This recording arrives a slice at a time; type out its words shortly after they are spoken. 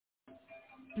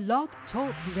Blog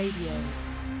Talk Radio.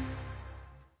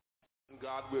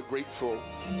 God, we're grateful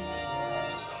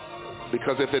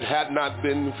because if it had not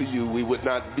been for you, we would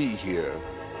not be here.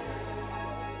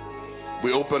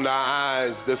 We opened our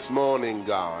eyes this morning,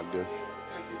 God,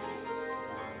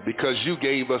 because you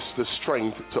gave us the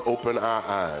strength to open our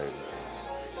eyes.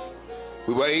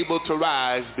 We were able to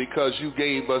rise because you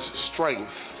gave us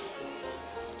strength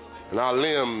in our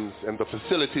limbs and the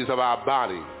facilities of our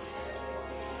body.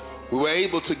 We were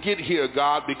able to get here,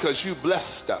 God, because you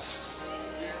blessed us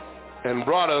and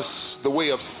brought us the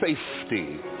way of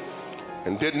safety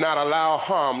and did not allow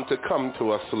harm to come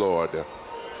to us, Lord.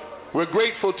 We're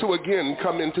grateful to again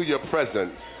come into your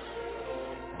presence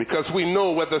because we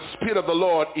know where the Spirit of the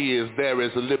Lord is, there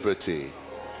is liberty.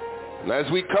 And as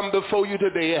we come before you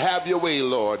today, have your way,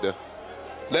 Lord.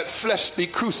 Let flesh be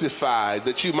crucified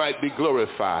that you might be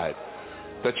glorified,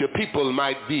 that your people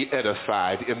might be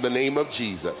edified in the name of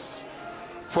Jesus.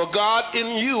 For God, in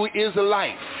you is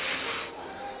life.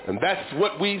 And that's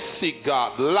what we seek,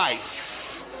 God, life,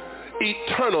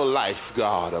 eternal life,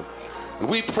 God. And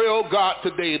we pray, oh God,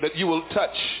 today that you will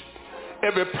touch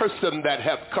every person that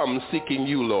have come seeking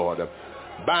you, Lord.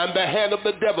 Bind the hand of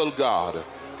the devil, God.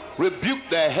 Rebuke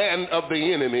the hand of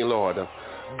the enemy, Lord.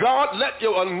 God, let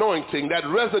your anointing that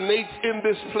resonates in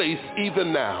this place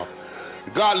even now.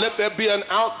 God, let there be an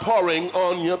outpouring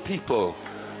on your people.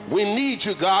 We need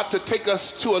you, God, to take us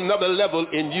to another level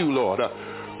in you, Lord.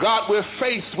 God, we're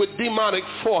faced with demonic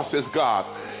forces, God.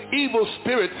 Evil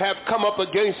spirits have come up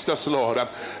against us, Lord,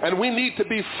 and we need to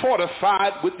be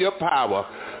fortified with your power.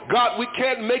 God, we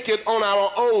can't make it on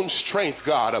our own strength,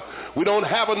 God. We don't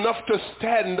have enough to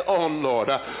stand on, Lord.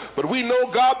 But we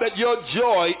know, God, that your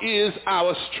joy is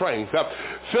our strength.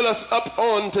 Fill us up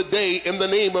on today in the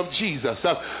name of Jesus.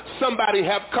 Somebody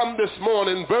have come this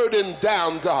morning burdened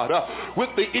down, God, with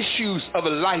the issues of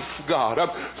life, God.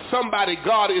 Somebody,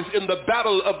 God, is in the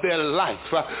battle of their life.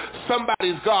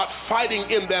 Somebody's, God, fighting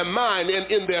in their mind and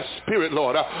in their spirit,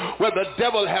 Lord, where the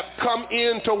devil have come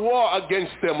in to war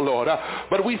against them, Lord.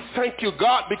 But we thank you,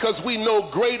 God, because we know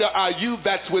greater are you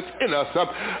that's within us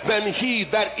than he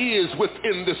that is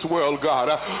within this world,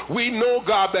 God. We know,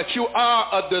 God, that you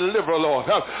are a deliverer, Lord,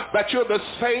 that you're the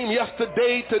same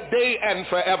yesterday, today, and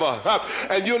forever.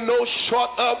 And you're no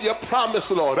short of your promise,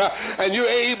 Lord, and you're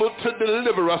able to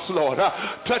deliver us, Lord.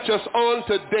 Touch us on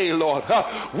today, Lord.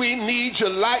 We need you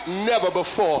like never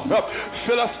before.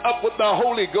 Fill us up with the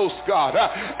Holy Ghost, God,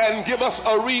 and give us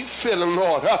a refilling,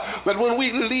 Lord, that when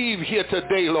we leave here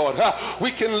today, Lord,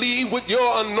 we can leave with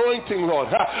your anointing, Lord,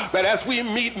 that as we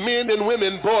meet men and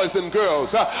women, boys and girls,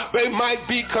 they might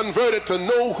be converted to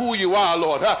know who you are,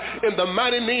 Lord. In the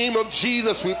mighty name of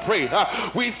Jesus we pray.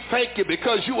 We thank you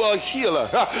because you are a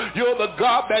healer. You're the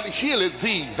God that healeth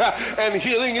thee, and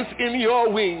healing is in your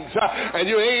wings, and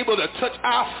you're able to touch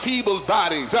our feeble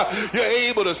bodies. You're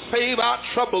able to save our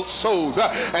troubled souls,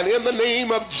 and in the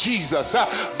name of Jesus,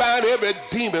 bind every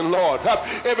demon, Lord,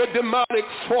 every demonic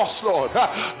force, Lord,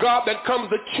 God, that comes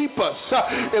to keep us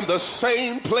in the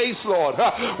same place, Lord.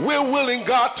 We're willing,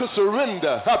 God, to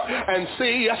surrender and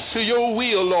say yes to your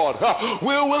will, Lord.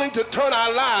 We're willing to turn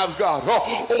our lives, God,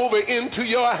 over into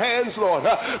your hands, Lord,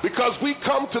 because we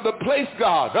come to the place,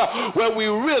 God, where we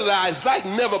realize like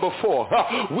never before,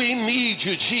 we need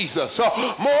you, Jesus.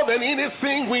 More than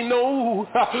anything we know,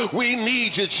 we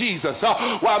need you, Jesus.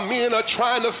 While men are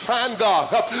trying to find,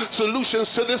 God, solutions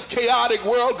to this chaotic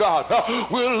world, God,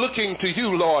 we're looking to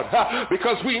you, Lord,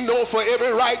 because we know for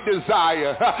every right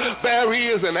desire, there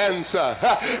is an answer.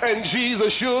 And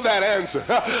Jesus, you're that answer.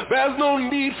 There's no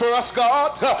need for us,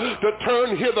 God, to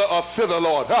turn hither or thither,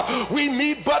 Lord. We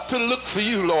need but to look for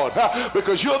you, Lord,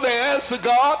 because you're the answer,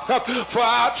 God, for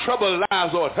our troubled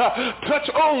lives, Lord. Touch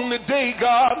on the day,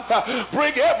 God.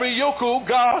 Break every yoke, oh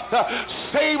God.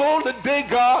 Save on the day,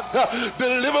 God.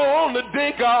 Deliver on the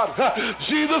day, God.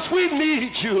 Jesus, we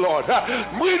need you, Lord.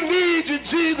 We need you,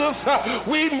 Jesus.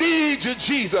 We need you,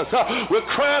 Jesus. We're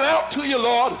crying out to you,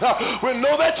 Lord. We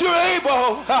know that you're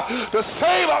able to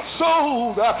save our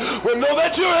souls. We know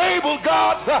that you're able,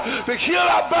 God, to heal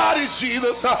our bodies,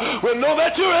 Jesus. We know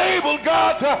that you're able,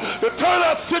 God, to turn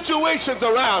our situations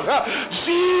around.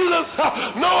 Jesus,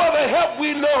 no other help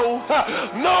we know.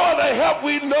 No other help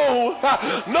we know.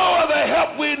 No other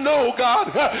help we know, God.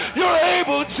 You're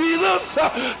able, Jesus,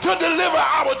 to deliver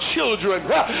our children.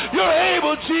 You're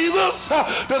able, Jesus,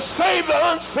 to save save the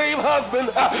unsaved husband.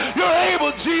 You're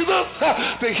able, Jesus,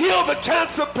 to heal the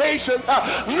cancer patient.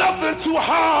 Nothing too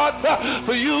hard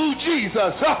for you,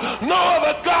 Jesus. No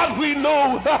other God we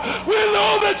know. We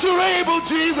know that you're able,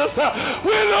 Jesus.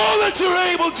 We know that you're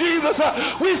able, Jesus.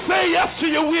 We say yes to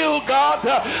your will, God.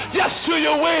 Yes to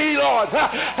your way, Lord.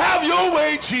 Have your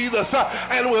way, Jesus.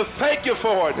 And we'll thank you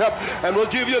for it. And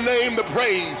we'll give your name the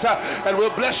praise. And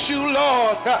we'll bless you,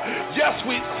 Lord. Yes,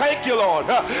 we thank you, Lord.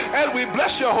 And we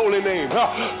bless your holy name.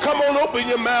 Come on, open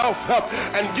your mouth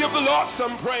and give the Lord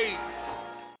some praise.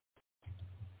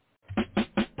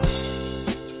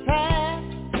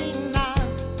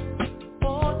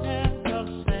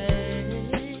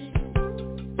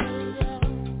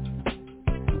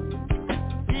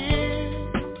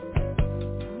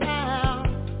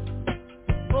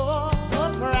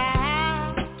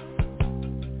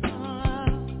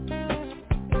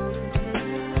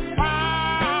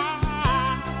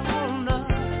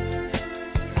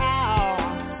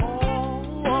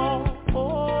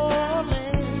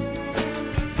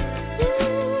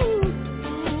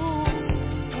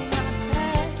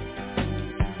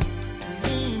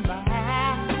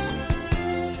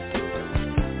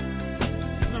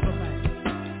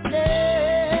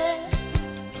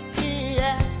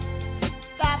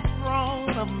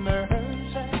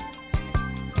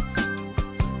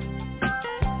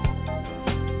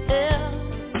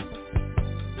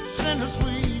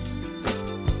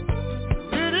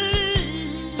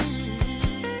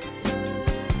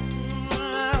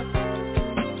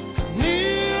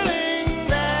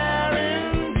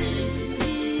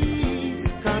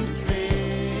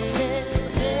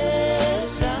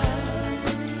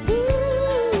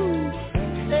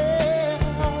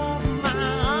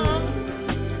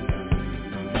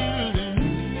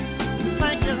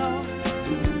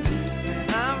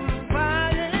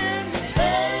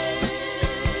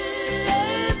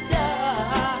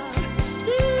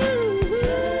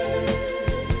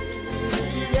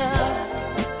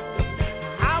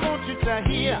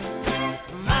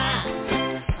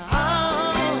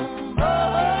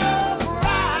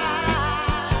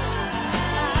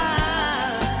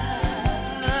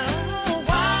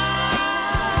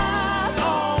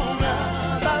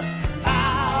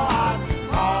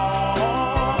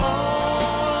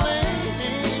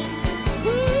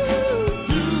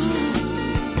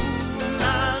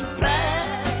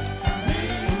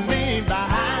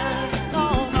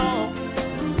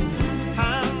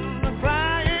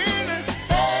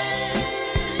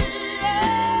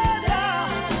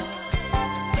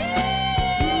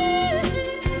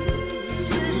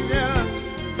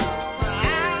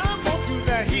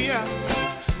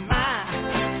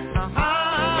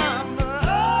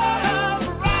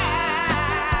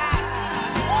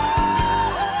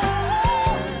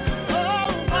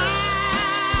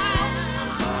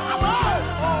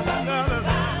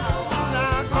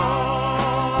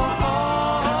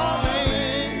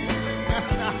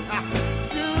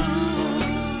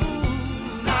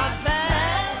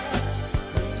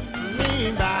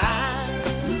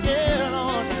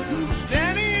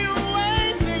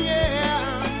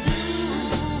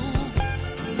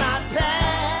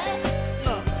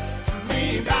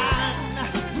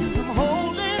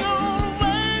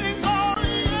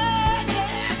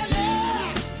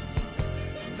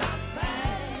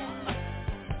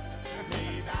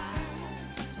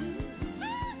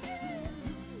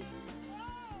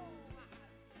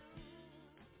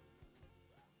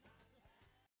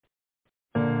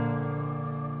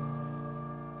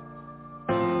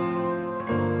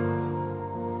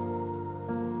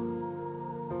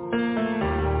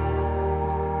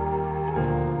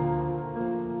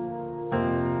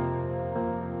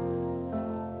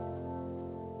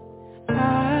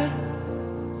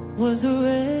 Was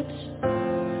rich,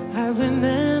 I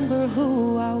remember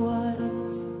who I was.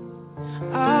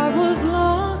 I was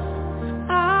lost,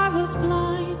 I was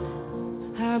blind,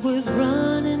 I was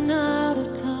running out of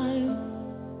time.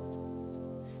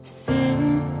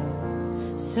 Sin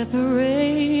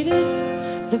separated,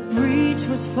 the breach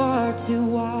was far too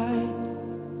wide.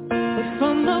 But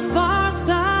from the far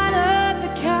side of the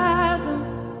chasm,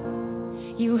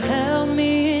 you held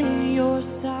me in your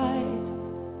sight.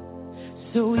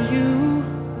 So you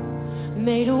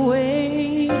made a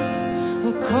way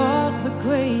across the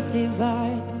great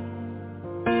divide,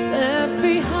 left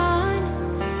behind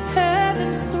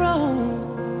heaven's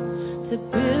throne to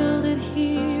build it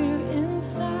here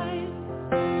inside.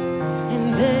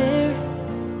 And there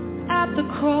at the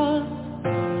cross,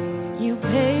 you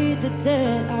paid the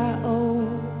debt I owe,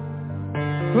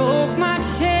 broke my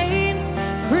chains,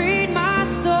 freed my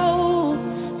soul.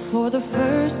 For the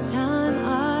first time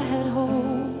I had hope.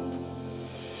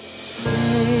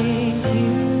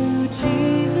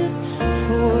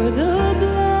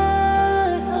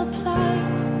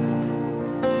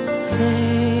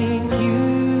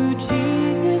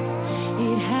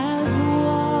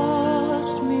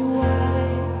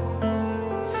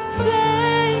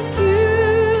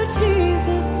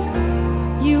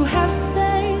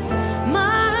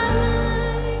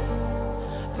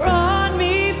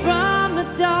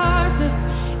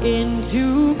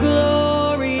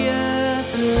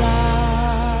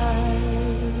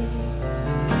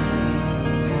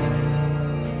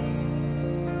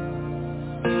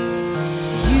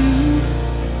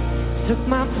 took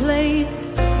my place,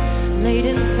 laid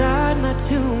inside my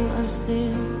tomb of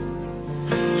sin.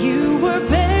 You were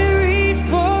buried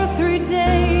for 3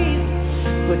 days,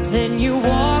 but then you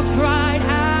walked right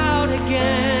out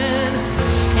again.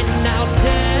 And now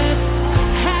death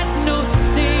had no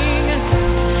sting,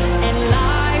 and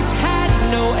life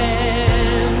had no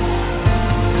end.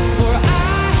 For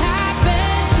I have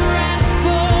been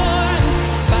transformed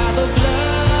by the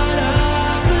blood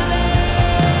of the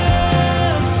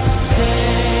Lamb.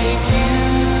 Thank you,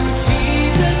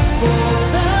 Jesus, for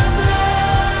the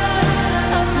blood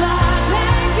applied.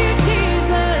 Thank you,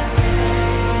 Jesus.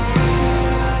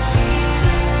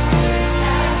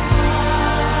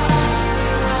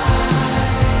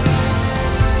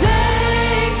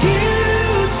 Thank you,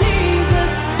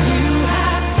 Jesus. You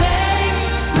have saved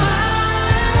my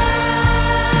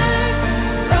life,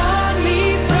 brought me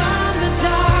from the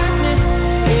darkness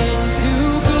into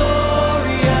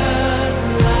glorious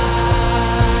light.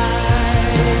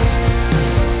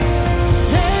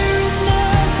 There is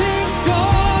nothing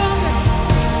stronger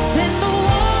than the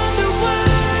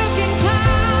wonder-working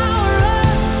power of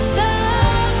the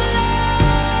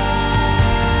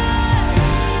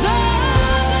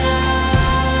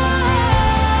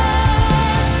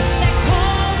that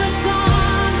calls us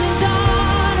sons and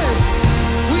daughters.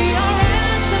 We are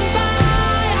ransomed by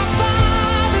our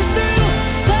Father through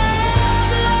the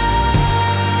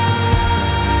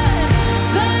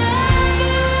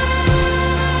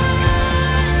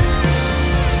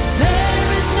There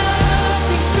is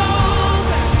nothing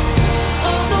stronger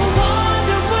of the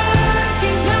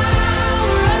wonder-working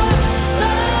power of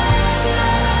the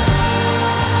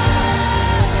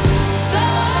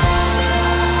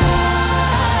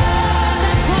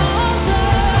that calls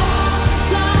us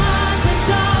sons and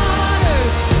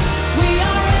daughters. We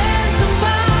are ransomed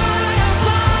by our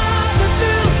Father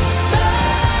through the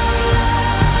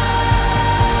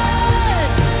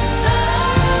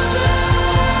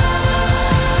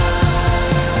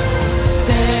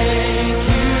Thank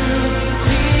you,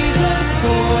 Jesus,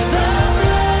 for the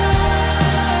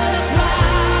blood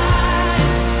applied.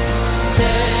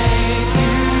 Thank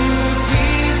you,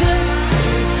 Jesus,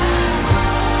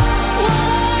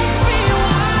 wash me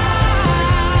white.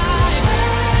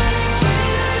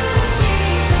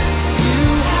 You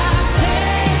have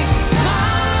saved my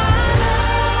life.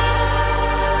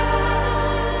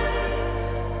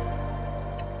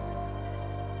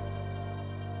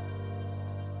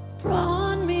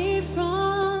 Brought me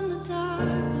from the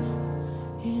darkness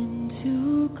into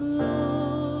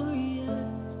glorious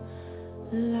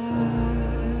light.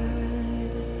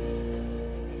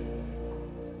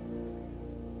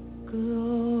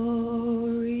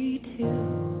 Glory to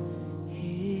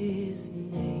His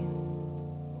name.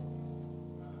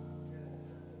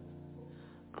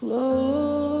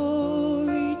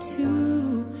 Glory to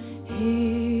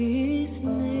His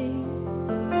name.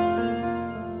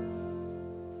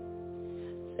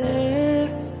 There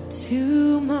to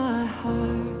my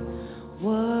heart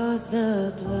was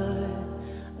the blood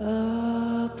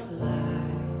applied.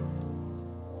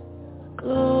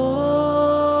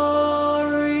 Glory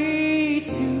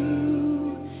to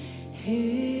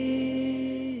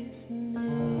His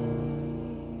name.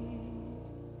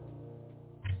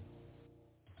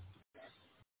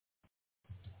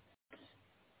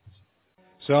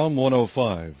 Psalm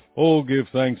 105. Oh, give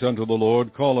thanks unto the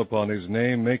Lord, call upon his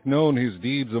name, make known his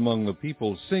deeds among the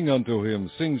people, sing unto him,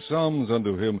 sing psalms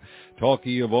unto him, talk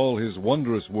ye of all his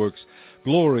wondrous works.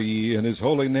 Glory ye in his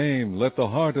holy name. Let the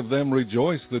heart of them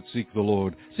rejoice that seek the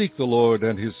Lord. Seek the Lord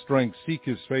and his strength, seek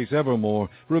his face evermore.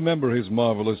 Remember his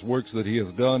marvelous works that he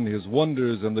hath done, his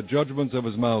wonders and the judgments of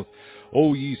his mouth.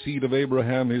 O ye seed of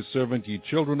Abraham his servant, ye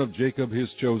children of Jacob his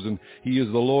chosen. He is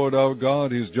the Lord our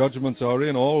God, his judgments are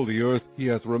in all the earth. He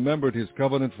hath remembered his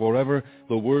covenant forever,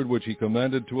 the word which he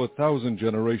commanded to 1,000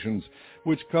 generations,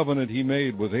 which covenant he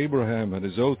made with Abraham, and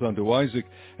his oath unto Isaac,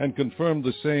 and confirmed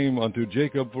the same unto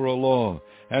Jacob for a law,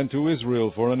 and to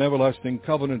Israel for an everlasting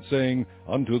covenant, saying,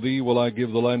 Unto thee will I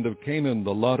give the land of Canaan,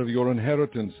 the lot of your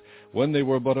inheritance, when they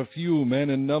were but a few men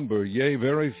in number, yea,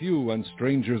 very few, and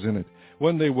strangers in it.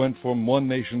 When they went from one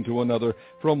nation to another,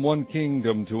 from one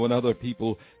kingdom to another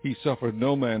people, he suffered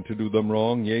no man to do them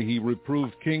wrong, yea, he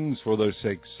reproved kings for their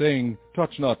sakes, saying,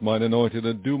 Touch not mine anointed,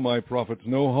 and do my prophets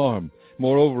no harm.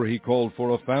 Moreover, he called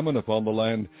for a famine upon the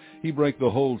land. He brake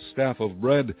the whole staff of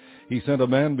bread. He sent a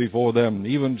man before them,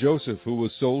 even Joseph, who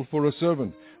was sold for a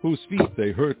servant, whose feet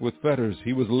they hurt with fetters.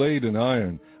 He was laid in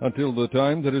iron, until the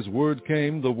time that his word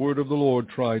came, the word of the Lord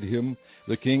tried him.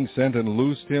 The king sent and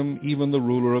loosed him, even the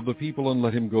ruler of the people, and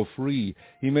let him go free.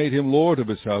 He made him lord of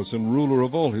his house and ruler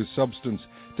of all his substance,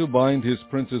 to bind his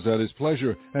princes at his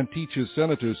pleasure, and teach his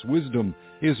senators wisdom.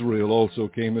 Israel also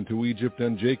came into Egypt,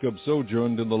 and Jacob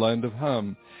sojourned in the land of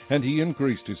Ham. And he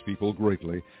increased his people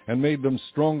greatly, and made them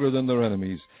stronger than their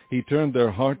enemies. He turned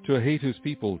their heart to hate his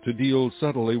people, to deal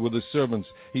subtly with his servants.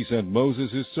 He sent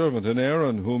Moses his servant, and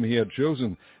Aaron, whom he had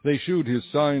chosen. They shewed his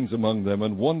signs among them,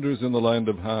 and wonders in the land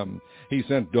of Ham. He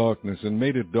sent darkness, and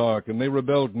made it dark, and they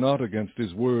rebelled not against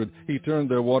his word. He turned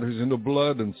their waters into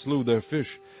blood, and slew their fish.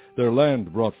 Their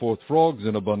land brought forth frogs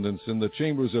in abundance in the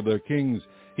chambers of their kings.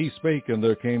 He spake, and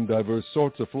there came divers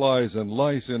sorts of flies and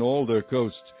lice in all their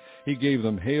coasts. He gave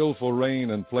them hail for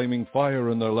rain, and flaming fire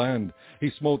in their land.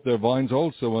 He smote their vines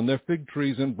also, and their fig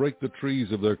trees, and brake the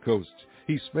trees of their coasts.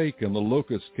 He spake, and the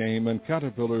locusts came, and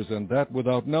caterpillars, and that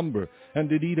without number, and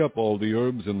did eat up all the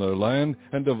herbs in their land,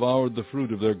 and devoured the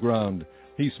fruit of their ground.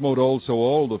 He smote also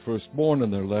all the firstborn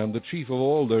in their land, the chief of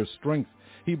all their strength.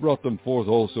 He brought them forth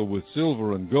also with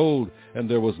silver and gold, and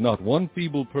there was not one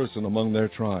feeble person among their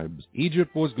tribes.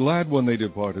 Egypt was glad when they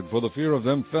departed, for the fear of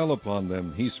them fell upon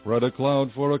them. He spread a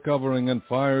cloud for a covering, and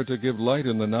fire to give light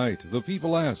in the night. The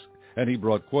people asked, and he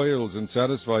brought quails, and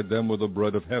satisfied them with the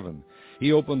bread of heaven.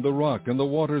 He opened the rock, and the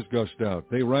waters gushed out.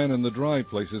 They ran in the dry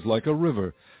places like a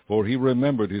river. For he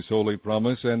remembered his holy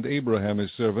promise, and Abraham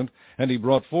his servant, and he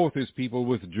brought forth his people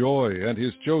with joy, and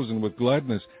his chosen with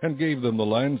gladness, and gave them the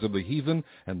lands of the heathen,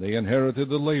 and they inherited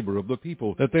the labor of the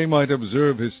people, that they might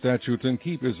observe his statutes and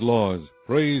keep his laws.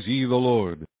 Praise ye the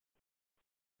Lord.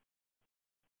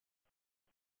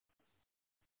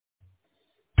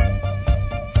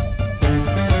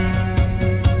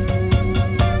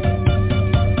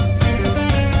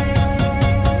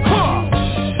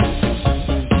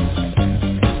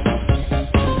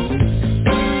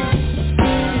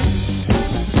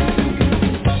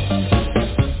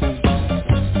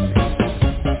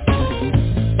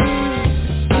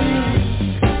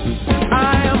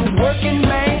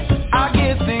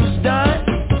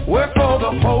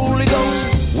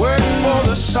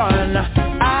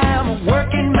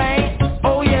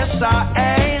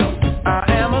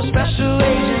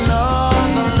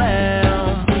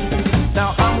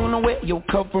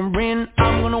 Covering,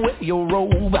 I'm gonna wear your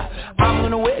robe, I'm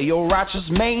gonna wear your righteous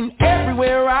mane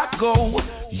everywhere I go.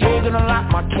 You're gonna light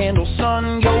my candle,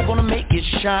 son, you're gonna make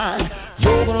it shine.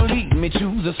 You're gonna lead me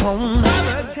to the throne.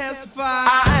 Testify.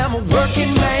 I am a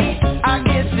working man, I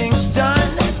get things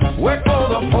done. Work for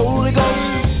the Holy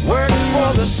Ghost, work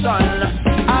for the Son.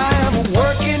 I am a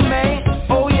working man,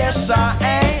 oh yes I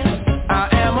am. I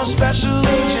am a special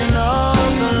agent of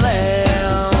the Lamb.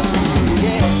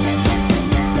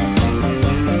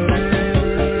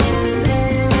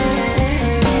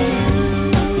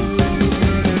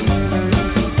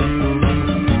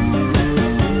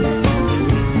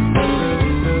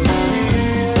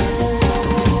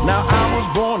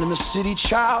 City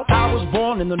child, I was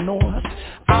born in the north.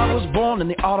 I was born in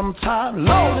the autumn time.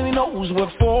 Lord only knows what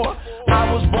for.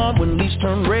 I was born when leaves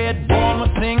turn red, born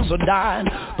when things are dying.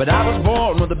 But I was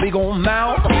born with a big old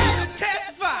mouth.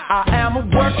 I am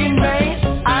a working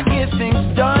man, I get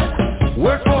things done.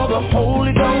 Work for the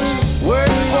Holy Ghost, work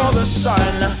for the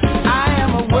Son. I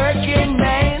am a working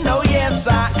man, oh yes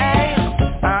I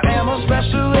am. I am a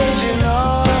special agent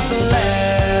of the Lamb.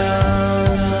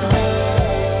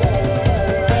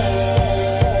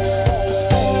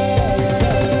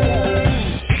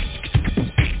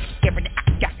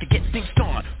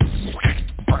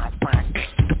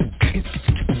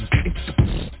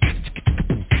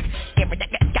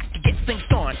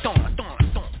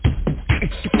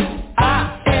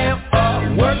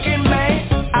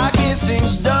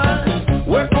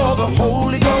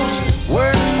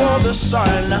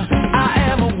 Son. I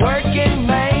am a working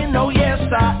man, oh yes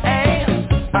I am.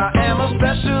 I am a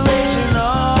special agent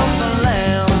of the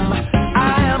Lamb.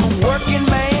 I am a working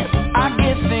man, I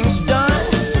get things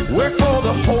done. Work for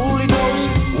the Holy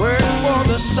Ghost, work for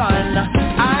the Son.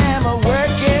 I am a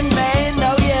working man,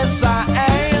 oh yes I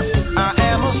am. I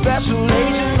am a special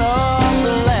agent of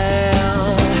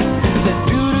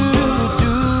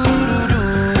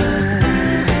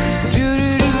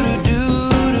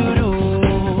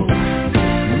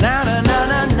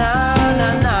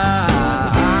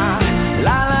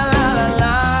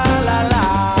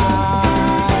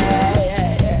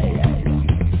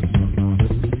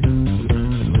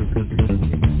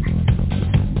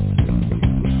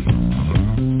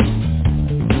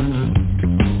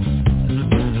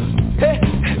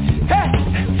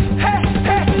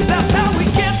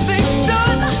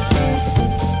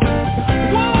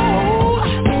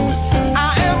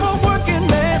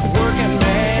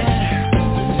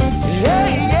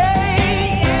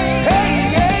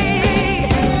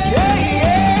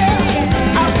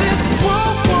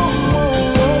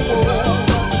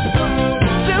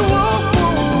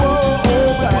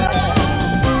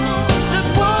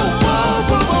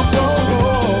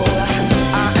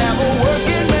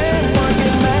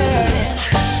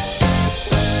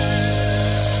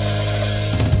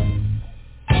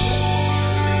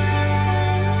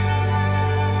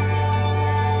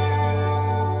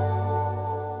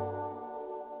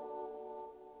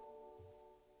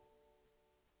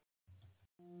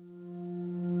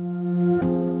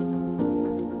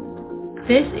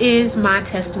This is my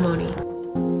testimony.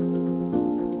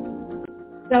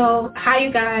 So, hi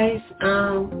you guys.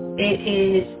 It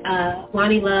is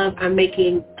Lonnie Love. I'm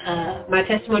making my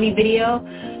testimony video.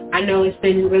 I know it's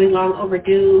been really long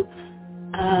overdue.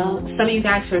 Some of you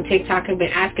guys from TikTok have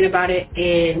been asking about it,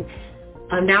 and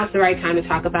now it's the right time to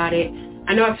talk about it.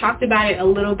 I know I've talked about it a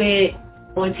little bit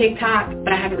on TikTok,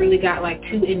 but I haven't really got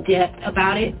too in-depth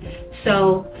about it.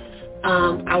 So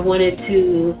I wanted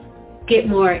to get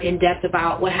more in-depth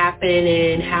about what happened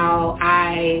and how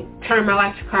I turned my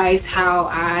life to Christ, how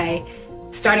I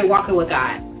started walking with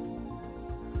God.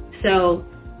 So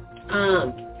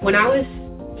when I was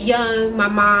young, my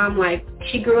mom,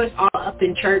 she grew us all up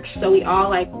in church, so we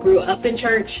all grew up in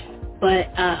church, but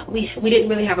we didn't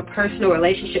really have a personal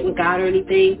relationship with God or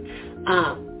anything.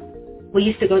 We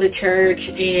used to go to church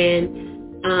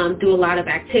and do a lot of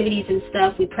activities and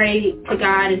stuff. We prayed to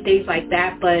God and things like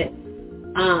that, but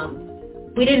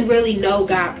we didn't really know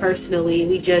God personally.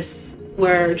 We just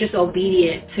were just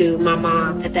obedient to my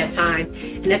mom at that time.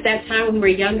 And at that time when we were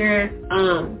younger,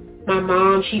 my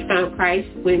mom, she found Christ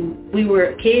when we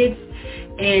were kids,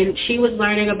 and she was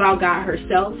learning about God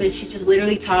herself, and she just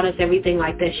literally taught us everything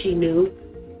that she knew.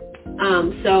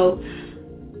 So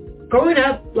growing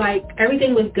up,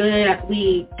 everything was good.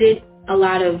 We did a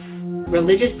lot of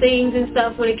religious things and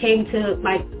stuff when it came to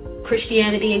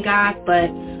Christianity and God,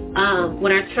 but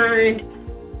when I turned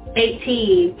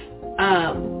 18,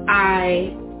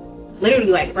 I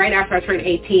literally right after I turned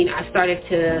 18, I started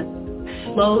to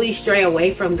slowly stray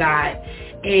away from God,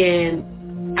 and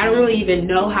I don't really even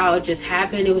know how it just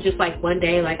happened. It was just one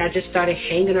day, I just started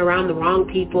hanging around the wrong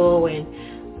people, and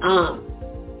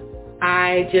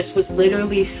I just was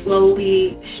literally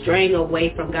slowly straying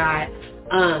away from God.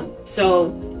 So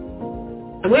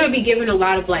I'm going to be giving a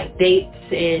lot of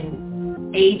dates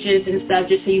and ages and stuff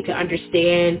just so you can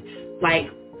understand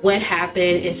what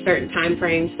happened in certain time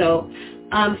frames. So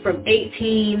from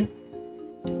 18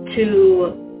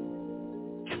 to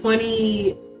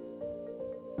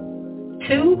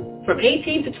 22, from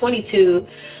 18 to 22,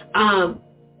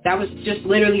 that was just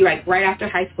literally right after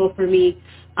high school for me.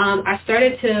 I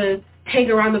started to hang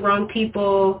around the wrong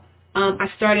people. I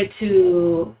started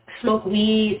to smoke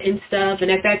weed and stuff,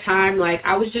 and at that time,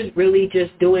 I was just really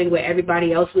just doing what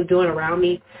everybody else was doing around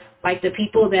me. The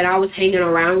people that I was hanging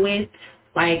around with,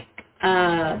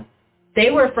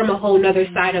 they were from a whole nother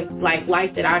side of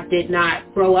life that I did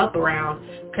not grow up around,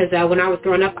 because when I was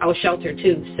growing up, I was sheltered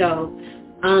too. So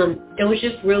it was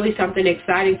just really something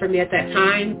exciting for me at that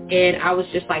time, and I was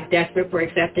just desperate for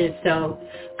acceptance. So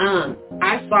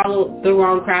I followed the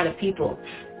wrong crowd of people,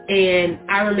 and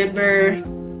I remember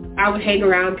I would hang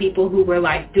around people who were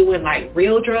doing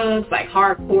real drugs,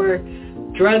 hardcore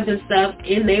drugs and stuff,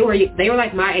 and they were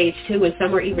my age too, and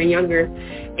some were even younger,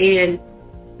 and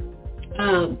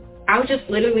I was just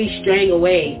literally straying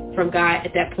away from God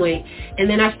at that point. And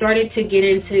then I started to get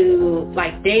into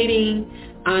dating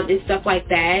and stuff like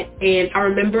that. And I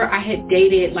remember I had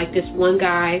dated this one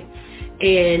guy,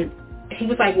 and he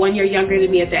was 1 year younger than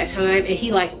me at that time, and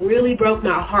he really broke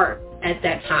my heart at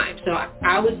that time. So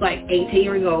I was 18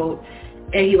 years old,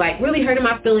 and he really hurted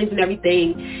my feelings and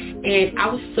everything. And I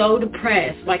was so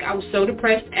depressed. I was so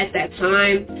depressed at that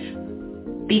time,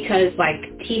 because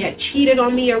he had cheated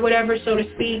on me or whatever, so to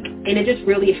speak, and it just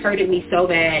really hurted me so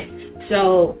bad.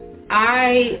 So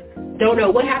I don't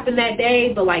know what happened that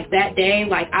day, but that day,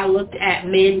 I looked at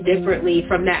men differently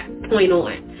from that point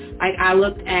on. I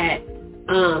looked at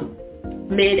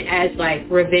men as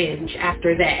revenge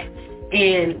after that.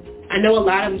 And I know a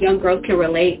lot of young girls can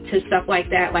relate to stuff like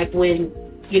that, when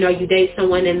you date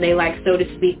someone and they so to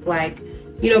speak break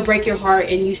your heart,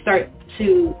 and you start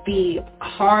to be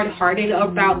hard-hearted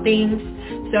about things.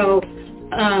 So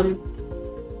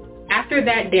after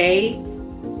that day,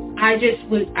 I just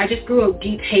grew a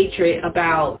deep hatred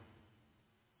about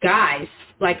guys,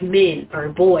 men or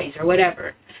boys or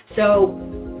whatever. So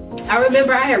I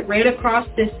remember I had ran across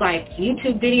this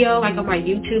YouTube video on my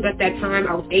YouTube at that time.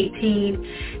 I was 18,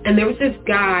 and there was this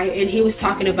guy, and he was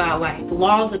talking about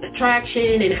laws of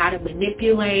attraction and how to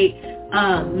manipulate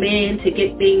men to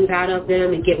get things out of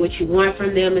them and get what you want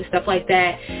from them and stuff like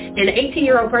that. And an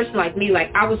 18-year-old person like me,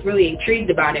 I was really intrigued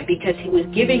about it, because he was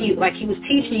giving you, he was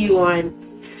teaching you on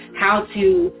how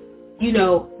to,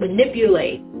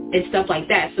 manipulate and stuff like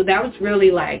that. So that was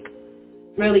really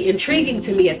really intriguing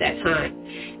to me at that time.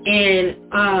 And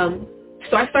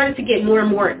so I started to get more and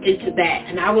more into that,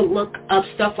 and I would look up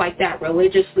stuff like that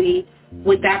religiously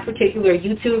with that particular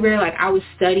YouTuber. I was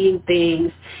studying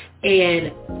things,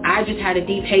 and I just had a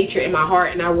deep hatred in my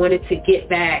heart, and I wanted to get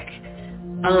back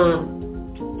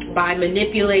by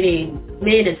manipulating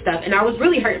men and stuff, and I was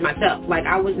really hurting myself. Like,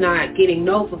 I was not getting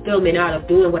no fulfillment out of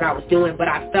doing what I was doing, but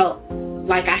I felt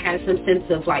like I had some sense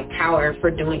of, like, power for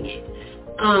doing it.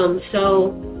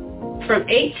 So from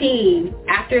 18,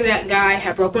 after that guy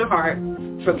had broke my heart,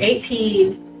 from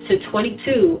 18 to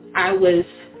 22, I was,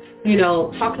 you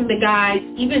know, talking to guys,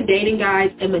 even dating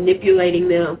guys and manipulating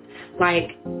them.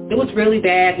 Like, it was really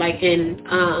bad, like, and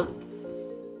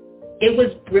it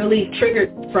was really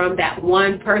triggered from that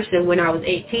one person when I was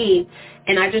 18,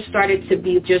 and I just started to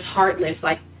be just heartless,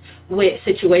 like, with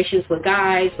situations with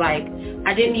guys. Like,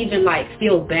 I didn't even, like,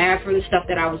 feel bad for the stuff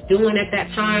that I was doing at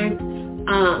that time,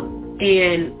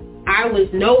 and I was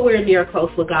nowhere near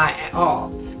close with God at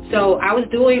all. So I was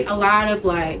doing a lot of,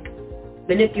 like,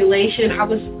 manipulation. I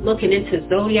was looking into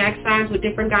zodiac signs with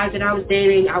different guys that I was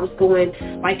dating. I was going,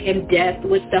 like, in depth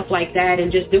with stuff like that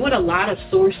and just doing a lot of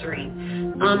sorcery.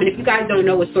 And if you guys don't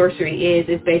know what sorcery is,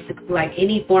 it's basically, like,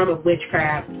 any form of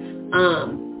witchcraft.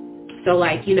 So,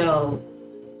 like, you know,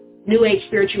 New Age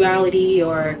spirituality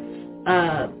or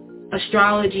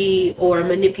astrology or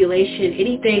manipulation,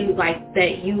 anything like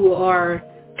that you are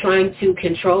trying to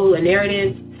control a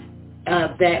narrative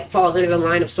that falls under the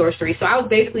line of sorcery. So I was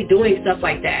basically doing stuff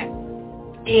like that.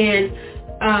 And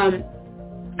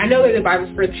I know there's a Bible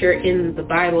scripture in the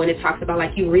Bible, and it talks about,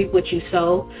 like, you reap what you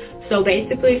sow. So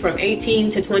basically from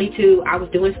 18 to 22, I was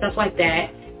doing stuff like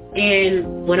that.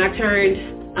 And when I turned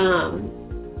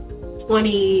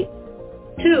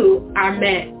 22, I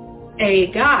met a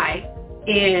guy,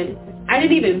 and I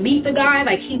didn't even meet the guy.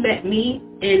 Like, he met me,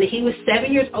 and he was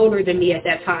 7 years older than me at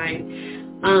that time.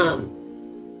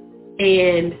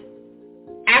 And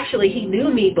actually, he knew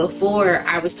me before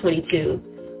I was 22.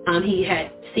 He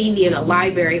had seen me in a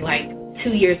library, like,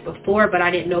 2 years before, but I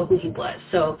didn't know who he was.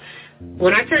 So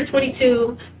when I turned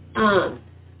 22,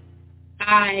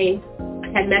 I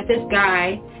had met this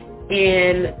guy,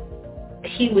 and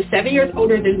he was 7 years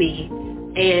older than me.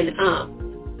 And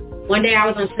one day I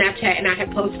was on Snapchat, and I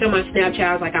had posted on my Snapchat,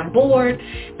 I was like, I'm bored,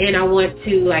 and I want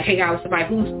to, like, hang out with somebody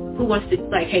who wants to,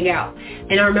 like, hang out.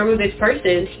 And I remember this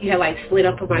person, he had, like, slid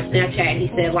up on my Snapchat, and he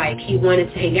said, like, he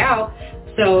wanted to hang out.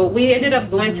 So we ended up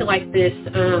going to, like, this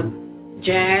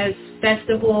jazz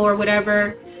festival or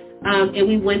whatever, and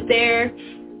we went there.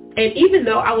 And even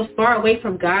though I was far away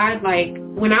from God, like,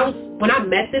 when I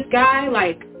met this guy,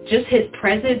 like, just his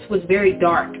presence was very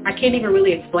dark. I can't even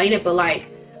really explain it, but, like,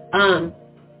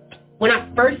 when I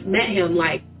first met him,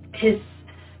 like, his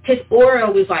aura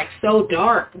was, like, so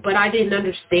dark, but I didn't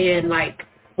understand, like,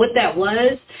 what that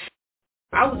was.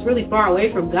 I was really far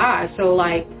away from God, so,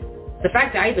 like, the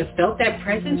fact that I even felt that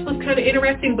presence was kind of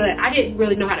interesting, but I didn't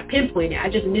really know how to pinpoint it. I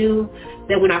just knew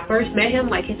that when I first met him,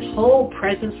 like, his whole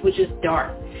presence was just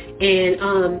dark.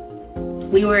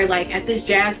 And we were, like, at this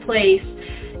jazz place,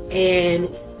 and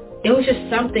it was just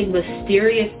something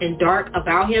mysterious and dark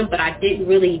about him, but I didn't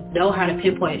really know how to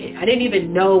pinpoint it. I didn't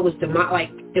even know it was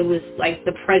it was like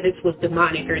the presence was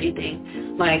demonic or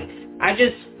anything. Like, I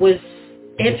just was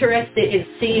interested in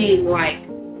seeing, like,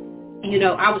 you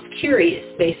know, I was curious,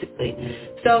 basically.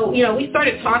 So, you know, we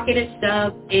started talking and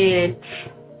stuff, and,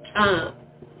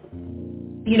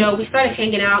 you know, we started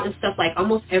hanging out and stuff, like,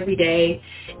 almost every day,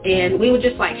 and we would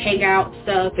just, like, hang out and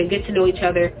stuff and get to know each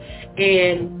other.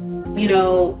 And, you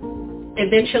know,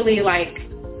 eventually, like,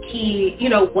 he, you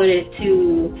know, wanted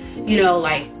to, you know,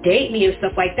 like, date me and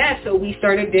stuff like that, so we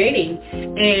started dating.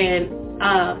 And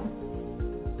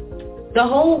the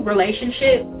whole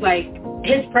relationship, like,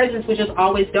 his presence was just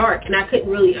always dark, and I couldn't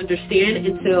really understand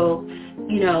until,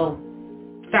 you know,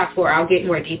 fast forward, I'll get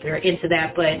more deeper into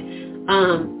that, but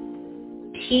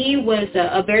he was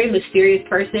a very mysterious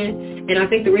person, and I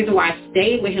think the reason why I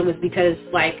stayed with him was because,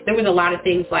 like, there was a lot of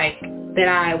things, like, that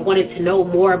I wanted to know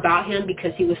more about him,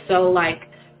 because he was so, like,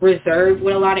 reserved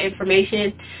with a lot of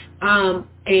information.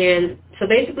 And so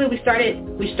basically we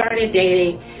started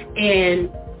dating, and,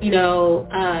 you know,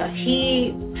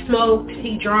 he smoked,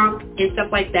 he drank and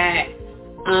stuff like that.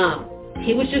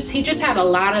 He just had a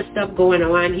lot of stuff going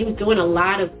on. He was doing a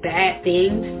lot of bad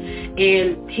things,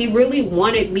 and he really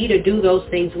wanted me to do those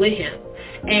things with him.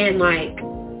 And, like,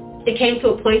 it came to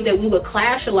a point that we would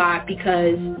clash a lot,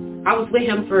 because I was with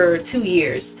him for 2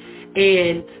 years,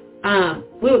 and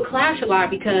we would clash a lot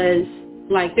because,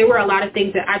 like, there were a lot of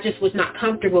things that I just was not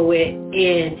comfortable with,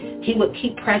 and he would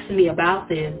keep pressing me about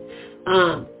them.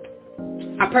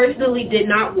 I personally did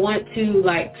not want to,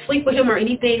 like, sleep with him or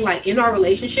anything, like, in our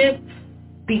relationship,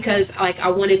 because, like, I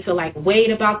wanted to, like, wait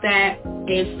about that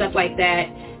and stuff like that.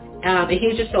 And he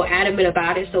was just so adamant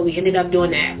about it, so we ended up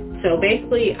doing that. So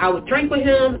basically, I would drink with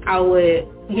him, I would,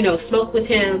 you know, smoke with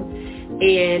him,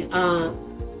 and,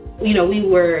 you know, we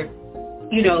were,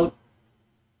 you know,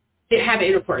 have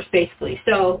intercourse, basically.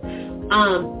 So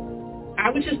I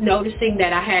was just noticing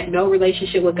that I had no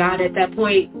relationship with God at that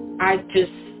point. I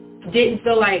just didn't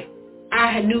feel like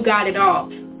I knew God at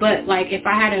all. But, like, if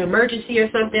I had an emergency or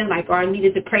something, like, or I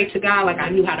needed to pray to God, like, I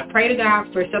knew how to pray to God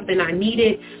for something I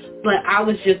needed, but I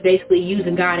was just basically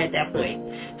using God at that point.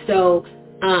 So,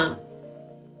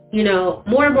 you know,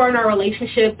 more and more in our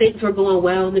relationship, things were going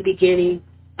well in the beginning.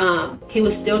 He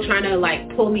was still trying to,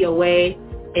 like, pull me away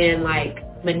and, like,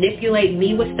 manipulate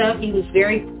me with stuff. He was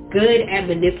very good at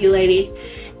manipulating.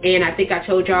 And I think I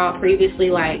told y'all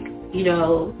previously, like, you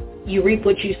know, you reap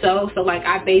what you sow. So, like,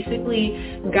 I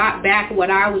basically got back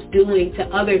what I was doing to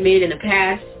other men in the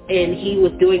past, and he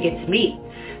was doing it to me.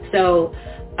 So,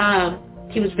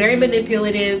 he was very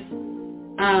manipulative.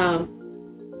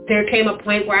 There came a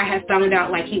point where I had found out,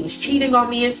 like, he was cheating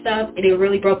on me and stuff, and it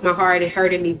really broke my heart. It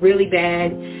hurted me really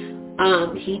bad.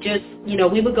 He just, you know,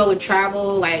 we would go and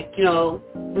travel, like, you know,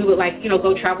 we would, like, you know,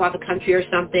 go travel out the country or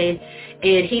something,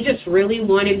 and he just really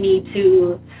wanted me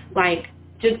to, like,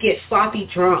 just get sloppy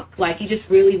drunk. Like, he just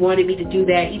really wanted me to do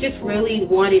that. He just really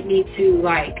wanted me to,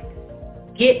 like,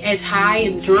 get as high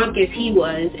and drunk as he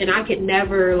was, and I could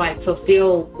never, like,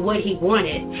 fulfill what he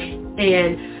wanted.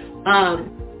 And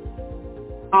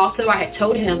also I had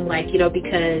told him, like, you know,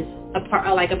 because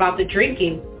about the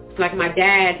drinking, like, my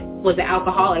dad was an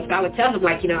alcoholic, so I would tell him,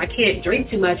 like, you know, I can't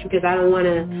drink too much because I don't want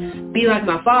to be like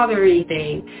my father or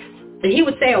anything. And he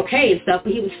would say okay and stuff,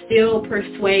 but he would still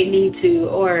persuade me to,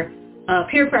 or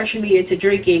peer pressure me into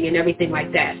drinking and everything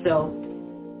like that. So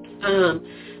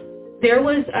there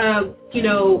was, you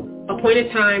know, a point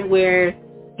in time where,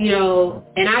 you know,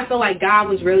 and I feel like God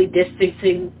was really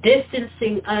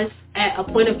distancing us at a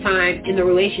point of time in the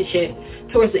relationship.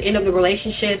 Towards the end of the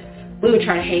relationship, we would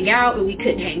try to hang out, and we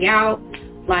couldn't hang out.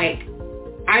 Like,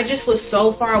 I just was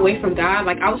so far away from God.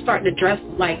 Like, I was starting to dress,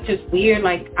 like, just weird.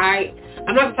 Like, I'm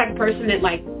not the type of person that,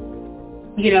 like,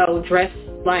 you know, dress,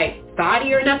 like,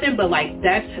 body or nothing, but, like,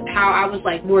 that's how I was,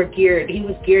 like, more geared. He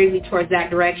was gearing me towards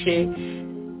that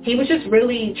direction. He was just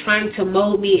really trying to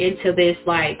mold me into this,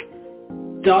 like,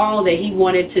 doll that he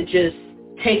wanted to just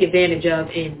take advantage of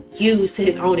and use to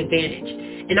his own advantage.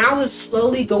 And I was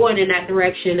slowly going in that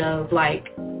direction of, like,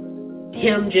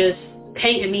 him just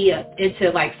painting me up into,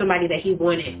 like, somebody that he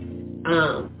wanted,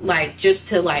 like, just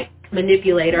to, like,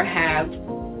 manipulate or have,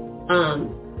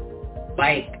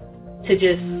 like, to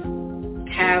just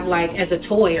have, like, as a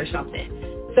toy or something.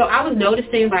 So I was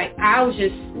noticing, like, I was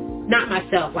just not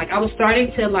myself. Like, I was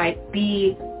starting to, like,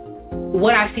 be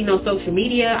what I've seen on social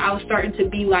media. I was starting to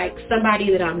be, like,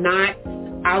 somebody that I'm not.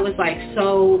 I was, like,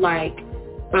 so, like,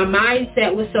 my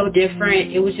mindset was so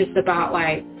different. It was just about,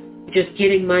 like, just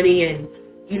getting money and,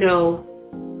 you know,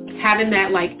 having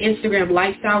that, like, Instagram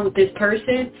lifestyle with this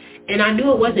person. And I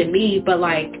knew it wasn't me, but,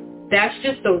 like, that's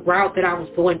just the route that I was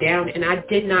going down, and I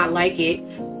did not like it.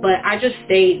 But I just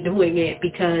stayed doing it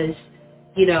because,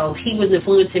 you know, he was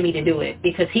influencing me to do it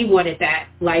because he wanted that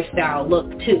lifestyle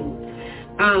look too.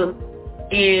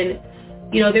 And,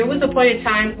 you know, there was a point in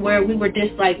time where we were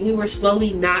just, like, we were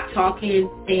slowly not talking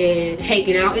and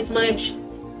hanging out as much.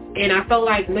 And I felt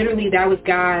like literally that was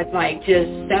God, like, just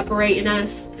separating us.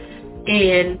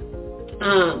 And,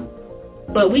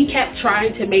 but we kept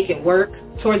trying to make it work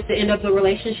towards the end of the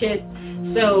relationship.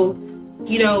 So,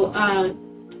 you know,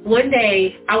 one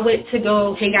day I went to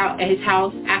go hang out at his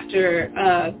house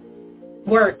after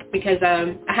work because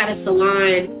I had a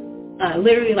salon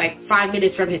literally like 5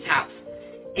 minutes from his house.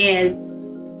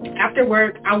 And after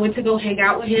work, I went to go hang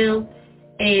out with him,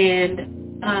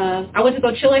 and I went to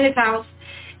go chill at his house.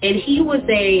 And he was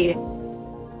a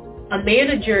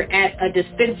manager at a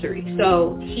dispensary.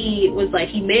 So he was like,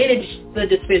 he managed the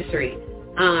dispensary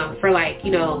for, like,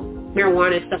 you know,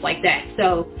 marijuana and stuff like that.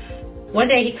 So one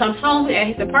day he comes home at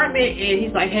his apartment and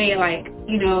he's like, hey, like,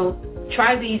 you know,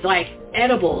 try these, like,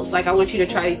 edibles. Like, I want you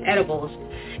to try these edibles.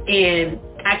 And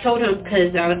I told him,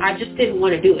 because I just didn't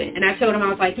want to do it. And I told him, I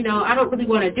was like, you know, I don't really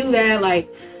want to do that. Like,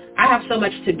 I have so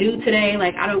much to do today.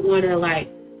 Like, I don't want to, like,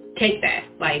 take that.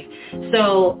 Like,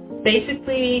 so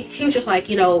basically he was just, like,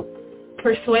 you know,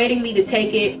 persuading me to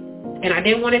take it, and I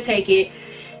didn't want to take it.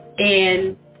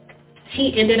 And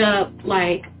he ended up,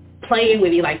 like, playing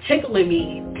with me, like, tickling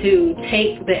me to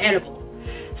take the edible.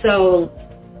 So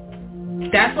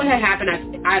that's what had happened.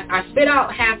 I spit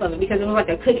out half of it because it was like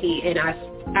a cookie, and I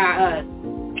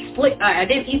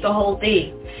didn't eat the whole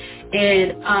thing.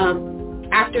 And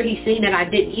after he seen that I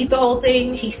didn't eat the whole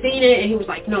thing, he seen it and he was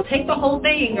like, no, take the whole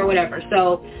thing or whatever.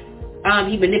 So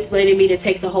he manipulated me to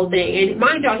take the whole thing. And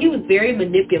mind y'all, he was very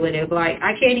manipulative. Like,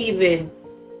 I can't even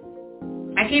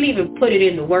put it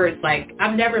into words. Like,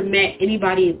 I've never met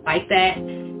anybody like that.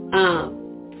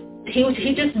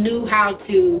 he just knew how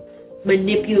to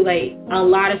manipulate a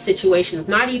lot of situations,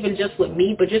 not even just with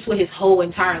me, but just with his whole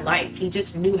entire life. He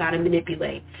just knew how to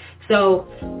manipulate. So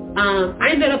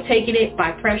I ended up taking it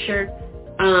by pressure,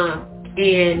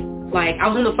 and like I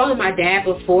was on the phone with my dad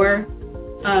before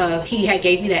he had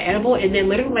gave me that edible, and then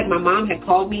literally like my mom had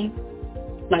called me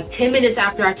like 10 minutes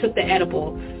after I took the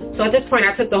edible. So at this point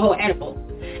I took the whole edible,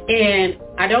 and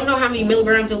I don't know how many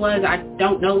milligrams it was. I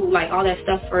don't know like all that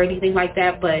stuff or anything like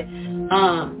that, but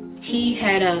he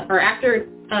had after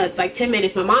like 10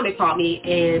 minutes, my mom had called me,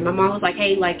 and my mom was like,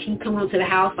 hey, like, can you come home to the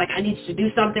house? Like, I need you to do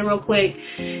something real quick.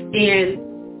 And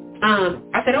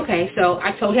I said, okay. So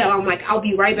I told him, I'm like, I'll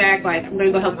be right back. Like, I'm going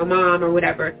to go help my mom or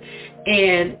whatever.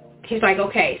 And he's like,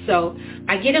 okay. So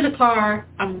I get in the car.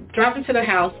 I'm driving to the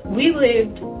house. We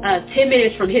lived 10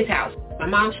 minutes from his house. My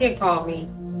mom, she had called me,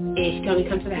 and she told me to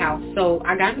come to the house. So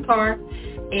I got in the car,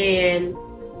 and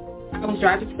I was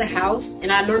driving to the house,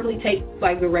 and I normally take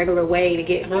like the regular way to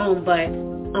get home, but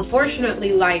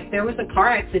unfortunately, like, there was a car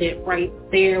accident right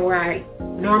there where I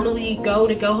normally go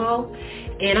to go home,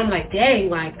 and I'm like, dang,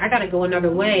 like, I gotta go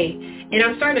another way. And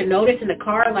I'm starting to notice in the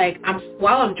car, like,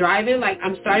 while I'm driving, like,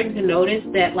 I'm starting to notice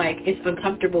that, like, it's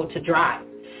uncomfortable to drive.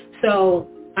 So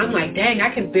I'm like, dang,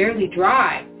 I can barely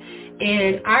drive.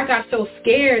 And I got so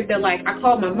scared that, like, I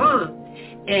called my mom,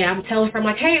 and I'm telling her, I'm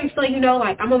like, hey, I'm just letting you know,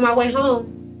 like, I'm on my way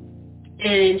home.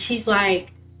 And she's like,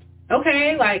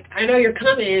 okay, like, I know you're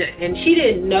coming. And she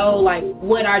didn't know, like,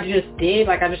 what I just did.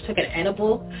 Like, I just took an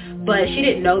edible, but she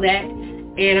didn't know that.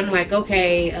 And I'm like,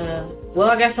 okay,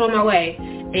 well, I guess I'm on my way.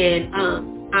 And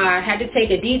I had to take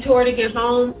a detour to get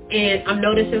home. And I'm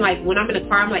noticing, like, when I'm in the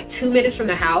car, I'm like 2 minutes from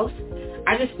the house.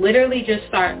 I just literally just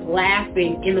start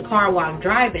laughing in the car while I'm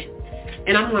driving.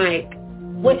 And I'm like,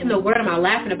 what in the world am I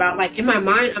laughing about? Like, in my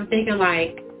mind, I'm thinking,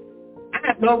 like, I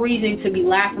have no reason to be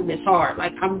laughing this hard.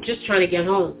 Like, I'm just trying to get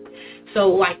home. So,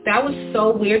 like, that was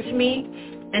so weird to me.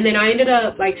 And then I ended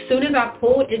up, like, soon as I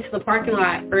pulled into the parking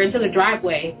lot or into the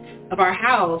driveway of our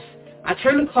house, I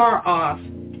turned the car off.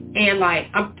 And, like,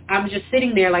 I'm just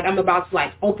sitting there, like, I'm about to,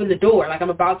 like, open the door. Like, I'm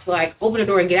about to, like, open the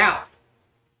door and get out.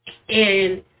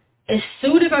 And as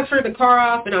soon as I turned the car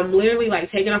off and I'm literally,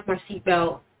 like, taking off my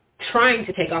seatbelt, trying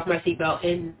to take off my seatbelt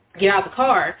and get out of the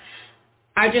car,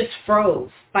 I just froze.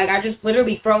 Like, I just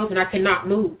literally froze and I could not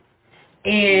move.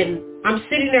 And I'm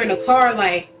sitting there in the car,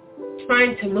 like,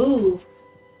 trying to move,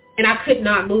 and I could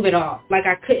not move at all. Like,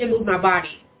 I couldn't move my body.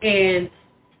 And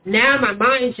now my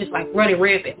mind's just, like, running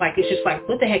rampant. Like, it's just like,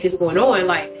 what the heck is going on?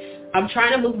 Like, I'm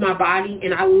trying to move my body,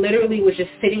 and I literally was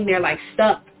just sitting there, like,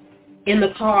 stuck in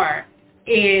the car.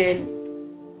 And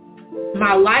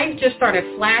my life just started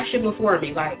flashing before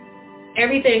me. Like,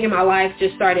 everything in my life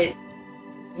just started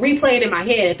replaying in my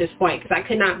head at this point because I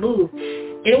could not move.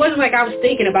 And it wasn't like I was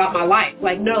thinking about my life.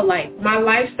 Like, no, like, my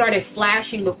life started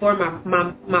flashing before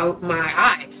my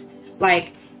eyes.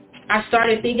 Like, I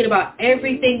started thinking about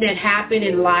everything that happened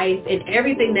in life and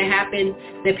everything that happened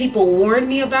that people warned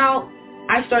me about.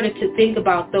 I started to think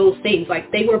about those things.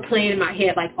 Like, they were playing in my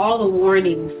head, like all the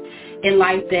warnings in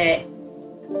life that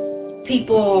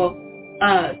people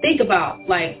think about,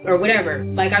 like, or whatever.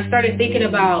 Like, I started thinking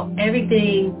about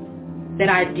everything that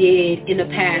I did in the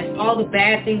past, all the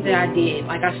bad things that I did.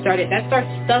 Like,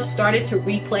 stuff started to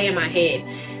replay in my head,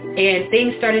 and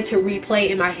things started to replay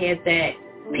in my head that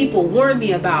people warned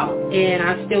me about, and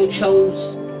I still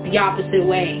chose the opposite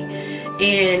way.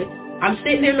 And I'm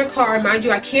sitting in the car, mind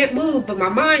you, I can't move, but my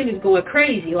mind is going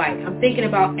crazy. Like, I'm thinking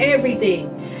about everything,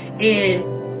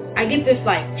 and I get this,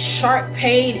 like, sharp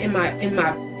pain in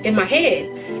my head.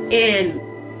 And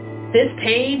this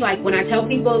pain, like, when I tell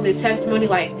people this testimony,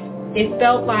 like, it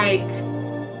felt like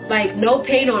no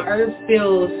pain on earth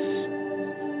feels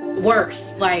worse.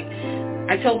 Like,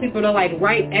 I tell people to, like,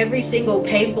 write every single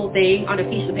painful thing on a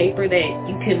piece of paper that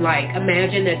you can, like,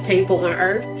 imagine that's painful on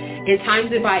earth, and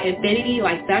times it by infinity.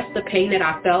 Like, that's the pain that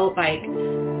I felt, like,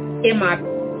 in my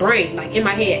brain, like, in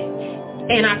my head.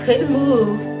 And I couldn't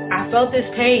move. I felt this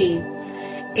pain,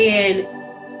 and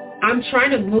I'm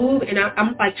trying to move, and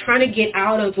I'm like, trying to get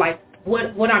out of, like,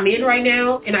 what I'm in right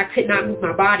now, and I could not move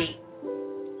my body.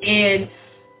 And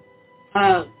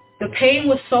the pain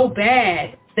was so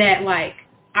bad that, like,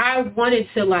 I wanted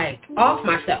to, like, off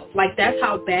myself. Like, that's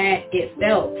how bad it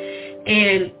felt.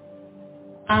 And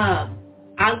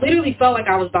I literally felt like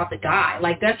I was about to die.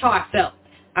 Like, that's how I felt.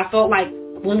 I felt like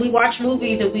when we watch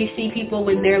movies and we see people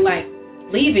when they're, like,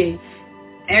 leaving,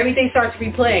 everything starts to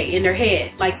replay in their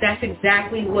head. Like, that's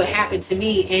exactly what happened to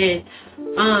me. And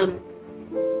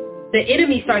the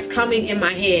enemy starts coming in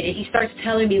my head, and he starts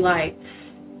telling me, like,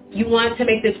 you want to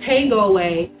make this pain go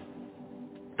away,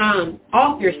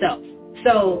 off yourself.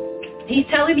 So he's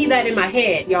telling me that in my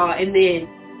head, y'all, and then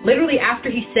literally after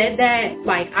he said that,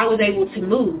 like, I was able to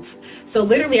move. So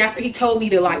literally after he told me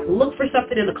to, like, look for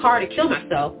something in the car to kill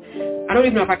myself, I don't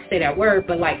even know if I can say that word,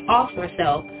 but, like, off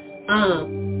myself,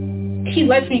 he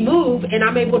lets me move, and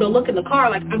I'm able to look in the car.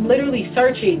 Like, I'm literally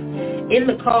searching in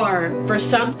the car for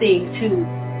something to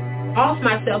off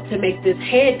myself to make this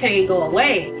head pain go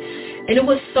away. And it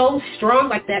was so strong,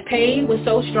 like, that pain was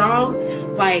so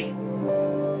strong, like,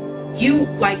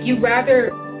 you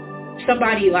rather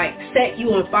somebody, like, set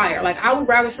you on fire. Like, I would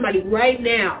rather somebody right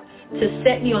now to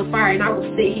set me on fire, and I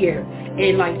will sit here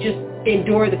and, like, just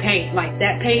endure the pain. Like,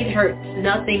 that pain hurts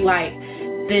nothing like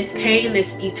this pain, this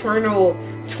eternal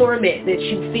torment that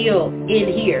you feel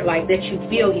in here, like, that you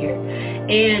feel here.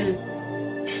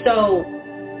 And so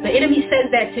the enemy says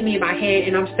that to me in my head,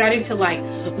 and I'm starting to, like,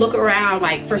 look around,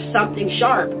 like, for something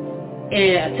sharp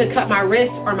and to cut my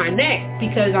wrist or my neck,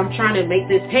 because I'm trying to make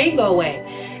this pain go away.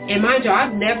 And mind you,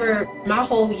 I've never, my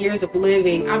whole years of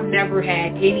living, I've never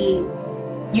had any,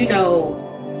 you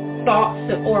know,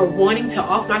 thoughts or wanting to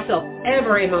off myself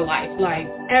ever in my life, like,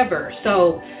 ever.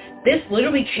 So this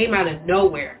literally came out of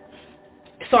nowhere.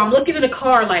 So I'm looking in the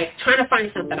car, like, trying to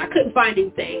find something. I couldn't find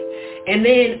anything. And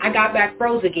then I got back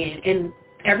froze again, and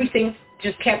everything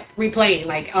just kept replaying.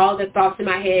 Like, all the thoughts in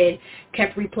my head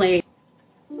kept replaying.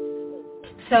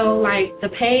 So, like, the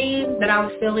pain that I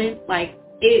was feeling, like,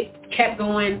 it kept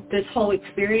going this whole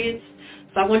experience.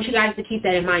 So I want you guys to keep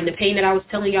that in mind. The pain that I was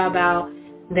telling y'all about,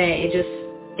 that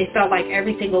it felt like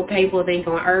every single painful thing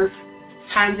on earth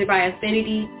times it by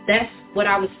infinity. That's what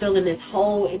I was feeling this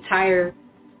whole entire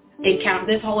encounter,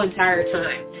 this whole entire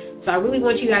time. So I really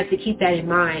want you guys to keep that in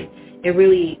mind and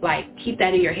really, like, keep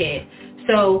that in your head.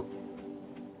 So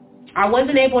I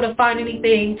wasn't able to find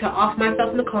anything to off myself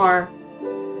in the car.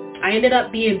 I ended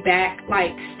up being back,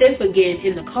 like, stiff again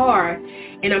in the car,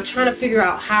 and I'm trying to figure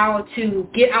out how to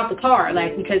get out the car,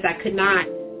 like, because I could not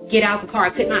get out the car. I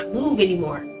could not move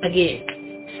anymore again.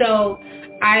 So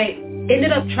I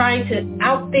ended up trying to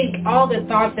outthink all the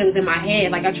thoughts that was in my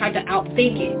head. Like, I tried to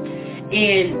outthink it,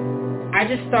 and I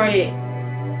just started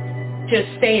just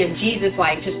saying Jesus,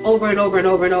 like, just over and over and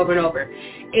over and over and over.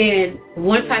 And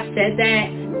once I said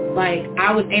that, like,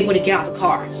 I was able to get out the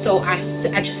car. So I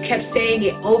just kept saying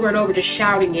it over and over, just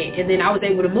shouting it, and then I was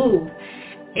able to move.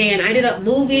 And I ended up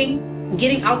moving,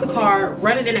 getting out the car,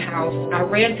 running in the house. I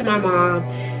ran to my mom.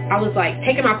 I was, like,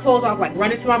 taking my clothes off, like,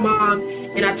 running to my mom,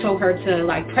 and I told her to,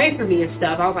 like, pray for me and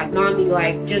stuff. I was like, Mommy,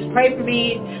 like, just pray for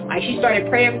me. Like, she started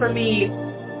praying for me.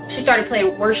 She started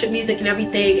playing worship music and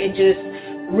everything, and just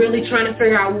really trying to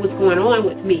figure out what was going on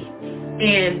with me.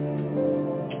 And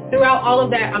throughout all of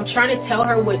that, I'm trying to tell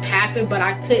her what happened, but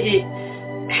I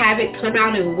couldn't have it come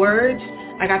out in words.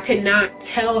 Like, I could not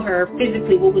tell her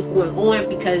physically what was going on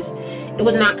because it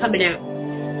was not coming out.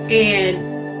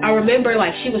 And I remember,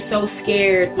 like, she was so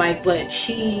scared, like, but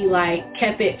she, like,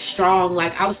 kept it strong.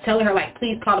 Like, I was telling her, like,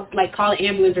 please call an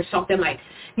ambulance or something, like,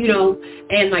 you know,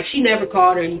 and, like, she never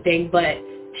called or anything, but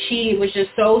she was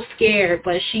just so scared,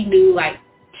 but she knew, like,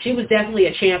 she was definitely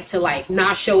a champ to, like,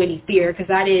 not show any fear,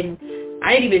 because I didn't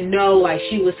even know, like,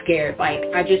 she was scared. Like,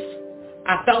 I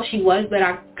felt she was, but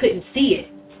I couldn't see it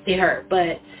in her.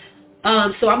 But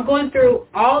so I'm going through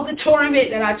all the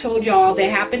torment that I told y'all that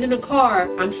happened in the car.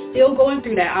 I'm still going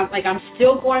through that. I'm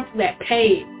still going through that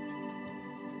pain.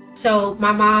 So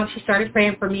my mom, she started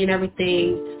praying for me and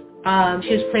everything.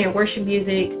 She was playing worship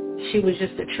music. She was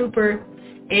just a trooper.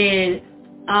 And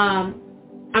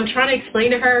I'm trying to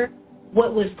explain to her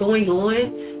what was going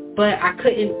on, but I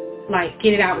couldn't, like,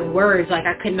 get it out in words. Like,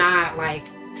 I could not, like,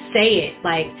 say it.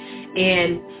 Like,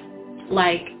 and,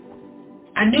 like,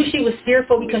 I knew she was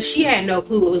fearful because she had no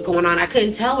clue what was going on. I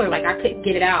couldn't tell her. Like, I couldn't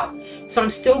get it out. So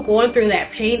I'm still going through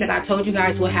that pain that I told you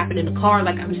guys what happened in the car.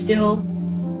 Like, I'm still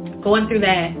going through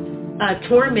that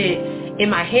torment in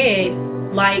my head,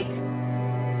 like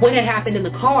what had happened in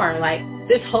the car. Like,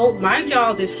 this whole, mind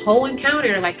y'all, this whole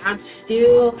encounter, like, I'm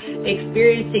still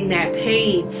experiencing that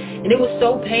pain. And it was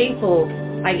so painful.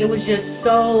 Like, it was just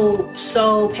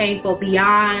so painful,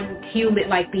 beyond human,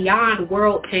 like, beyond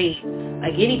world pain.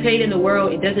 Like, any pain in the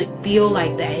world, it doesn't feel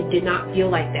like that. It did not feel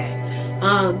like that.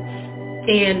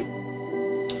 And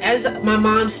as my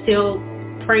mom's still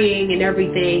praying and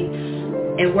everything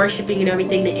and worshiping and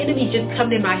everything, the enemy just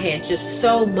come in my head just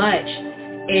so much.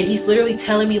 And he's literally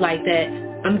telling me, like, that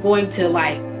I'm going to,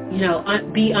 like, you know,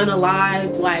 be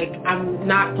unalive, like, I'm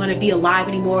not going to be alive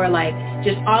anymore, like,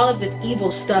 just all of this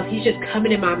evil stuff. He's just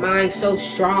coming in my mind so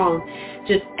strong,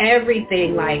 just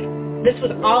everything, like, this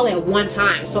was all at one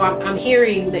time. So I'm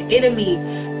hearing the enemy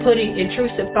putting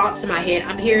intrusive thoughts in my head.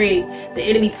 I'm hearing the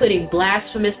enemy putting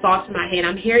blasphemous thoughts in my head.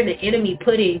 I'm hearing the enemy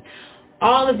putting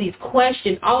all of these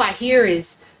questions. All I hear is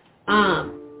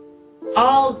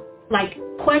all like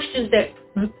questions that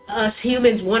us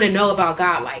humans want to know about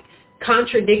God, like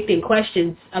contradicting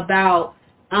questions about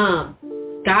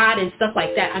God and stuff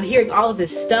like that. I'm hearing all of this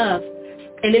stuff,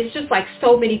 and it's just like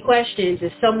so many questions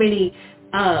and so many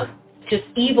just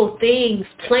evil things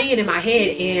playing in my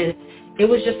head. And it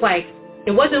was just like,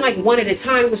 it wasn't like one at a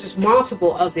time, it was just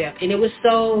multiple of them. And it was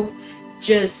so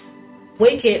just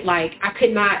wicked, like I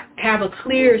could not have a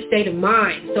clear state of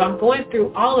mind. So I'm going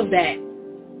through all of that,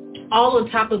 all on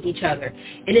top of each other.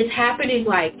 And it's happening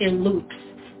like in loops.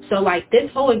 So like this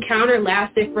whole encounter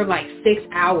lasted for like 6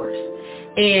 hours.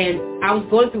 And I was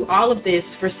going through all of this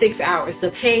for 6 hours.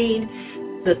 The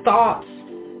pain, the thoughts,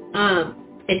 and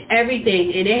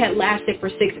everything. And it had lasted for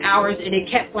 6 hours, and it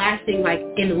kept lasting like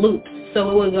in loops. So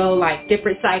it would go like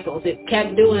different cycles. It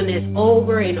kept doing this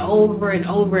over and over and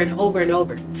over and over and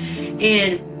over.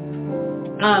 And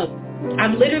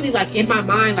I'm literally like in my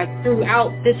mind, like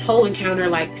throughout this whole encounter,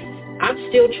 like I'm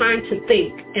still trying to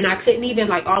think, and I couldn't even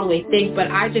like all the way think,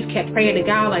 but I just kept praying to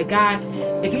God, like, God,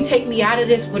 if you take me out of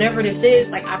this, whatever this is,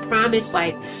 like I promise,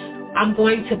 like I'm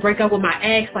going to break up with my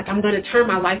ex, like I'm going to turn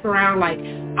my life around. Like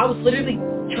I was literally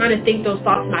trying to think those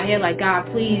thoughts in my head, like, God,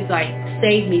 please, like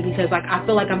save me, because like I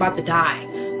feel like I'm about to die.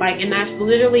 Like, and that's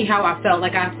literally how I felt.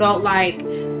 Like I felt like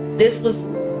this was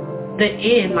the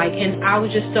end, like, and I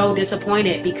was just so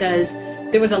disappointed because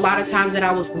there was a lot of times that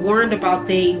I was warned about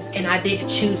things and I didn't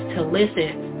choose to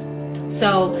listen.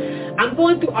 So I'm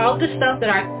going through all the stuff that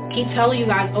I keep telling you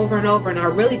guys over and over, and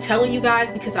I'm really telling you guys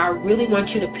because I really want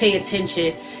you to pay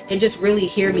attention and just really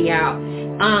hear me out.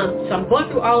 So I'm going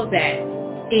through all of that,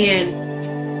 and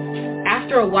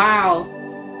after a while,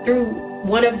 through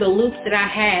one of the loops that I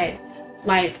had,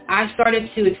 like I started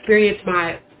to experience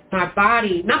my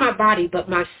body, not my body, but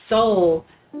my soul,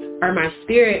 or my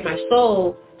spirit, my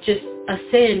soul, just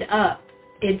ascend up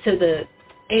into the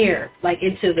air, like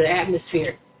into the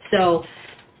atmosphere. So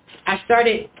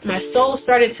my soul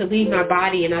started to leave my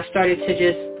body, and I started to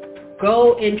just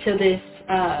go into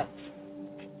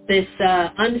this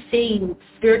unseen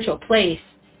spiritual place.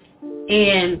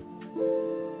 And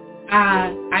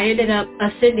I ended up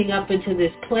ascending up into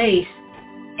this place.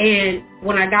 And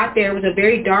when I got there, it was a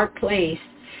very dark place.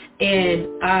 And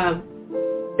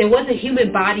there wasn't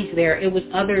human bodies there. It was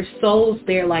other souls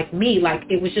there like me. Like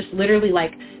it was just literally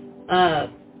like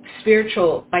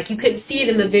spiritual. Like you couldn't see it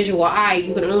in the visual eye.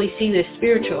 You could only see this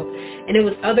spiritual. And it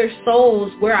was other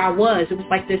souls where I was. It was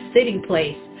like this sitting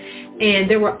place. And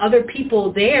there were other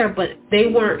people there, but they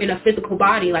weren't in a physical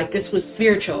body. Like this was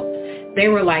spiritual. They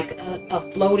were like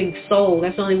a floating soul.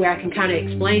 That's the only way I can kind of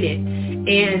explain it.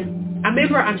 And I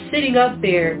remember I'm sitting up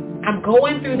there. I'm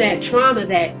going through that trauma,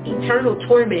 that eternal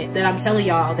torment that I'm telling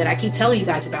y'all, that I keep telling you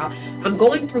guys about. I'm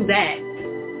going through that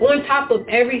on top of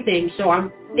everything. So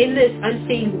I'm in this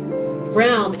unseen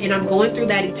realm, and I'm going through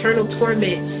that eternal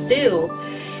torment still.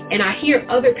 And I hear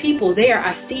other people there.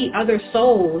 I see other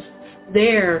souls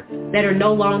there that are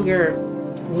no longer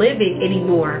living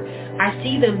anymore. I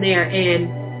see them there,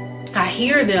 and I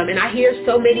hear them, and I hear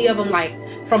so many of them like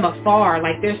from afar.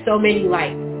 Like there's so many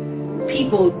like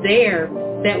people there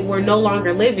that were no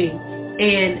longer living,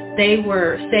 and they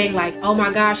were saying like, oh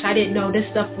my gosh, I didn't know this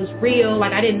stuff was real.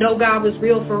 Like I didn't know God was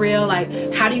real for real. Like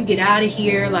how do you get out of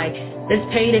here? Like this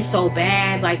pain is so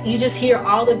bad. Like you just hear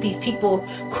all of these people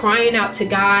crying out to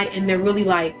God, and they're really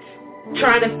like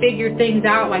trying to figure things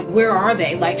out. Like where are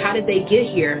they? Like how did they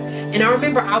get here? And I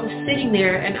remember I was sitting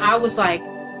there, and I was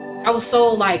so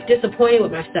like disappointed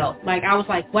with myself. Like I was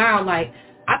like, wow, like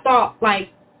I thought, like,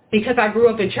 because I grew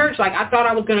up in church, like I thought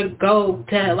I was going to go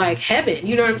to like heaven.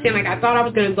 You know what I'm saying? Like I thought I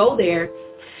was going to go there,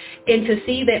 and to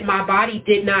see that my body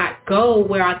did not go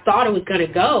where I thought it was going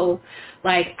to go,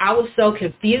 like I was so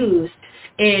confused.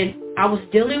 And I was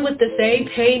dealing with the same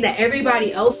pain that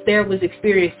everybody else there was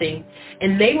experiencing.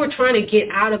 And they were trying to get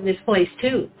out of this place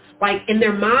too. Like in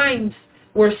their minds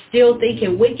were still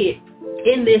thinking wicked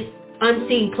in this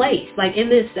unseen place, like in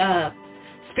this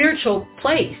spiritual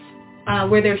place.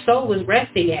 Where their soul was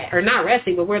resting at, or not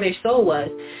resting, but where their soul was.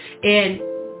 And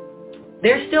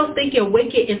they're still thinking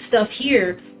wicked and stuff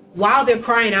here while they're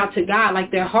crying out to God.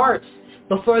 Like their hearts,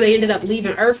 before they ended up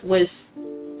leaving earth, was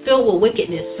filled with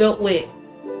wickedness, filled with,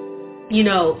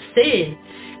 sin.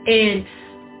 And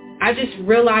I just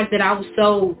realized that I was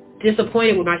so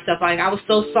disappointed with myself. Like I was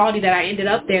so salty that I ended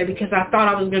up there, because I thought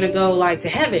I was going to go like to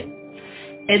heaven.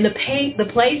 And the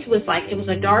place was like, it was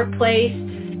a dark place.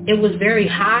 It was very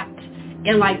hot.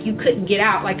 And like you couldn't get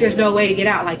out. Like there's no way to get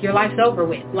out. Like your life's over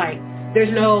with. Like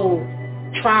there's no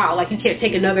trial. Like, you can't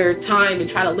take another time and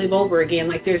try to live over again.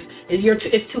 Like,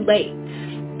 it's too late.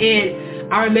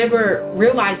 And I remember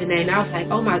realizing that, and I was like,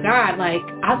 oh my God, like,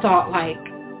 I thought, like,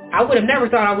 I would have never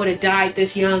thought I would have died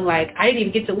this young. Like, I didn't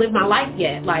even get to live my life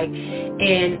yet. Like,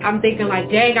 and I'm thinking,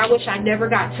 like, dang, I wish I never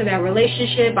got to that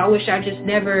relationship. I wish I just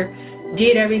never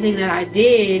did everything that I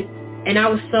did. And I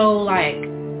was so, like,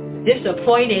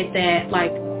 disappointed that,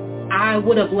 like, I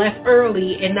would have left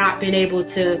early and not been able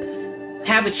to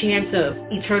have a chance of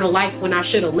eternal life when I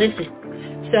should have listened.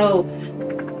 So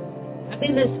I'm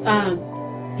in this,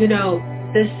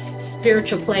 this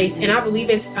spiritual place, and I believe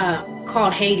it's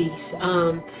called Hades.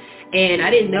 And I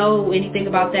didn't know anything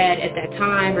about that at that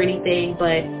time or anything,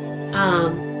 but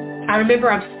I remember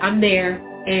I'm there,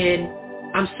 and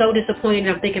I'm so disappointed.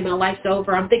 I'm thinking my life's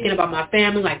over. I'm thinking about my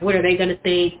family, like, what are they going to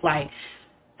think? Like,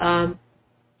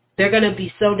 they're going to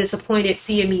be so disappointed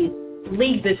seeing me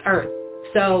leave this earth.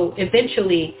 So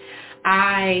eventually,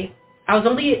 I was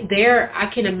only there,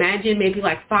 I can imagine, maybe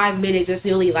like 5 minutes. That's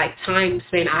the only like time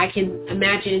span I can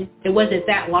imagine. It wasn't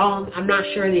that long. I'm not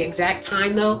sure the exact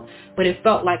time though, but it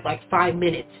felt like 5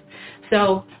 minutes.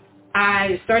 So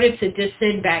I started to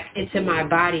descend back into my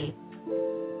body,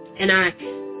 and I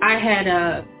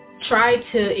had tried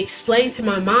to explain to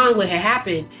my mom what had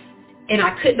happened, and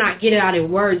I could not get it out in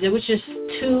words. It was just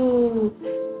too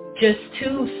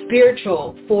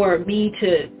spiritual for me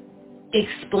to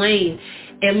explain.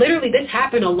 And literally this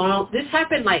happened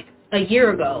like a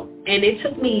year ago, and it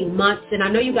took me months. And I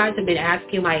know you guys have been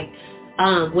asking, like,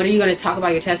 when are you going to talk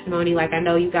about your testimony? Like, I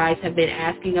know you guys have been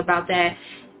asking about that.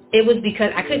 It was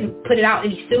because I couldn't put it out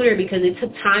any sooner, because it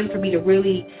took time for me to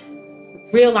really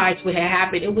realize what had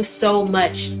happened. It was so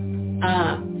much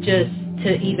just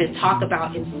to even talk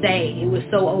about and say. It was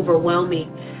so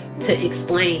overwhelming to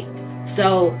explain.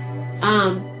 So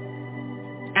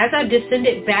as I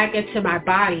descended back into my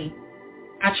body,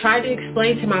 I tried to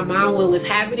explain to my mom what was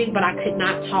happening, but I could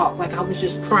not talk. Like, I was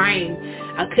just crying.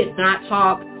 I could not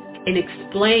talk and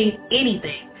explain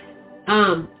anything.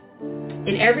 And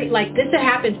this had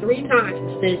happened 3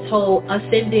 times, this whole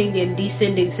ascending and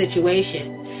descending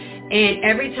situation. And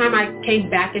every time I came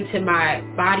back into my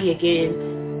body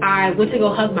again, I went to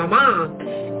go hug my mom.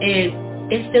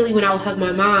 And instantly when I would hug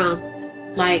my mom,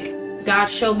 like, God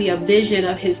showed me a vision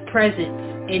of his presence,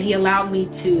 and he allowed me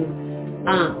to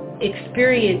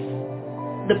experience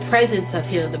the presence of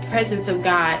him, the presence of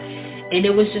God. And it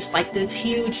was just like this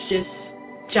huge, just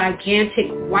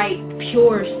gigantic, white,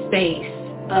 pure space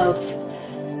of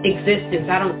existence.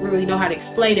 I don't really know how to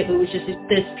explain it, but it was just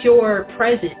this pure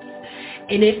presence.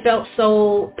 And it felt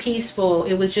so peaceful.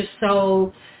 It was just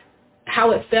so,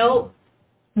 how it felt,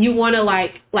 you want to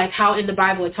like how in the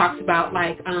Bible it talks about,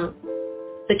 like,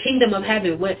 the kingdom of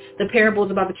heaven, what the parables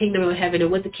about the kingdom of heaven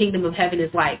and what the kingdom of heaven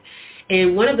is like.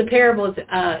 And one of the parables,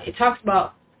 it talks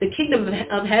about the kingdom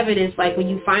of heaven is like when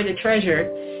you find a treasure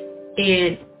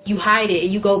and you hide it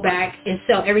and you go back and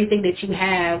sell everything that you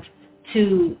have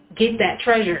to get that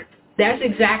treasure. That's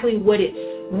exactly what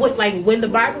when the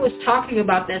Bible is talking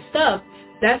about that stuff,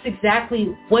 that's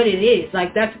exactly what it is.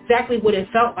 Like, that's exactly what it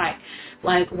felt like.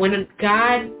 Like, when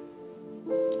God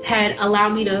had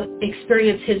allowed me to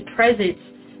experience his presence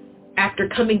after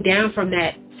coming down from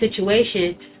that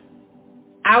situation,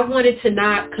 I wanted to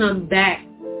not come back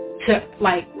to,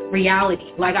 like,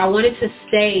 reality. Like, I wanted to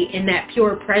stay in that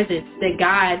pure presence that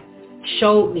God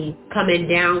showed me coming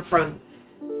down from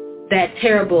that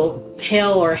terrible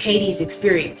hell or Hades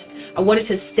experience. I wanted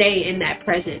to stay in that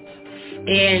presence.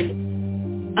 And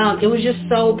it was just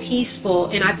so peaceful.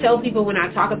 And I tell people when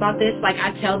I talk about this, like,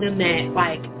 I tell them that,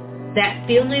 like, that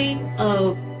feeling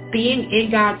of being in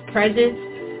God's presence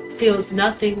feels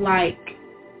nothing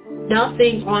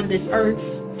on this earth.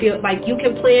 Feel like you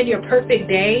can plan your perfect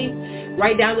day,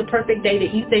 write down the perfect day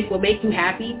that you think will make you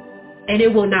happy, and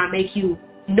it will not make you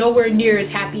nowhere near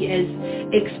as happy as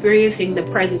experiencing the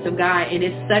presence of God. And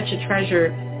it's such a treasure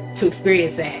to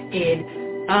experience that. And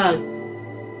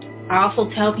I also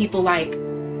tell people, like,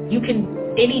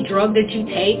 any drug that you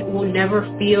take will never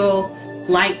feel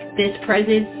like this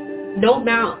presence. No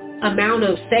amount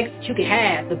of sex that you can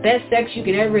have, the best sex you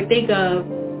can ever think of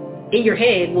in your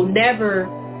head, will never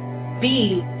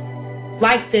be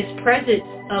like this presence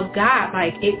of God.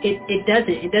 Like, it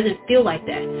doesn't feel like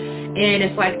that. And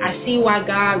it's like, I see why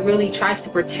God really tries to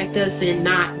protect us in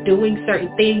not doing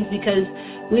certain things, because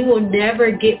we will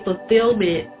never get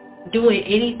fulfillment doing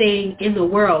anything in the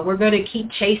world. We're going to keep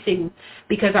chasing,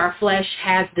 because our flesh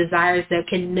has desires that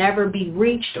can never be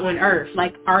reached on earth.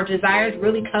 Like, our desires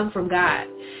really come from God.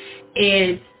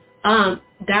 And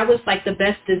that was like the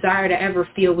best desire to ever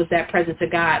feel, was that presence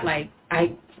of God. Like,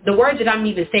 the words that I'm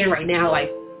even saying right now, like,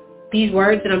 these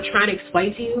words that I'm trying to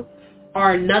explain to you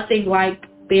are nothing like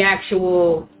the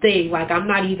actual thing. Like, I'm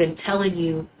not even telling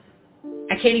you,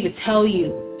 I can't even tell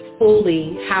you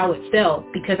fully how it felt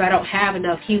because I don't have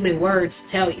enough human words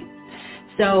to tell you.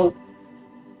 So,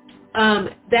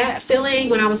 that feeling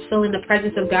when I was feeling the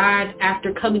presence of God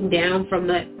after coming down from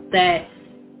that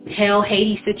hell,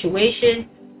 Hades situation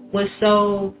was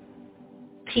so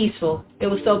peaceful. It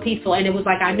was so peaceful, and it was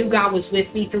like I knew God was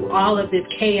with me through all of this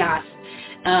chaos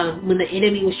when the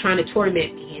enemy was trying to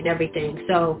torment me and everything.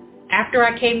 So after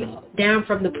I came down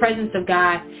from the presence of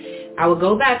God, I would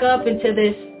go back up into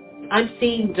this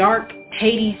unseen, dark,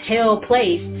 Hades, hell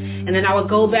place, and then I would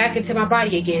go back into my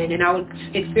body again, and I would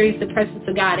experience the presence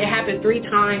of God. It happened 3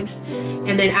 times,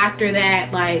 and then after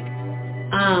that, like,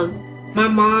 my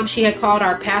mom, she had called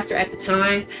our pastor at the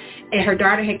time, and her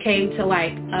daughter had came to,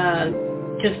 like,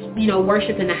 just, you know,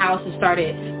 worship in the house and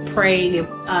started praying and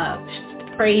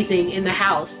praising in the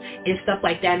house and stuff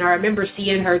like that. And I remember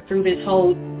seeing her through this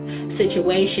whole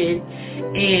situation,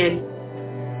 and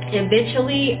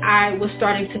eventually I was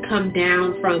starting to come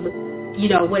down from, you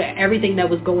know, what everything that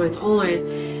was going on,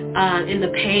 and the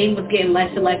pain was getting less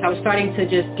and less. I was starting to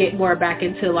just get more back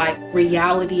into, like,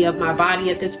 reality of my body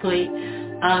at this point.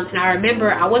 And I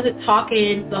remember I wasn't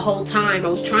talking the whole time. I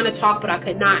was trying to talk, but I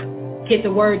could not get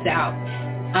the words out.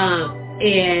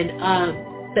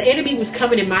 The enemy was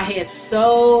coming in my head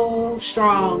so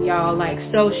strong, y'all, like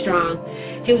so strong.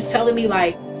 He was telling me,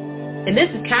 like, and this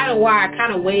is kind of why I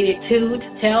kind of waited to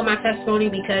tell my testimony,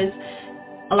 because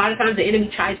a lot of times the enemy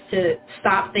tries to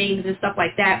stop things and stuff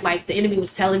like that. Like, the enemy was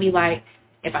telling me, like,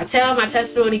 if I tell my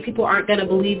testimony, people aren't going to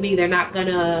believe me. They're going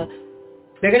to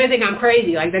think I'm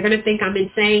crazy. Like, they're going to think I'm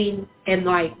insane, and,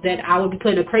 like, that I would be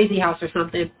put in a crazy house or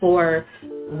something for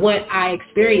what I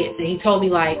experienced. And he told me,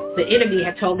 like, the enemy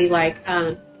had told me, like,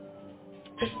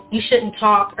 you shouldn't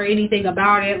talk or anything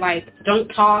about it. Like, don't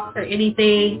talk or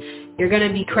anything. You're going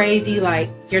to be crazy. Like,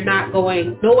 no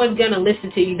one's going to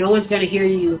listen to you. No one's going to hear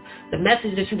you. The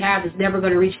message that you have is never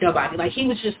going to reach nobody. Like, he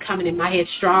was just coming in my head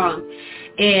strong.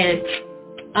 And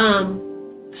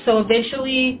so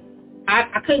eventually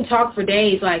I couldn't talk for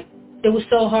days. Like, it was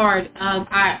so hard.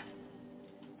 I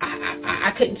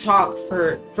couldn't talk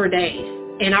for days.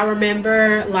 And I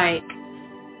remember, like,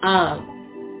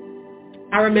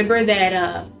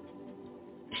 that,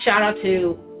 shout out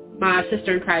to my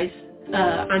sister in Christ,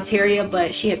 Ontario,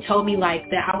 but she had told me, like,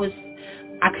 that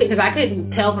because I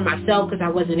couldn't tell for myself because I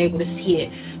wasn't able to see it,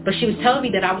 but she was telling me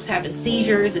that I was having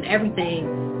seizures and everything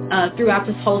throughout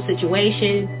this whole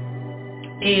situation.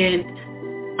 And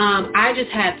I just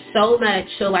had so much,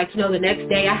 so, like, you know, the next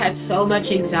day I had so much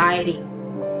anxiety.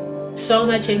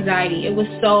 It was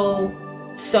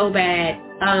so bad.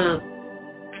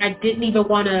 I didn't even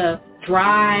want to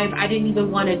drive. I didn't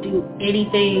even want to do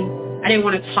anything. I didn't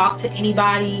want to talk to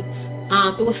anybody.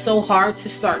 It was so hard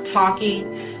to start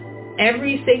talking.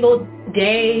 Every single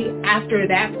day after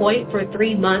that point for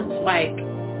 3 months, like,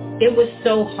 it was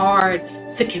so hard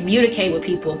to communicate with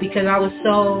people because I was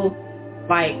so,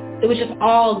 like, it was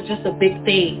just a big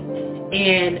thing,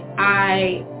 and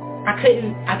I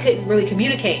couldn't really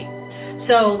communicate.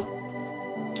 So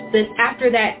then after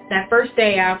that first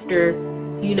day after,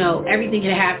 you know, everything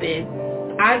had happened,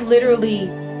 I literally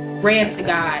ran to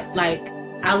God. Like,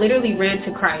 I literally ran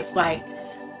to Christ. Like,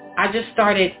 I just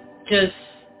started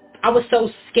I was so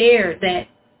scared that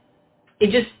it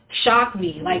just shocked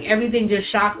me. Like, everything just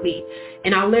shocked me.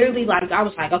 And I literally, like, I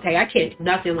was like, okay, I can't do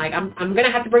nothing. Like, I'm going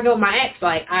to have to break up with my ex.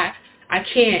 Like, I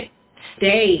can't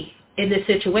stay in this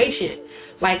situation.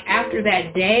 Like, after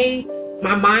that day,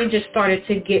 my mind just started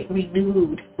to get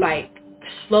renewed. Like,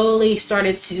 slowly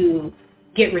started to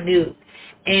get renewed.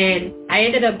 And I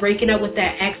ended up breaking up with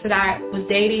that ex that I was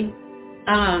dating.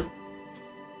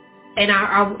 And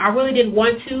I really didn't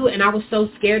want to, and I was so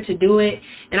scared to do it.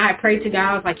 And I prayed to God.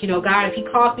 I was like, you know, God, if he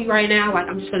calls me right now, like,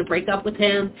 I'm just going to break up with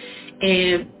him.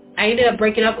 And I ended up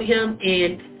breaking up with him,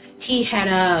 and he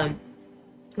had,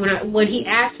 when he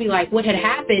asked me, like, what had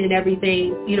happened and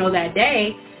everything, you know, that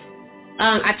day,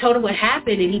 I told him what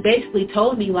happened, and he basically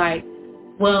told me, like,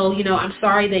 well, you know, I'm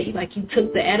sorry that, you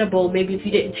took the edible. Maybe if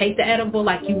you didn't take the edible,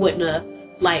 like, you wouldn't have,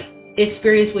 like,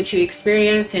 experienced what you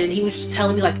experienced. And he was just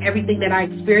telling me, like, everything that I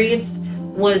experienced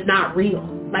was not real.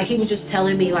 Like, he was just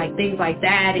telling me, like, things like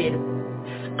that. And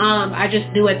I just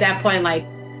knew at that point, like,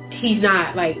 he's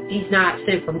not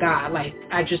sent from God. Like,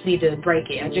 I just need to break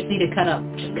it. I just need to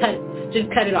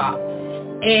cut it off.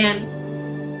 And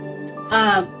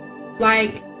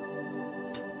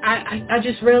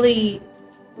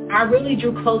I really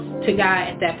drew close to God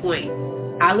at that point.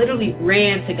 I literally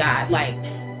ran to God, like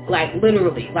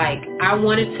literally. Like, I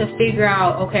wanted to figure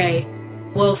out, okay,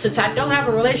 well, since I don't have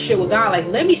a relationship with God, like,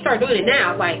 let me start doing it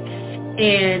now. Like,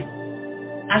 and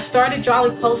I started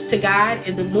drawing close to God,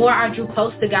 and the more I drew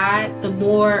close to God, the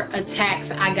more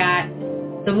attacks I got,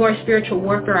 the more spiritual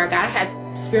warfare I got. I had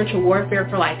spiritual warfare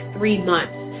for like 3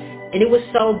 months, and it was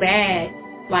so bad.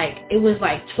 Like, it was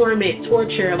like torment,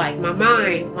 torture, like my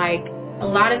mind, like a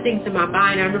lot of things in my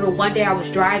mind. I remember one day I was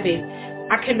driving.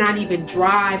 I could not even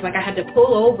drive. Like, I had to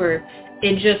pull over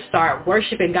and just start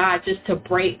worshiping God just to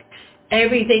break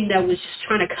everything that was just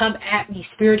trying to come at me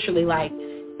spiritually. Like,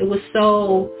 it was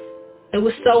so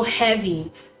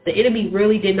heavy. The enemy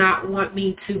really did not want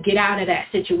me to get out of that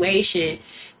situation.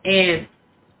 And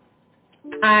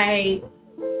I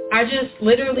just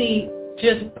literally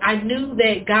I knew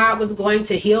that God was going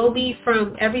to heal me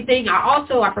from everything. I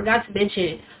forgot to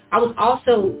mention, I was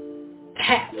also,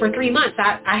 for 3 months,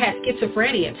 I had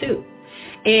schizophrenia too.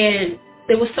 And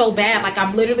it was so bad. Like,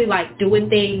 I'm literally like doing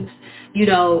things, you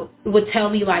know, it would tell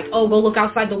me like, oh, go look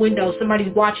outside the window,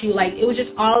 somebody's watching you. Like, it was just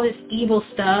all this evil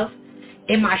stuff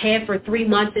in my head for 3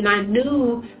 months. And I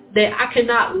knew that I could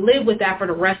not live with that for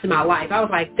the rest of my life. I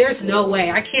was like, there's no way.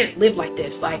 I can't live like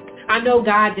this. Like, I know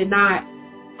God did not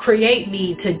create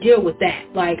me to deal with that.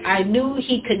 Like, I knew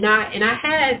he could not. And I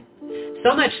had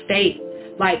so much faith.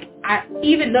 Like,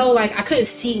 even though, like, I couldn't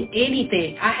see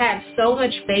anything, I had so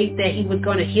much faith that he was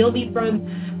going to heal me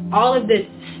from all of this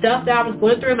stuff that I was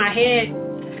going through in my head.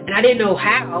 And I didn't know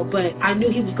how, but I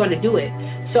knew he was going to do it.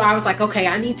 So I was like, okay,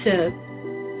 I need to,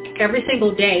 every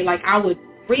single day, like, I would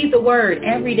read the word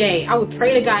every day. I would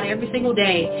pray to God every single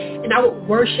day. And I would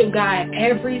worship God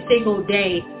every single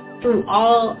day through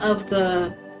all of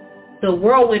the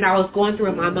whirlwind I was going through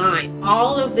in my mind.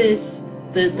 All of this,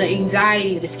 the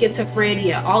anxiety, the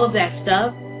schizophrenia, all of that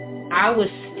stuff, I was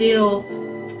still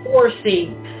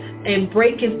forcing and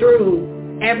breaking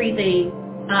through everything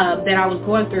that I was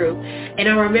going through. And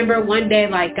I remember one day,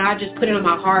 like, God just put it on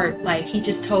my heart. Like, he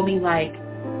just told me, like,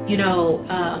 you know,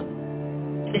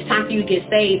 it's time for you to get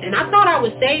saved. And I thought I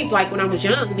was saved, like, when I was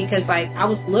young, because, like, I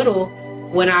was little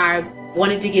when I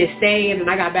wanted to get saved, and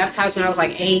I got baptized when I was,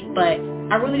 like, 8, but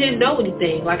I really didn't know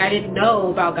anything. Like, I didn't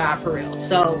know about God for real.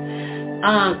 So,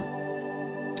 I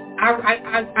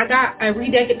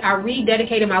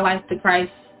rededicated my life to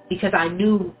Christ because I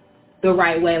knew the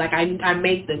right way. Like, I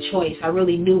made the choice. I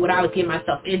really knew what I was getting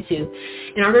myself into.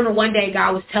 And I remember one day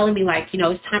God was telling me, like, you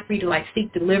know, it's time for you to, like,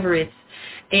 seek deliverance.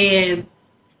 And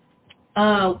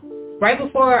right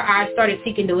before I started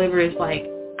seeking deliverance, like,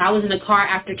 I was in the car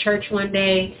after church one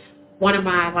day. One of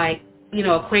my, like, you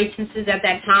know, acquaintances at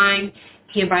that time,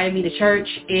 he invited me to church.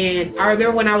 And I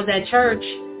remember when I was at church,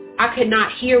 I could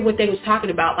not hear what they was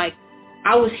talking about. Like,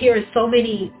 I was hearing so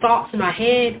many thoughts in my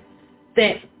head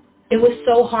that it was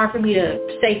so hard for me to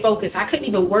stay focused. I couldn't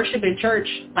even worship in church.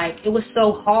 Like, it was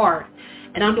so hard.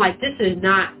 And I'm like, this is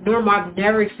not normal. I've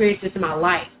never experienced this in my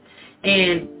life.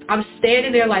 And I'm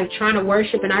standing there, like, trying to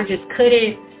worship, and I just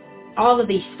couldn't. All of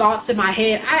these thoughts in my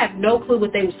head, I have no clue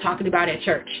what they was talking about at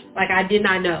church. Like, I did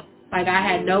not know. Like, I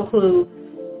had no clue.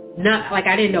 Like,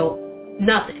 I didn't know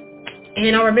nothing.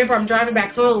 And I remember I'm driving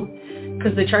back home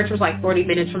because the church was like 40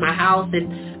 minutes from my house,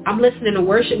 and I'm listening to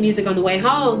worship music on the way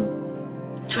home,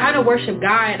 trying to worship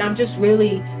God, and I'm just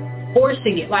really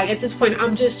forcing it. Like, at this point,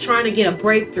 I'm just trying to get a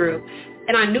breakthrough.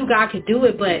 And I knew God could do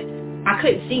it, but I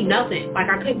couldn't see nothing. Like,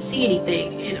 I couldn't see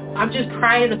anything. And I'm just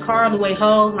crying in the car on the way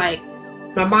home. Like,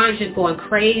 my mind's just going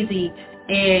crazy.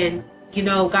 And, you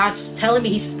know, God's telling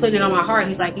me, he's putting it on my heart.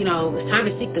 He's like, you know, it's time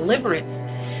to seek deliverance.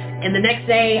 And the next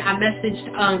day, I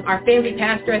messaged our family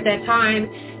pastor at that time,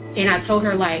 and I told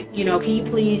her, like, you know, can you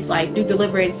please, like, do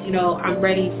deliverance? You know, I'm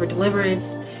ready for deliverance.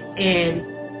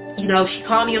 And, you know, she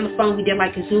called me on the phone. We did,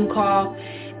 like, a Zoom call.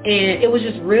 And it was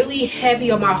just really heavy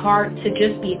on my heart to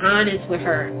just be honest with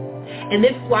her. And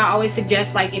this is why I always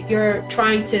suggest, like, if you're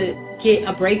trying to get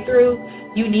a breakthrough,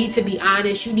 you need to be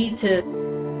honest. You need to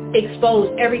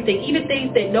expose everything, even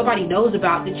things that nobody knows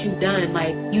about that you've done.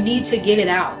 Like, you need to get it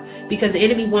out, because the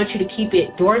enemy wants you to keep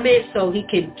it dormant so he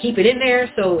can keep it in there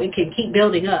so it can keep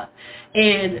building up.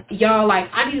 And y'all, like,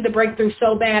 I needed a breakthrough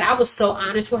so bad. I was so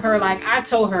honest with her. Like, I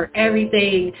told her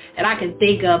everything that I can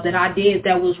think of that I did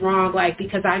that was wrong, like,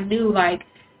 because I knew, like,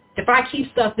 if I keep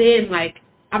stuff in, like,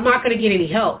 I'm not going to get any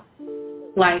help.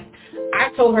 Like,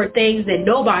 I told her things that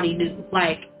nobody knew,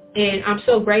 like, and I'm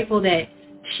so grateful that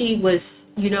she was,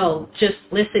 you know, just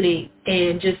listening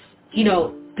and just, you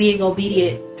know, being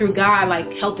obedient through God, like,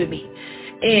 helping me.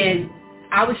 And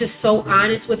I was just so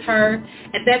honest with her.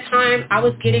 At that time, I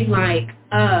was getting, like,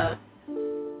 I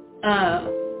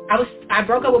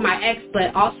broke up with my ex,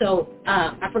 but also,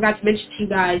 I forgot to mention to you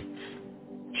guys,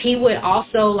 he would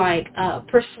also like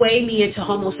persuade me into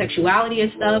homosexuality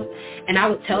and stuff, and I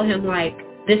would tell him like,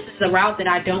 this is the route that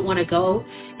I don't want to go,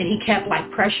 and he kept like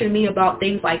pressuring me about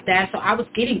things like that. So I was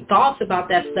getting thoughts about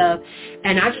that stuff,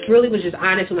 and I just really was just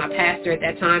honest with my pastor at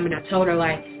that time, and I told her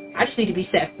like, I just need to be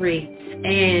set free.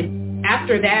 And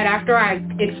after that, after I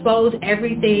exposed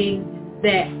everything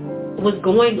that was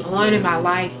going on in my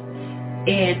life,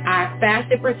 and I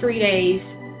fasted for 3 days,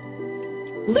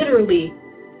 literally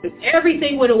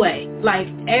everything went away. Like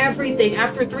everything,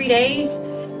 after 3 days,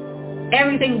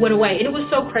 everything went away. And it was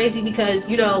so crazy because,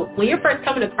 you know, when you're first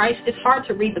coming to Christ, it's hard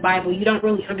to read the Bible. You don't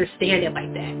really understand it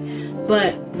like that.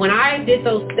 But when I did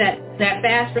that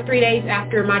fast for 3 days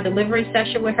after my deliverance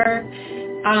session with her,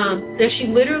 then she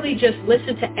literally just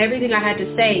listened to everything I had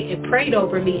to say and prayed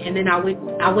over me, and then I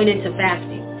went into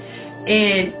fasting.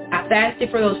 And I fasted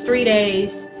for those 3 days,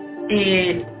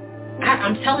 and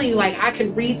I'm telling you, like, I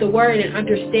could read the word and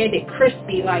understand it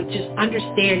crispy, like just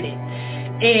understand it.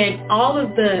 And all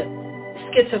of the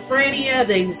schizophrenia,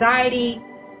 the anxiety,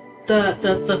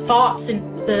 the thoughts,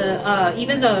 and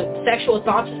even the sexual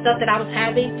thoughts and stuff that I was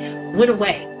having went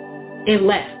away and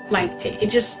left. Like it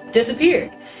just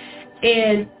disappeared.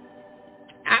 And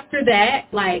after that,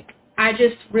 like I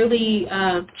just really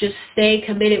just stayed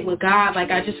committed with God. Like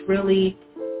I just really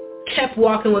kept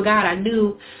walking with God. I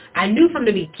knew from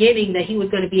the beginning that he was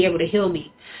going to be able to heal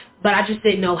me, but I just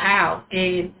didn't know how.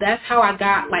 And that's how I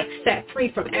got like set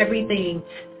free from everything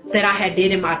that I had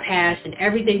did in my past and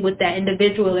everything with that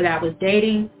individual that I was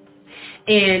dating.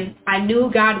 And I knew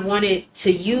God wanted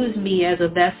to use me as a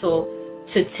vessel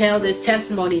to tell this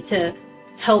testimony to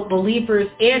help believers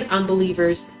and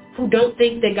unbelievers who don't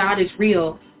think that God is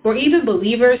real, or even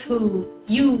believers who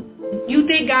you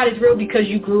think God is real because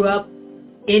you grew up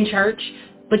in church,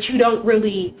 but you don't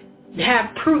really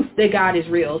have proof that God is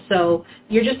real. So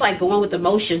you're just like going with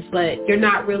emotions, but you're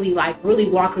not really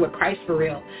walking with Christ for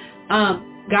real.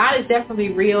 God is definitely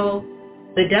real.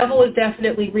 The devil is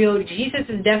definitely real. Jesus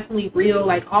is definitely real.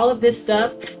 Like all of this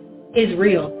stuff is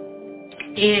real.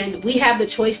 And we have the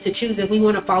choice to choose if we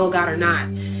want to follow God or not.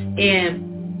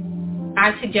 And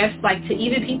I suggest like to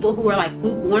even people who are like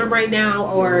lukewarm right now,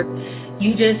 or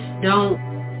you just don't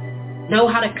know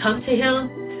how to come to him.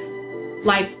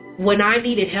 Like when I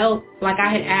needed help, like I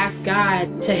had asked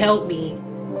God to help me.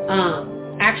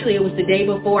 Actually, it was the day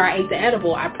before I ate the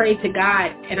edible. I prayed to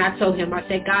God and I told him, I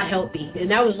said, God, help me. And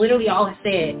that was literally all I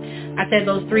said. I said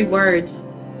those 3 words.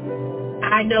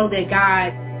 I know that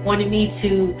God wanted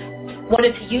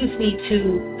to use me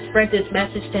to spread this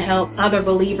message to help other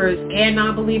believers and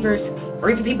non-believers, or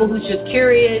even people who's just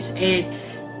curious and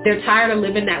they're tired of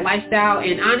living that lifestyle.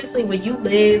 And honestly, when you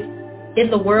live in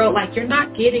the world, like you're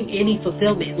not getting any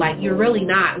fulfillment. Like you're really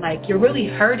not. Like you're really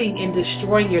hurting and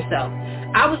destroying yourself.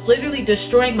 I was literally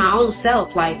destroying my own self.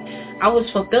 Like I was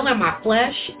fulfilling my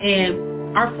flesh,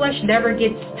 and our flesh never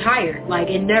gets tired. Like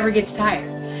it never gets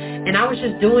tired. And I was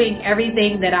just doing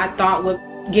everything that I thought would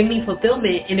give me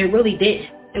fulfillment, and it really didn't.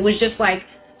 It was just like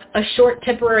a short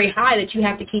temporary high that you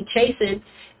have to keep chasing,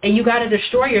 and you got to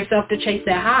destroy yourself to chase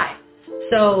that high.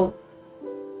 So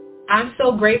I'm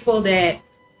so grateful that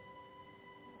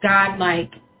God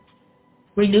like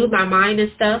renewed my mind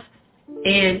and stuff.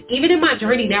 And even in my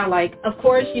journey now, like, of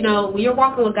course, you know, when you're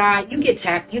walking with God, you get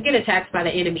attacked by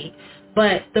the enemy.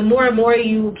 But the more and more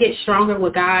you get stronger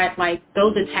with God, like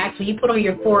those attacks, when you put on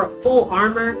your full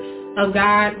armor of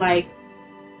God, like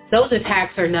those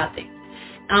attacks are nothing.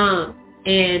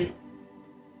 And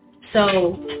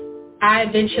so I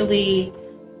eventually,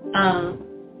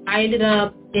 I ended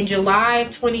up in July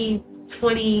of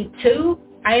 2022,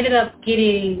 I ended up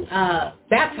getting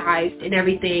baptized and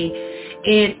everything.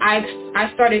 And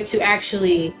I started to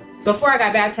actually, before I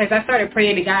got baptized, I started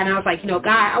praying to God, and I was like, you know,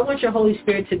 God, I want your Holy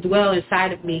Spirit to dwell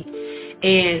inside of me.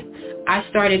 And I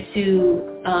started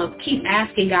to keep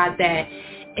asking God that.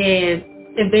 And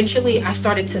eventually I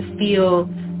started to feel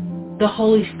the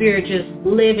Holy Spirit just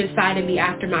live inside of me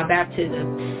after my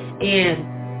baptism.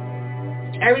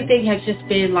 And everything has just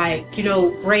been like, you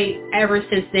know, great ever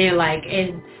since then. Like,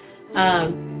 and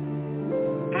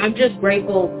I'm just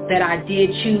grateful that I did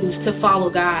choose to follow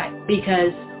God,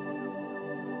 because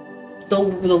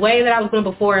the way that I was going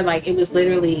before, like I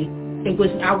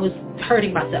was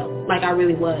hurting myself, like I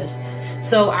really was.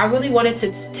 So I really wanted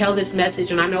to tell this message,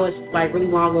 and I know it's like really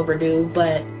long overdue,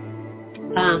 but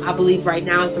I believe right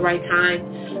now is the right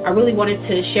time. I really wanted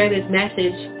to share this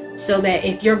message so that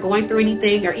if you're going through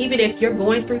anything, or even if you're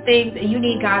going through things and you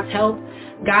need God's help,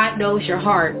 God knows your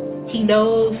heart. He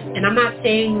knows, and I'm not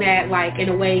saying that like in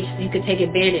a way you could take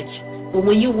advantage, but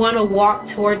when you want to walk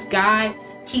towards God,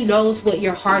 He knows what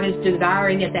your heart is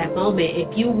desiring at that moment.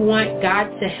 If you want God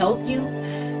to help you,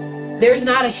 there's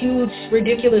not a huge,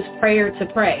 ridiculous prayer to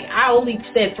pray. I only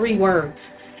said 3 words,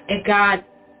 and God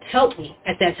helped me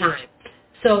at that time.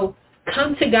 So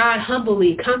come to God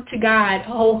humbly, come to God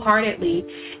wholeheartedly,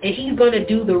 and he's going to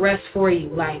do the rest for you.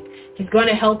 Like, he's going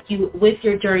to help you with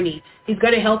your journey. He's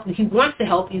going to help you. He wants to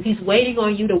help you. He's waiting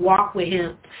on you to walk with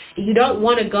him. And you don't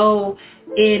want to go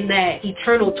in that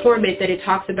eternal torment that it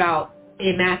talks about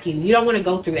in Matthew. You don't want to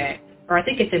go through that. Or I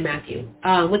think it's in Matthew,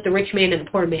 with the rich man and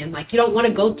the poor man. Like, you don't want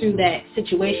to go through that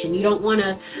situation. You don't want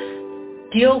to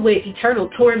deal with eternal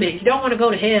torment. You don't want to go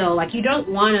to hell. Like, you don't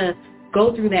want to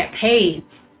go through that pain.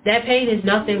 That pain is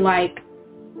nothing like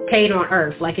pain on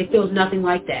earth. Like, it feels nothing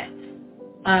like that.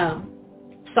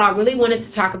 So I really wanted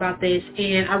to talk about this,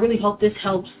 and I really hope this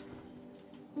helps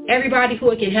everybody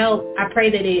who it can help. I pray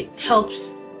that it helps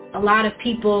a lot of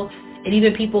people, and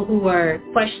even people who are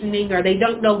questioning or they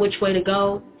don't know which way to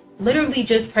go. Literally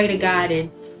just pray to God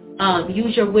and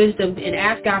use your wisdom and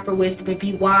ask God for wisdom and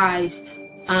be wise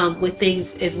with things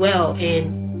as well.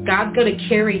 And God's going to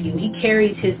carry you. He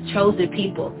carries his chosen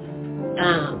people.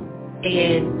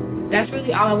 And that's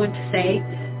really all I want to say.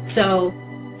 So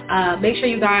make sure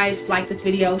you guys like this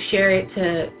video, share it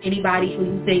to anybody who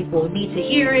you think will need to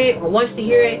hear it or wants to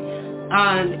hear it.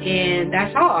 And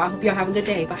that's all. I hope y'all have a good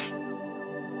day. Bye.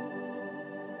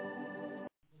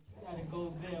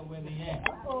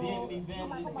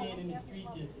 Being in the streets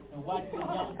and watching the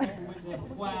young people with their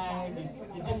swag and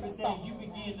different things, you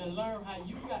begin to learn how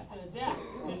you got to adapt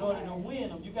in order to win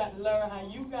them. You got to learn how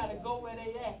you got to go where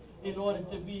they at in order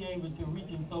to be able to reach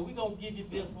them. So we're going to give you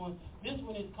this one. This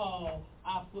one is called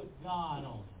I Put God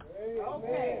On It.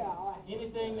 Okay.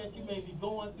 Anything that you may be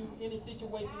going through, any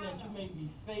situation that you may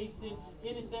be facing,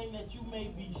 anything that you may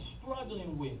be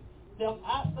struggling with, step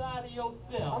outside of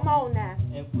yourself. Come on now.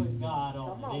 And put God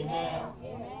on it.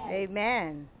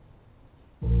 Amen.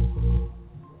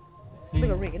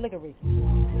 Look at Ricky. Look at Ricky.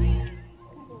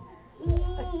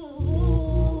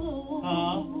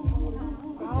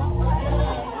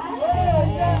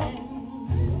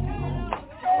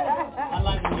 I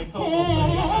like when they call me.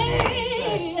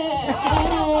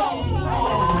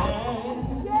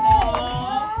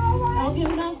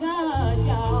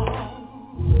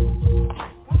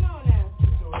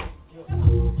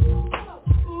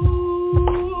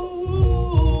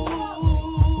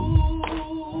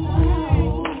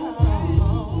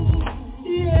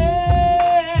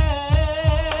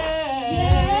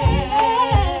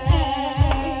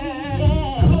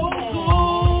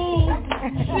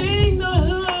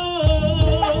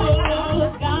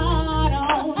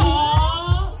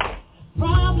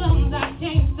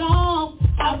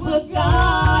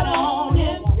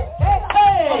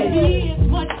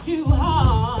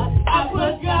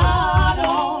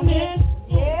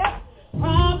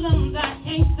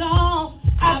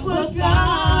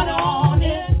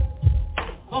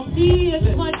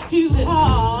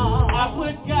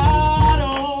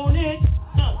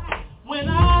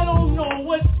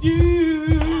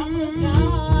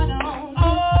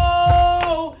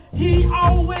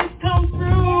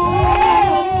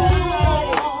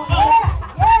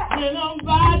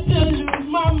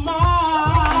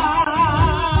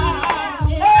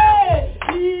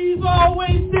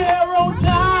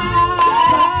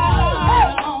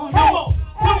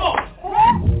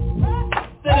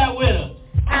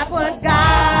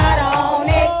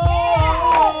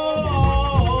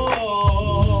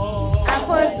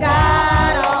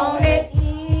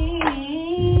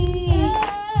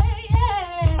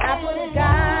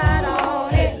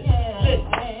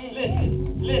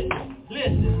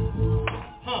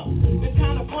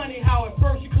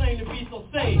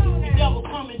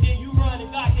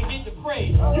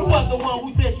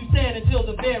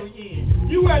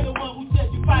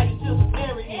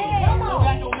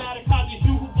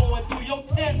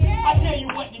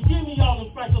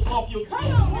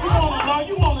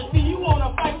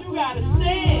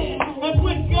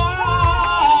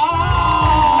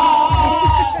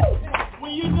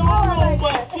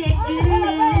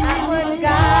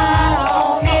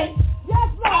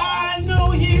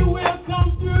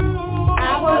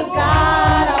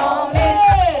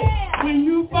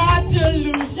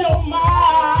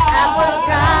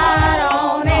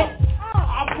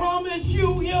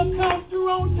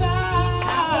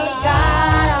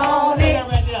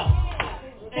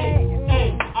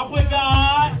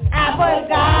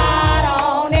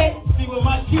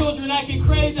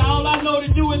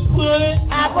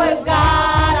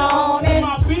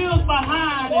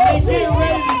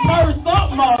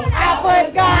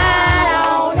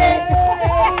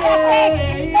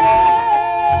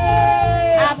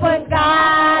 I put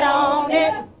God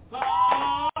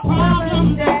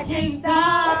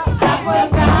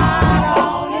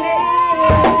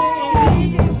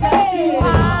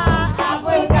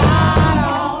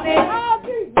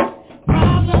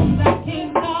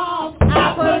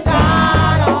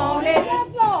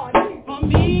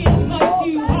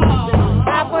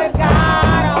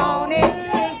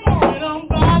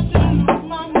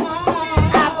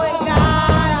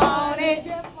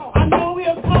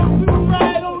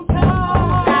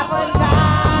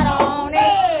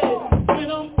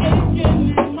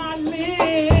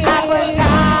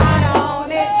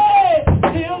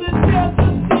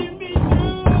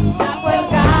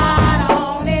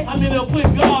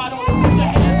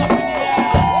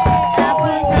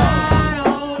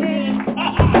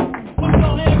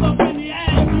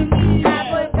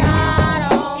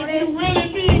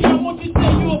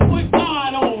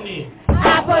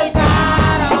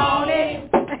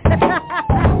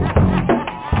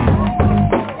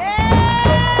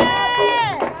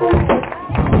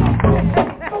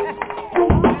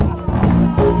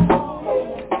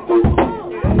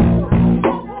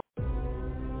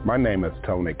name is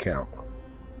Tony Kemp,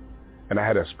 and I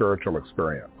had a spiritual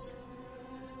experience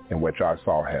in which I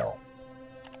saw hell.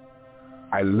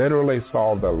 I literally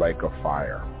saw the lake of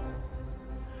fire,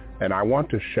 and I want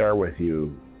to share with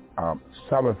you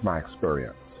some of my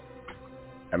experience,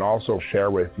 and also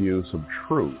share with you some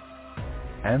truth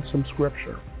and some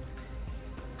scripture.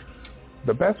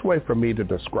 The best way for me to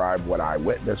describe what I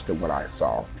witnessed and what I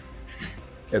saw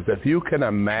is if you can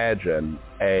imagine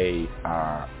a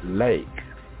lake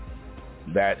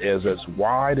that is as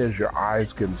wide as your eyes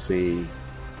can see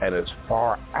and as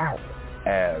far out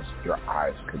as your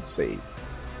eyes can see.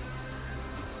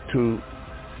 To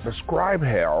describe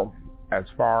hell as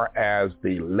far as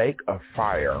the lake of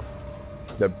fire,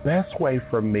 the best way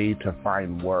for me to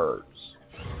find words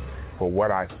for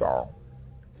what I saw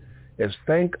is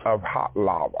think of hot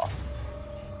lava.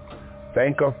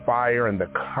 Think of fire and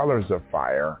the colors of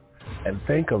fire, and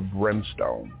think of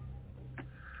brimstone.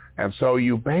 And so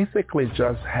you basically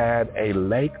just had a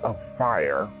lake of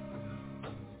fire,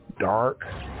 dark,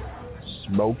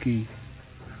 smoky,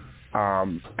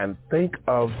 and think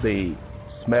of the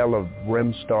smell of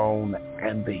brimstone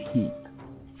and the heat.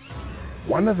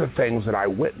 One of the things that I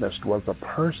witnessed was a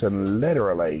person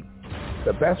literally,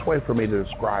 the best way for me to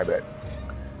describe it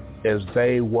is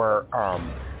they were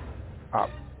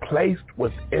placed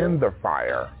within the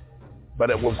fire, but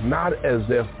it was not as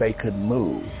if they could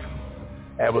move.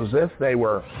 It was as if they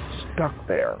were stuck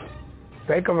there.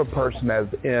 Think of a person as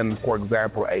in, for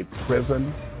example, a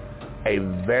prison, a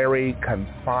very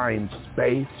confined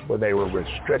space where they were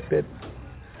restricted.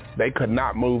 They could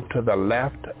not move to the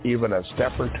left even a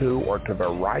step or two, or to the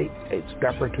right a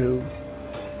step or two.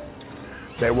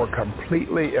 They were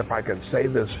completely, if I could say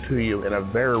this to you in a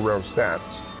very real sense,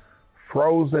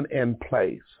 frozen in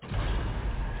place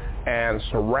and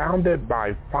surrounded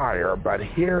by fire. But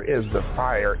here is the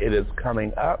fire. It is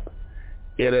coming up.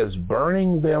 It is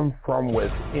burning them from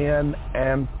within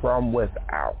and from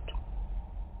without.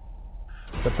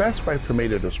 The best way for me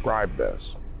to describe this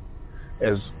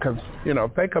is,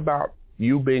 think about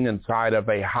you being inside of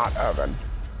a hot oven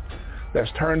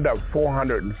that's turned up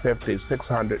 450,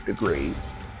 600 degrees,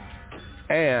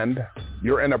 and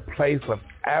you're in a place of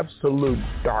absolute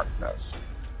darkness.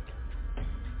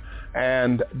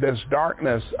 And this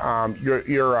darkness,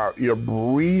 you're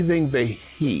breathing the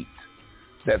heat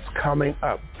that's coming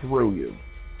up through you.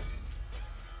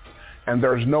 And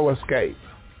there's no escape.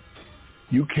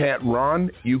 You can't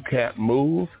run, you can't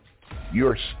move,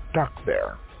 you're stuck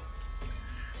there.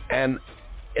 And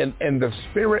in the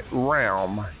spirit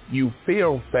realm, you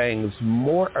feel things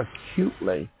more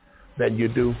acutely than you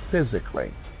do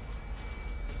physically.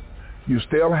 You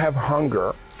still have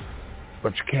hunger,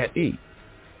 but you can't eat.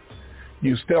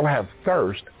 You still have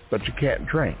thirst, but you can't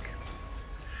drink.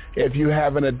 If you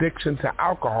have an addiction to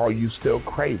alcohol, you still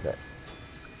crave it.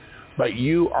 But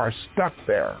you are stuck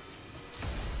there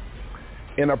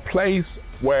in a place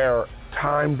where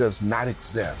time does not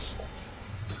exist.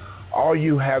 All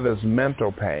you have is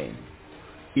mental pain,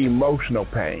 emotional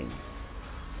pain.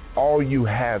 All you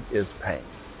have is pain.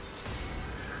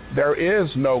 There is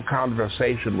no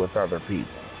conversation with other people.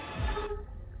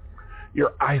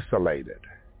 You're isolated.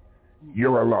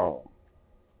 You're alone.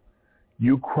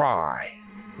 You cry.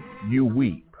 You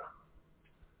weep.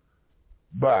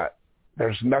 But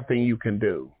there's nothing you can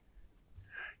do.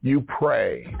 You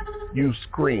pray. You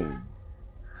scream.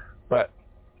 But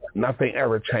nothing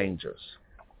ever changes.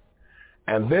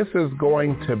 And this is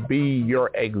going to be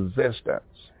your existence.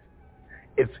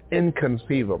 It's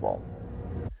inconceivable.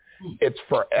 It's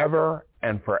forever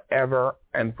and forever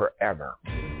and forever.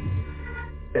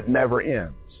 It never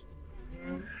ends.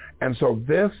 And so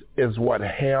this is what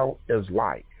hell is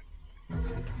like.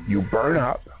 You burn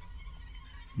up,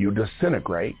 you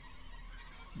disintegrate,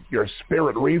 your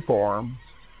spirit reforms,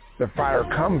 the fire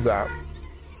comes up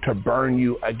to burn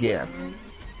you again.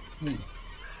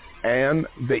 And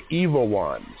the evil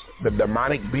ones, the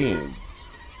demonic beings,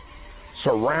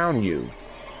 surround you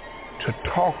to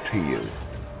talk to you,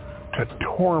 to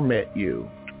torment you.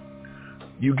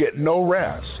 You get no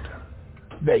rest.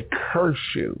 They curse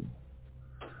you.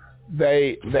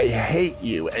 They hate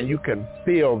you, and you can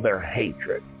feel their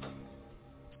hatred.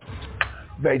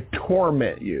 They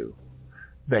torment you.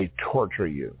 They torture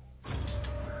you.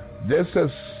 This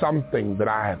is something that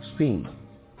I have seen,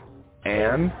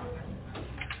 and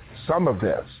some of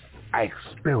this I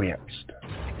experienced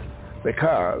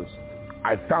because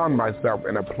I found myself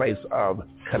in a place of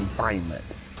confinement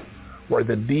where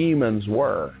the demons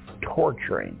were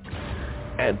torturing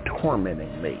and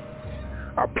tormenting me.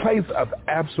 A place of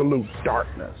absolute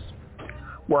darkness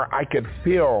where I could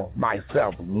feel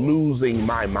myself losing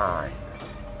my mind.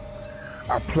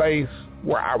 a place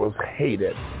where I was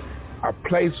hated, a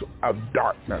place of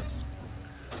darkness.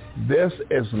 This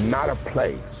is not a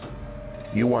place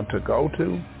you want to go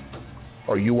to,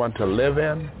 or you want to live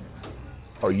in,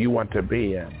 or you want to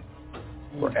be in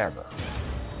forever.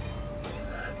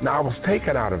 Now, I was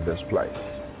taken out of this place.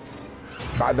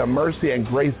 By the mercy and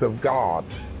grace of God,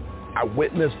 I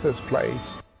witnessed this place,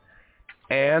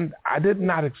 and I did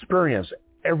not experience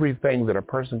everything that a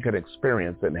person could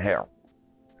experience in hell.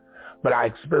 But I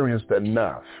experienced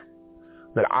enough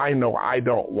that I know I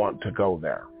don't want to go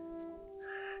there.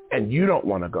 And you don't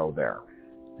want to go there.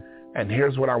 And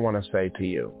here's what I want to say to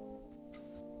you.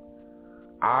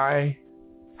 I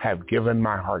have given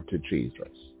my heart to Jesus.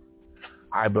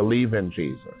 I believe in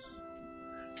Jesus.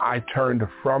 I turned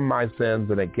from my sins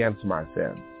and against my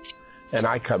sins, and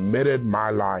I committed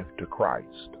my life to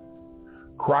Christ.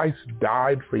 Christ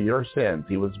died for your sins.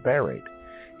 He was buried.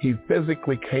 He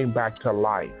physically came back to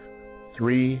life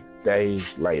 3 days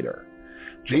later.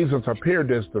 Jesus appeared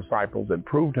to his disciples and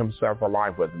proved himself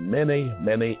alive with many,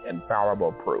 many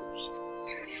infallible proofs.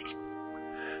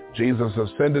 Jesus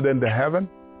ascended into heaven,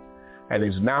 and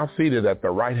he's now seated at the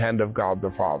right hand of God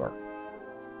the Father.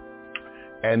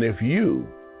 And if you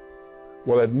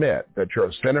will admit that you're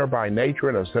a sinner by nature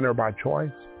and a sinner by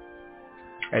choice,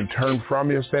 and turn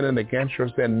from your sin and against your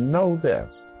sin, know this,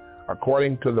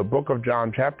 according to the book of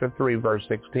John chapter 3, verse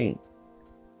 16,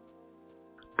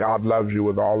 God loves you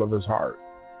with all of his heart.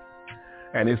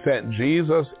 And he sent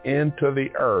Jesus into the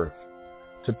earth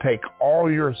to take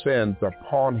all your sins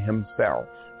upon himself,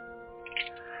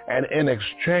 and in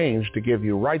exchange to give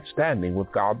you right standing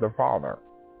with God the Father.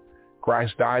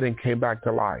 Christ died and came back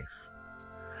to life.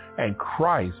 And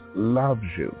Christ loves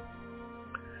you.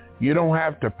 You don't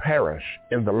have to perish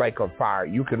in the lake of fire.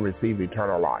 You can receive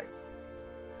eternal life.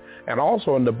 And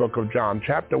also in the book of John,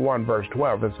 chapter 1, verse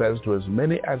 12, it says, to as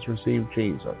many as received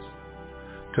Jesus,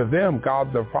 to them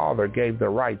God the Father gave the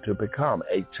right to become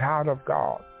a child of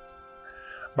God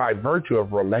by virtue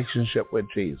of relationship with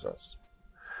Jesus.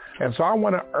 And so I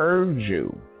want to urge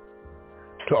you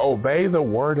to obey the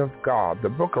word of God, the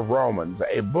book of Romans,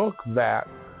 a book that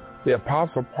the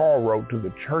Apostle Paul wrote to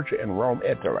the church in Rome,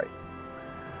 Italy.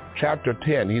 Chapter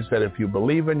 10, he said, if you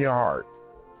believe in your heart,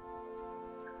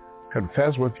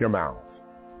 confess with your mouth,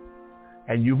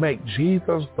 and you make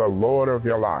Jesus the Lord of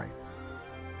your life,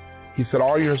 he said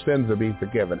all your sins will be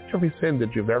forgiven. Every sin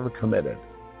that you've ever committed,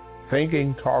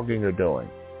 thinking, talking, or doing,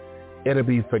 it'll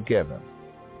be forgiven.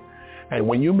 And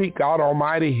when you meet God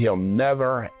Almighty, he'll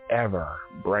never, ever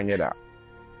bring it up.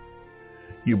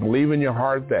 You believe in your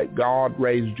heart that God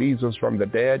raised Jesus from the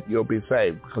dead, you'll be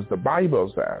saved, because the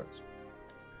Bible says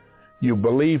you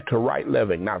believe to right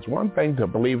living. Now, it's one thing to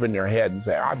believe in your head and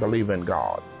say, I believe in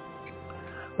God.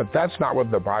 But that's not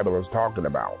what the Bible is talking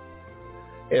about.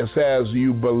 It says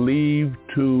you believe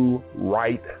to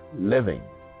right living.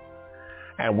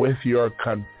 And with your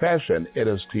confession, it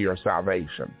is to your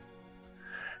salvation.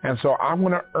 And so I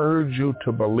want to urge you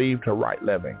to believe to right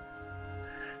living.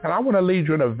 And I want to lead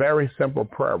you in a very simple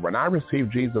prayer. When I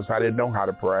received Jesus, I didn't know how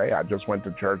to pray. I just went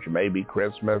to church, maybe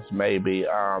Christmas, maybe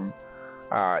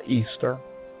Easter.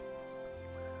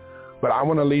 But I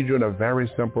want to lead you in a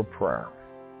very simple prayer.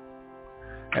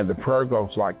 And the prayer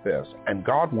goes like this. And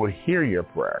God will hear your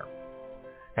prayer,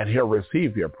 and he'll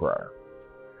receive your prayer.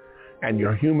 And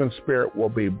your human spirit will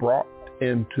be brought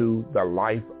into the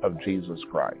life of Jesus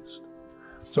Christ.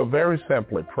 So very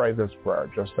simply, pray this prayer.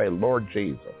 Just say, Lord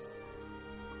Jesus,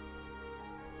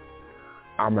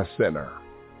 I'm a sinner.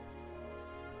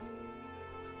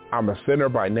 I'm a sinner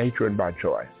by nature and by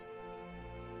choice.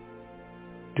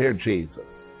 Dear Jesus,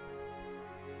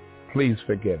 please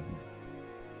forgive me.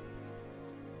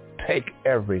 Take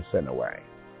every sin away.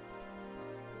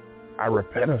 I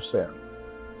repent of sin.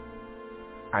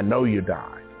 I know you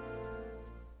died.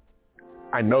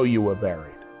 I know you were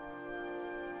buried.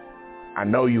 I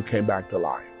know you came back to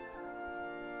life.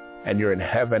 And you're in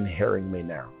heaven hearing me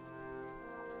now.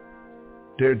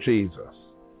 Dear Jesus,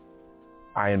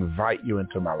 I invite you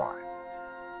into my life.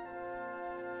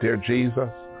 Dear Jesus,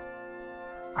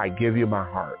 I give you my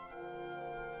heart.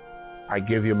 I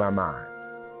give you my mind.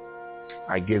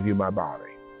 I give you my body.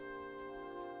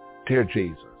 Dear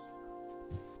Jesus,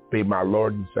 be my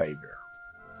Lord and Savior.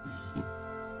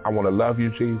 I want to love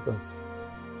you, Jesus.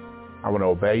 I want to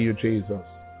obey you, Jesus.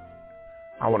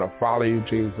 I want to follow you,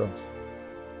 Jesus.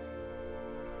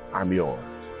 I'm yours.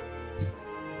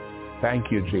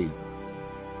 Thank you, Jesus.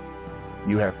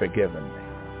 You have forgiven me.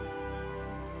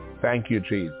 Thank you,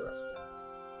 Jesus.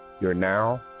 You're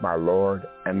now my Lord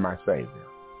and my Savior.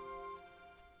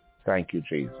 Thank you,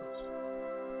 Jesus.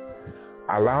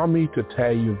 Allow me to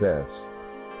tell you this.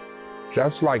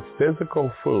 Just like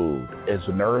physical food is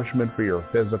nourishment for your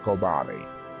physical body,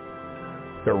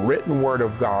 the written word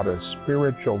of God is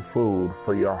spiritual food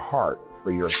for your heart,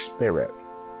 for your spirit.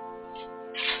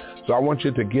 So I want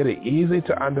you to get an easy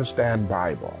to understand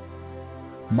Bible,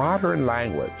 modern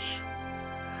language,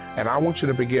 and I want you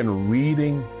to begin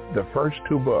reading the first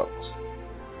two books.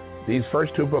 These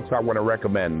first two books I want to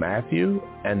recommend, Matthew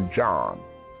and John.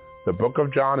 The book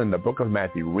of John and the book of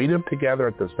Matthew. Read them together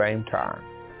at the same time.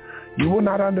 You will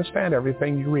not understand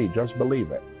everything you read. Just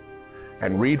believe it.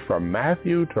 And read from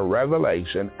Matthew to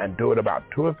Revelation and do it about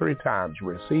 2 or 3 times.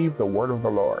 Receive the word of the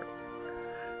Lord.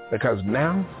 Because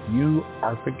now you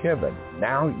are forgiven.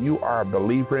 Now you are a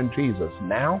believer in Jesus.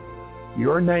 Now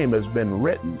your name has been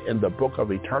written in the book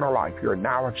of eternal life. You're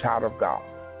now a child of God.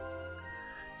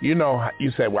 You know,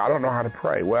 you say, well, I don't know how to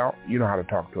pray. Well, you know how to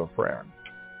talk to a friend.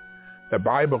 The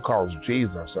Bible calls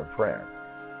Jesus a friend.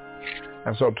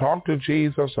 And so talk to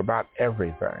Jesus about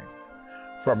everything.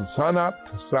 From sun up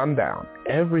to sundown,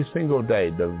 every single day,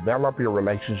 develop your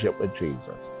relationship with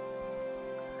Jesus.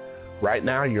 Right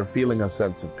now, you're feeling a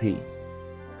sense of peace.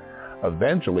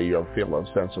 Eventually, you'll feel a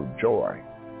sense of joy.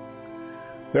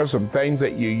 There's some things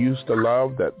that you used to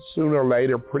love that sooner or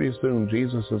later, pretty soon,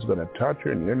 Jesus is going to touch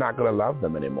you and you're not going to love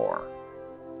them anymore.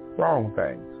 Wrong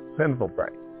things, sinful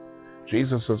things.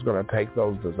 Jesus is going to take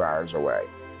those desires away.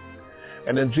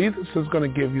 And then Jesus is going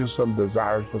to give you some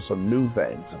desires for some new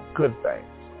things, some good things.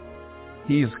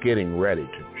 He's getting ready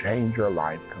to change your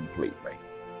life completely.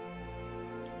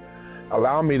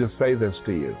 Allow me to say this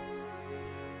to you.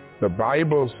 The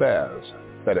Bible says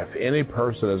that if any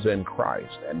person is in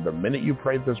Christ, and the minute you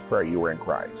prayed this prayer, you were in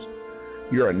Christ,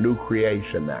 you're a new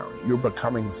creation now. You're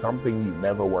becoming something you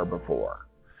never were before.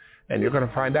 And you're going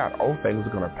to find out old things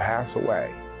are going to pass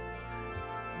away.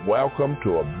 Welcome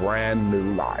to a brand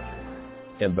new life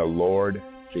in the Lord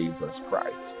Jesus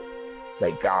Christ.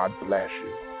 May God bless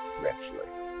you richly.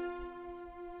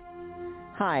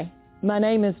 Hi, my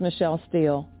name is Michelle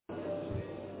Steele.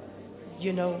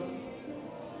 You know,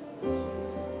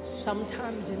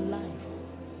 sometimes in life,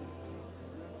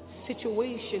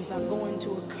 situations are going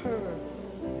to occur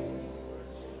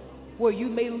where you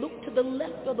may look to the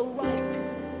left or the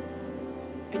right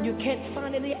and you can't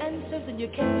find any answers and you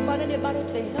can't find anybody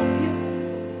to help you.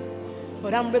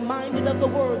 But I'm reminded of the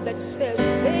word that says,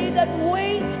 they that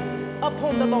wait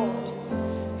upon the Lord,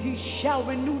 he shall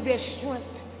renew their strength.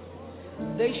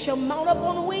 They shall mount up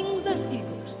on wings as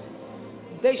eagles.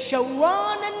 They shall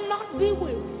run and not be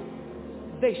weary.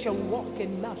 They shall walk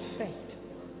and not faint.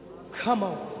 Come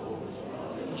on.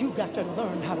 You got to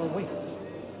learn how to wait.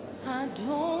 I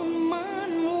don't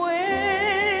mind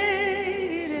waiting.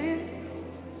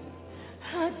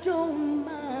 I don't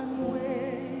mind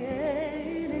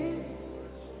waiting.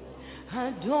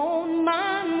 I don't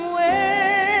mind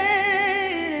waiting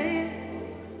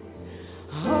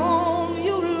on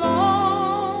you,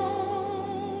 Lord.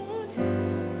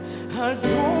 I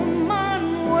don't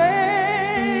mind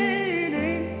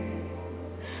waiting.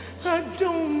 I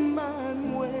don't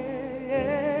mind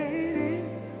waiting.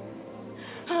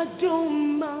 I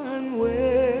don't mind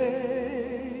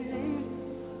waiting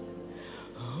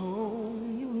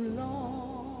on you,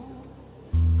 Lord.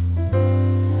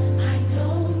 I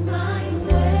don't mind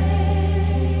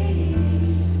waiting.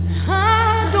 I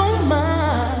don't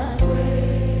mind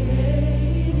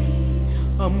waiting.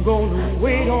 I'm gonna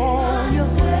wait on you.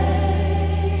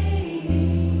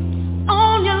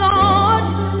 On you, Lord.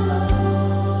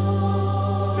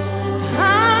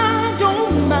 I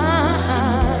don't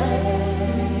mind,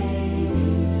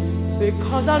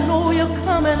 because I know you're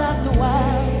coming after a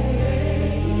while.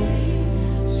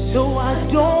 So I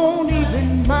don't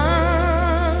even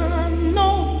mind,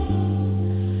 no.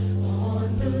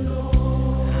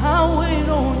 I'll wait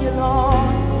on you,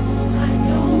 Lord. I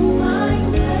don't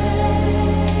mind waiting.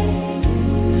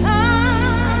 I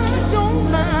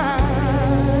don't mind.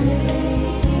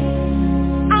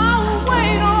 I'll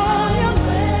wait on you.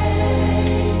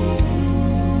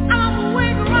 I'll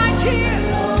wait right here,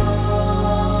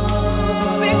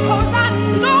 because I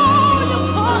know you're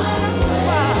calling us wild.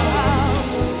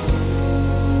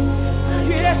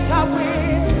 Yes, I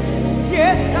will.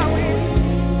 Yes, I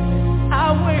will.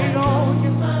 I'll wait on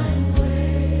you.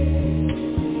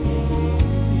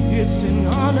 It's an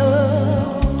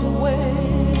honor to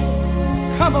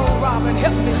wait. Come on, Robin,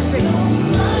 help me sing.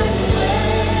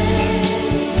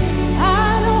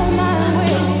 I don't mind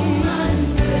waiting.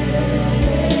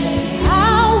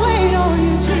 I'll wait on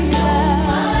you, Jesus.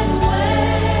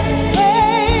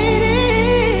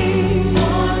 Waiting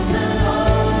on the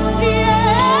Lord.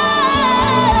 Yeah,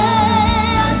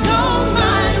 I don't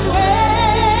mind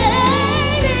waiting.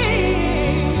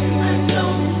 I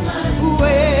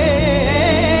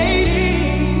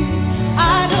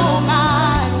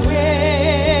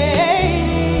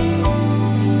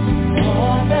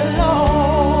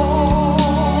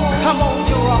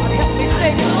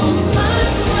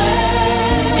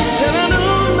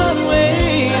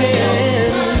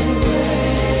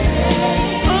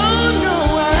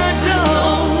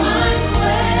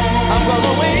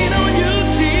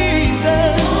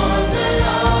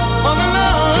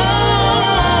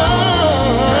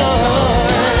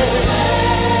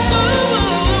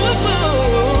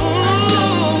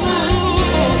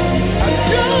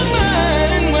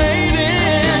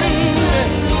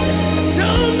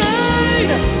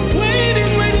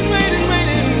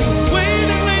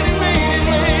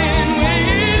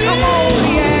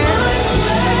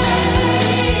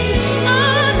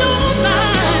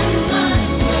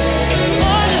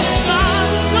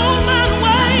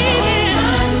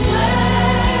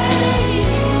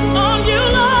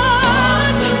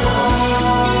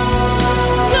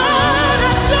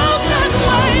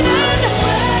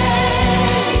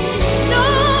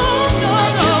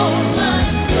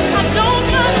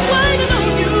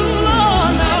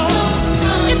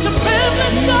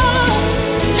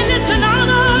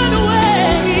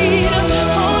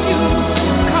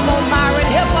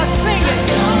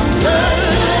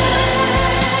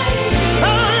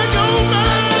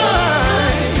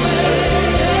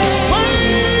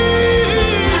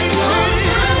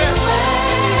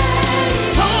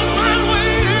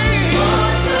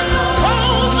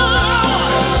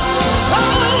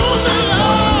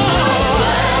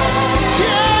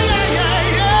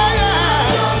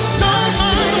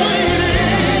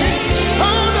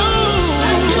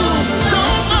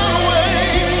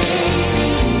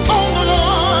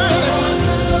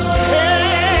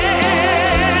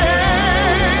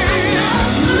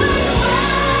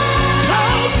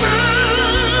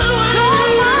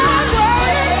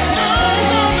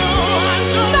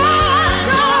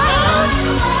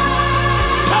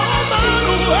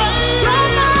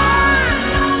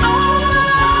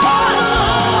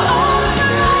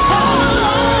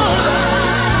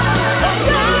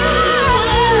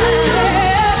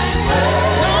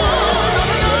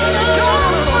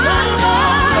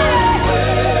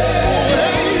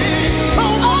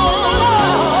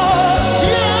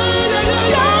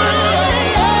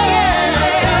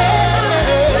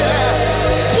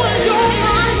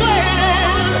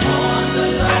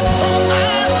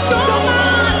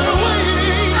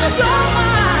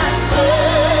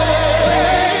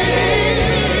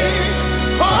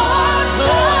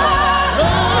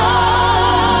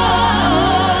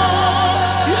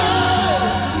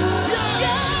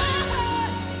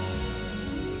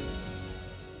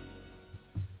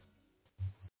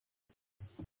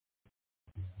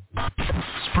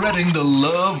Spreading the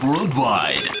love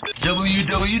worldwide.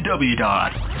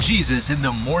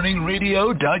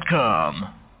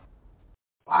 www.jesusinthemorningradio.com.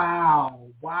 Wow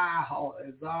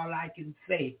is all I can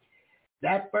say.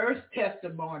 That first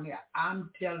testimony, I'm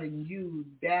telling you,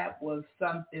 that was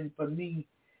something for me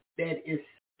that is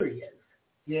serious.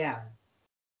 Yeah.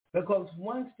 Because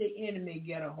once the enemy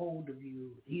get a hold of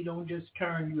you, he don't just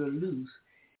turn you loose,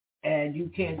 and you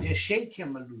can't just shake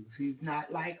him loose. He's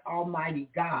not like Almighty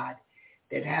God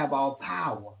that have all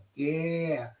power.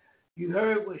 Yeah. You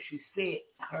heard what she said,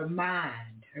 her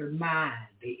mind.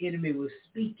 The enemy was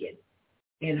speaking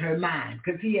in her mind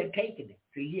because he had taken it.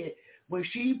 See, when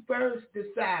she first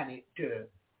decided to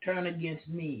turn against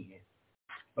me,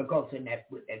 because in that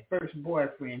first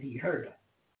boyfriend, he hurt her.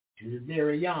 She was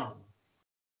very young.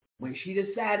 When she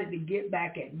decided to get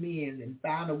back at men and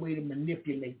found a way to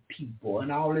manipulate people and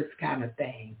all this kind of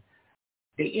thing,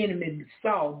 the enemy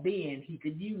saw then he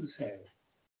could use her.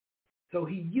 So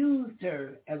he used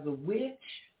her as a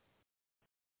witch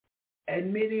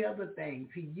and many other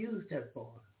things he used her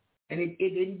for. And it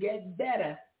didn't get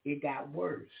better, it got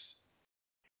worse.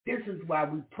 This is why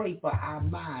we pray for our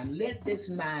mind. Let this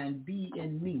mind be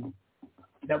in me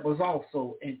that was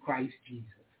also in Christ Jesus.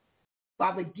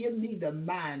 Father, give me the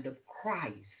mind of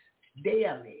Christ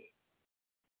daily.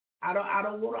 I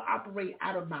don't want to operate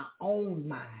out of my own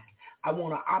mind. I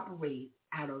want to operate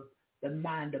out of the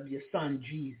mind of your son,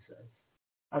 Jesus,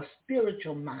 a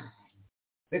spiritual mind.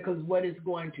 Because what it's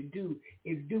going to do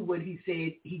is do what he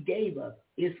said he gave us.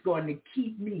 It's going to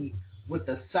keep me with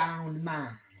a sound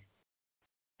mind.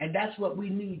 And that's what we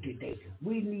need today.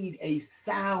 We need a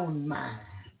sound mind.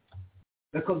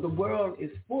 Because the world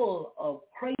is full of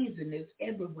craziness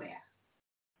everywhere.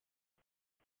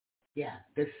 Yeah.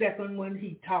 The second one,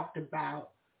 he talked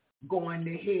about going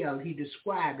to hell. He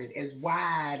described it as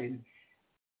wide and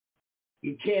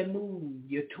you can't move.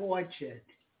 You're tortured.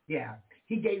 Yeah.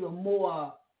 He gave a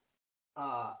more,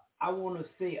 I want to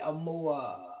say a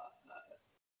more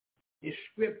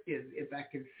descriptive, if I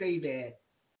can say that,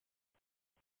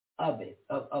 of it,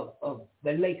 of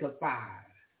the lake of fire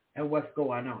and what's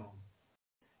going on.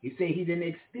 He said he didn't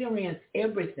experience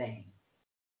everything.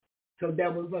 So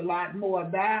there was a lot more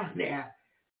down there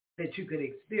that you could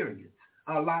experience,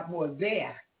 a lot more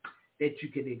there that you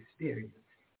could experience.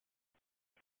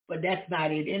 But that's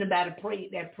not it. Anybody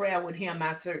prayed that prayer with him?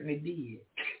 I certainly did.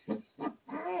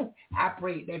 I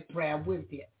prayed that prayer with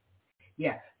him.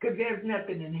 Yeah, because there's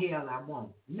nothing in hell I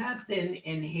won't. Nothing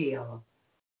in hell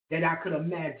that I could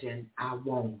imagine I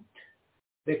won't.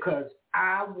 Because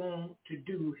I want to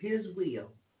do his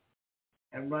will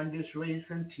and run this race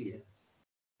until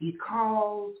he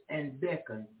calls and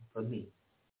beckons for me.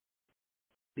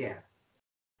 Yeah.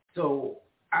 So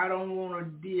I don't want to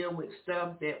deal with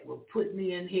stuff that will put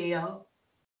me in hell.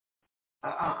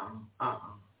 I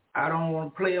don't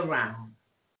want to play around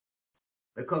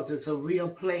because it's a real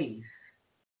place.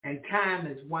 And time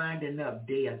is winding up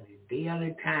daily.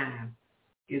 Daily time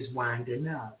is winding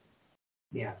up.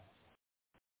 Yeah.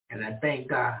 And I thank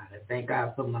God. I thank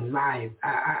God for my life.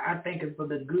 I thank him for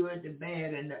the good, the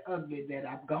bad, and the ugly that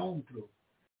I've gone through.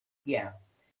 Yeah.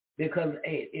 Because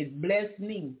it blessed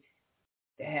me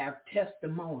to have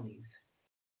testimonies.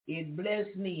 It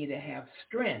blessed me to have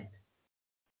strength.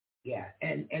 Yeah.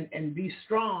 And be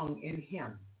strong in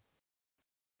him.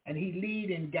 And he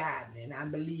lead and guide me. And I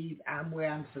believe I'm where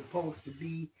I'm supposed to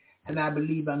be. And I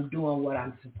believe I'm doing what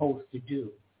I'm supposed to do.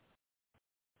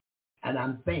 And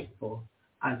I'm thankful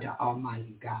unto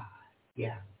Almighty God.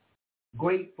 Yeah.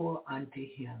 Grateful unto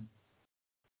him.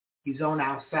 He's on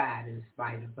our side in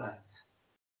spite of us.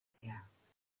 Yeah.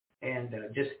 And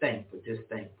just thankful.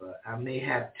 I may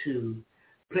have to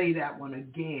play that one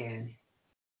again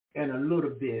in a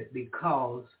little bit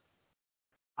because,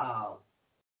 I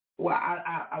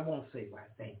won't say why.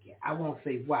 Thank you. I won't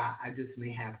say why. I just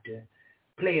may have to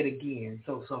play it again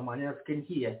so someone else can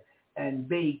hear and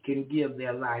they can give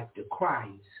their life to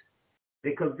Christ.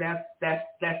 Because that's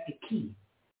the key,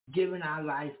 giving our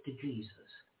life to Jesus.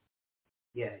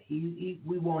 Yeah,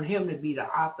 we want him to be the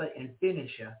author and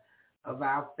finisher of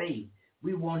our faith.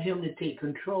 We want him to take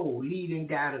control, lead and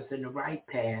guide us in the right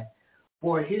path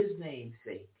for his name's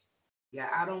sake. Yeah,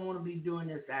 I don't want to be doing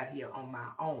this out here on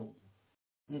my own.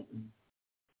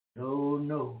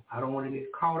 No, I don't want to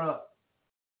get caught up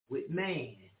with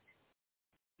man.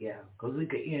 Yeah, because we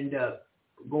could end up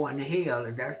going to hell,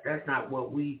 and that's not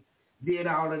what we did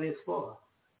all of this for.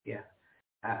 Yeah.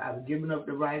 I've given up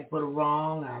the right for the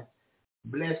wrong. I've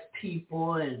blessed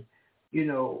people and,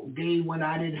 gave when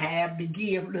I didn't have to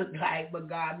give, looked like, but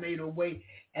God made a way.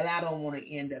 And I don't want to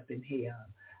end up in hell.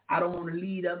 I don't want to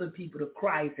lead other people to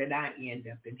Christ and I end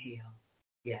up in hell.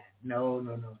 Yeah, no.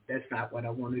 That's not what I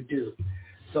want to do.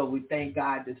 So we thank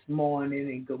God this morning,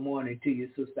 and good morning to you,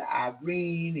 Sister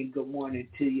Irene, and good morning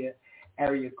to you,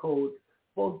 area code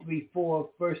 434,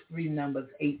 first three numbers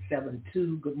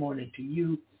 872. Good morning to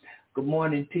you. Good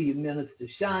morning to you, Minister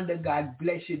Shonda. God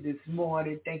bless you this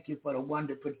morning. Thank you for the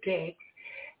wonderful text.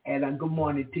 And good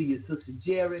morning to you, Sister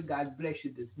Jerry. God bless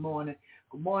you this morning.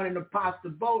 Good morning,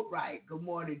 Apostle Boatwright. Good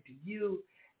morning to you.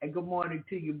 And good morning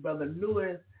to you, Brother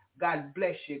Lewis. God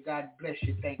bless you. God bless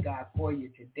you. Thank God for you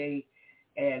today.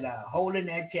 And holding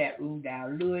that chat room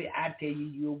down. Louis, I tell you,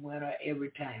 you're a winner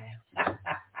every time.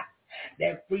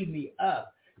 That freed me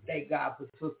up. Thank God for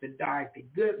Sister Dorothy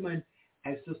Goodman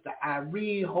and Sister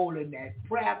Irene holding that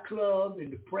prayer club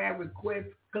and the prayer request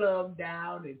club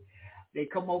down. And they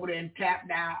come over there and tap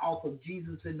down off of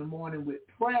Jesus in the morning with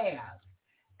prayers.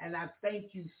 And I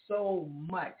thank you so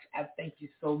much. I thank you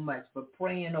so much for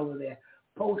praying over there,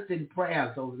 posting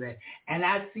prayers over there. And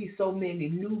I see so many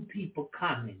new people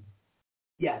coming.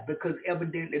 Yeah, because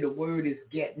evidently the word is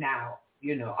getting out,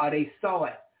 or they saw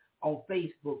it on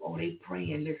Facebook. Oh, they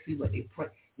praying. Let's see what they pray.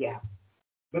 Yeah,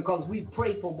 because we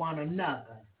pray for one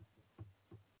another.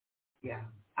 Yeah,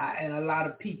 and a lot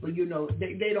of people,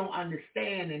 they don't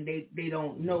understand and they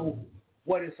don't know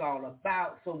what it's all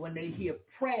about. So when they hear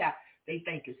prayer, they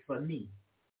think it's for me.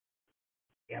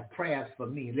 Yeah, prayer's for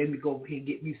me. Let me go over here and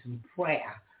get me some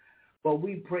prayer. But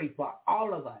we pray for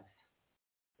all of us.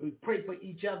 We pray for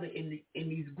each other in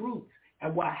these groups.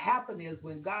 And what happens is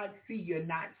when God sees you're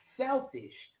not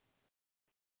selfish,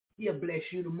 he'll bless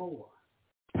you the more.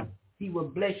 He will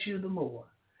bless you the more.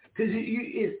 Because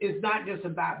it's not just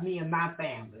about me and my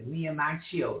family, me and my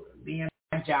children, me and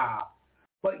my job.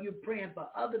 But you're praying for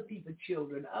other people's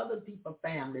children, other people's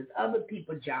families, other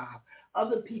people's jobs,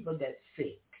 other people that's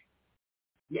sick.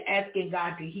 You're asking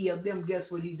God to heal them. Guess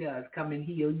what he does? Come and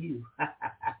heal you.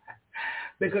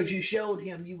 Because you showed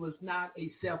him you was not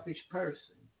a selfish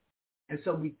person. And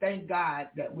so we thank God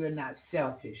that we're not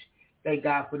selfish. Thank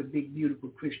God for the big, beautiful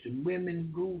Christian women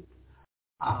group.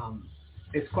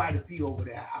 There's quite a few over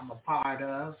there I'm a part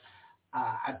of.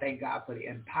 I thank God for the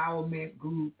empowerment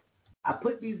group. I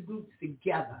put these groups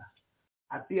together.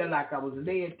 I feel like I was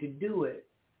led to do it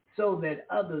so that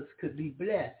others could be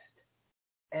blessed.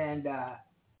 And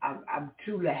I'm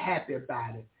truly happy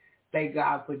about it. Thank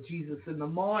God for Jesus in the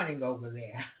morning over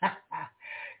there.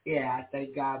 Yeah, I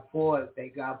thank God for it.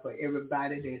 Thank God for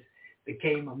everybody that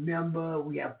became a member.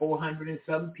 We have 400 and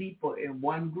some people in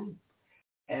one group.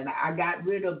 And I got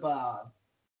rid of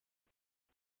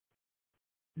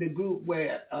the group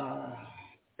where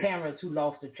parents who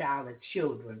lost a child or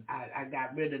children. I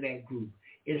got rid of that group.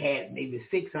 It had maybe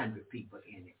 600 people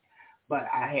in it. But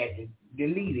I had to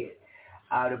delete it.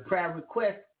 The prayer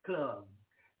request club.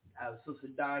 Sister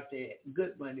Dorothy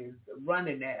Goodman is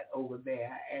running that over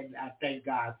there, and I thank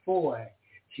God for it.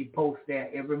 She posts there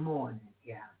every morning,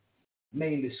 yeah.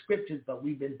 Mainly scriptures, but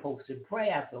we've been posting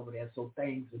prayers over there, so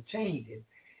things are changing.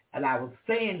 And I was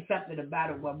saying something about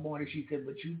it one morning. She said,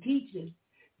 but you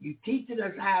teaching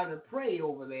us how to pray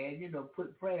over there,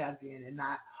 put prayers in and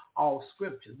not all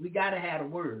scriptures. We got to have a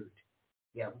word.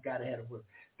 Yeah, we got to have a word.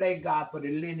 Thank God for the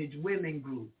Lineage Women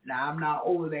group. Now, I'm not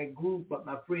over that group, but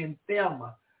my friend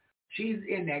Thelma, she's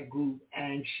in that group,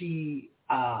 and she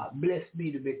blessed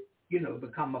me to be,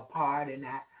 become a part, and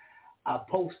I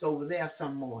post over there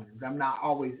some mornings. I'm not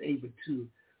always able to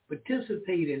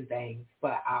participate in things,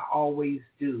 but I always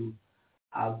do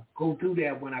go through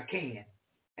there when I can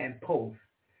and post.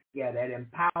 Yeah, that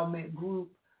empowerment group,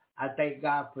 I thank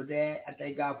God for that. I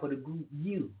thank God for the group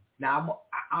You. Now,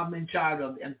 I'm in charge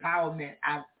of empowerment.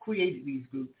 I've created these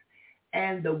groups.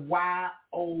 And the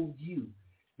YOU.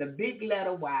 The big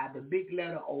letter Y, the big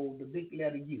letter O, the big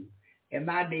letter U. In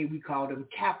my day, we call them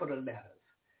capital letters.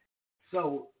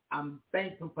 So I'm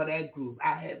thankful for that group.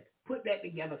 I had put that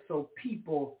together so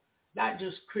people, not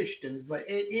just Christians, but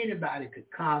anybody could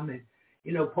come and,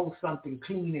 post something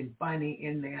clean and funny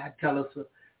in there. Tell us a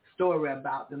story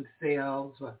about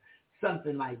themselves or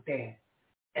something like that.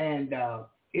 And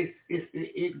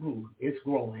it grew. It's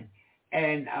growing.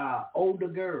 And older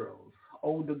girls,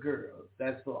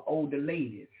 that's for older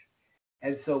ladies.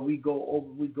 And so we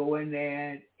go in there,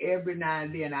 and every now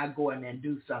and then I go in there and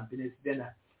do something. It's been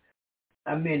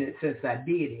a minute since I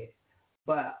did it,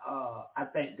 but I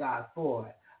thank God for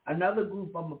it. Another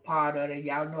group I'm a part of, and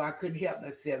y'all know I couldn't help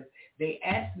myself. They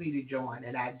asked me to join,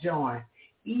 and I joined.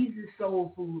 Easy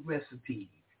Soul Food Recipes.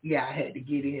 Yeah, I had to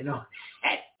get in on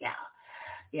that.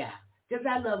 Yeah, because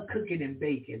I love cooking and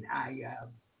baking.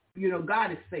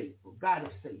 God is faithful. God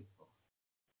is faithful.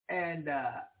 And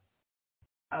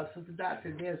Sister Dot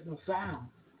said, there's no sound.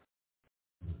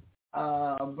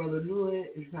 Brother Louis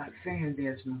is not saying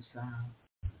there's no sign.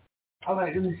 All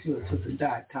right, let me see what Sister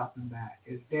Dot talking about.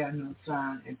 Is there no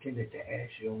sign? Intended to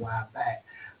ask you a while back,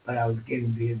 but I was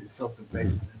getting busy, so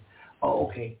professional. Oh,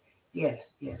 okay. Yes,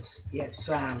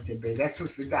 sign today. That's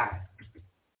Sister Dot.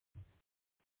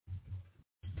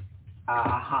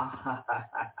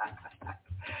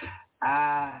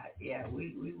 Yeah,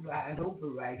 we ride over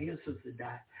right here, Sister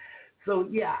Dot. So,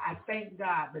 yeah, I thank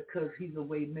God because he's a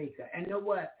way maker. And you know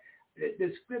what?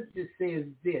 The scripture says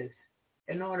this: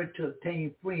 in order to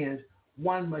obtain friends,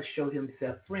 one must show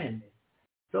himself friendly.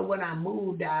 So when I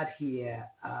moved out here,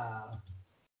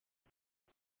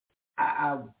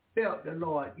 I felt the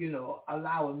Lord,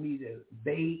 allowing me to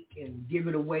bake and give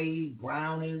it away,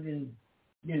 brownies and,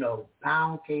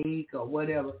 pound cake or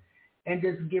whatever, and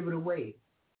just give it away,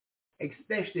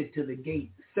 especially to the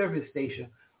gate service station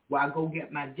where I go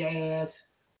get my gas,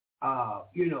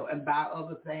 and buy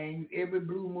other things. Every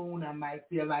blue moon, I might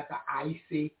feel like an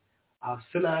icy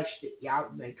slush, y'all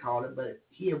may call it, but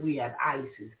here we have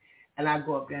ices. And I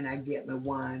go up there and I get me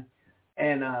one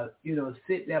and,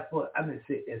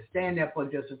 stand there for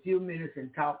just a few minutes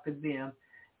and talk to them.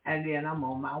 And then I'm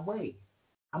on my way.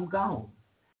 I'm gone.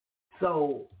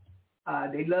 So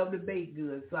they love to bake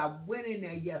good. So I went in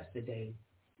there yesterday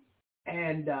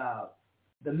and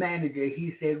the manager,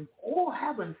 he said, "Oh, I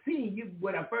haven't seen you."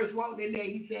 When I first walked in there,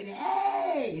 he said,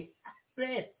 "Hey." I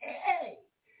said, "Hey."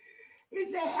 He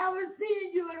said, "Haven't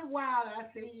seen you in a while." I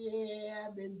said, "Yeah,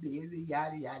 I've been busy,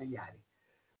 yada, yada, yada."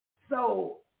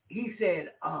 So he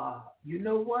said, "You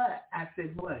know what?" I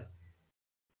said, "What?"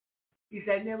 He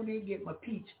said, "I never did get my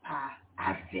peach pie."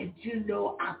 I said,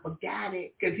 "I forgot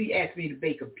it," because he asked me to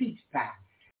bake a peach pie.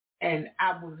 And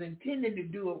I was intending to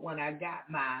do it when I got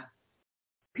my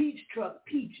peach truck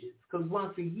peaches, because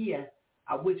once a year,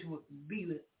 which would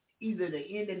be either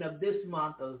the ending of this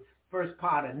month or first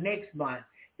part of next month,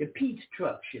 the peach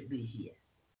truck should be here.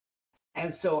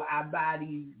 And so I buy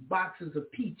these boxes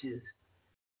of peaches,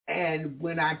 and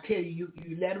when I tell you,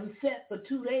 you let them set for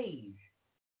 2 days.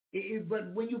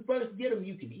 But when you first get them,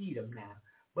 you can eat them now.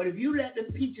 But if you let the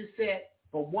peaches set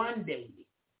for 1 day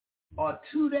or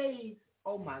 2 days,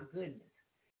 oh my goodness.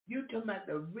 You're talking about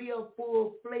the real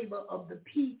full flavor of the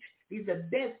peach. These are the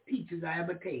best peaches I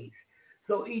ever taste.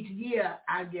 So each year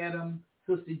I get them,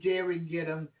 Sister Jerry get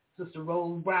them, Sister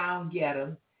Rose Brown get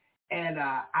them, and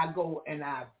I go and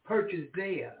I purchase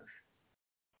theirs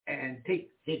and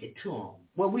take it to them.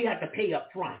 Well, we have to pay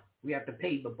up front. We have to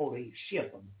pay before they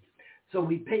ship them. So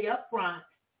we pay up front.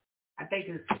 I think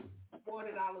it's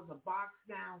 $40 a box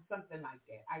now, something like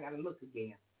that. I got to look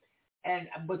again.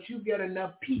 But you get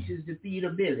enough pieces to feed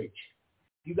a village.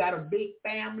 You got a big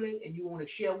family and you want to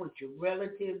share with your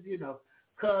relatives,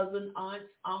 cousins, aunts,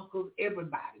 uncles,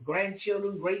 everybody,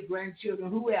 grandchildren, great-grandchildren,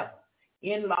 whoever,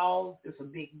 in-laws. It's a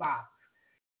big box.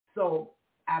 So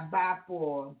I buy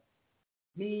for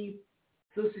me,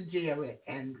 Sister Jerry,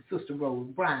 and Sister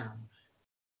Rose Brown.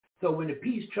 So when the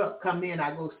peace truck come in,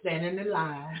 I go stand in the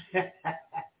line.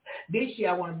 This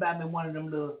year I want to buy me one of them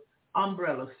little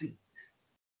umbrella seats.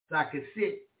 So I can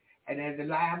sit, and as the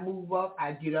line move up,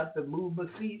 I get up and move my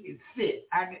seat and sit.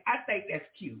 I think that's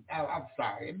cute. I'm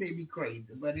sorry, it may be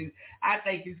crazy, but I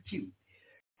think it's cute.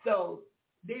 So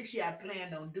this year I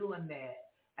planned on doing that,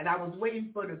 and I was waiting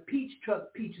for the peach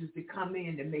truck peaches to come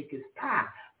in to make his pie,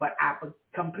 but I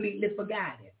completely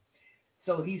forgot it.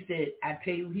 So he said,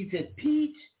 he said,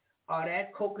 "Peach or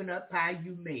that coconut pie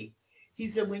you make."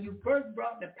 He said, "When you first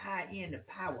brought the pie in, the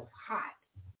pie was hot."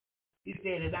 He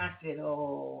said, and I said,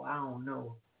 "Oh, I don't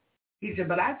know." He said,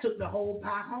 "But I took the whole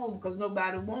pie home because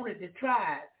nobody wanted to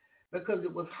try it because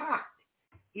it was hot."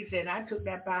 He said, "I took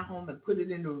that pie home and put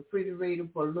it in the refrigerator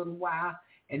for a little while,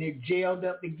 and it gelled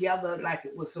up together like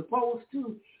it was supposed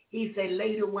to." He said,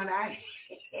 "Later when I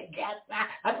got pie,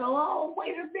 I said, oh,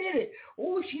 wait a minute.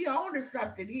 Oh, she ordered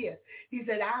something here." He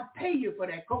said, "I'll pay you for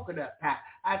that coconut pie."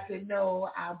 I said, "No,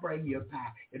 I'll bring you a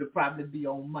pie. It'll probably be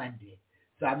on Monday."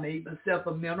 So I made myself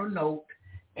a mental note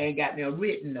and got me a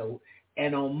written note.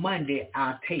 And on Monday,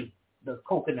 I'll take the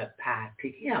coconut pie to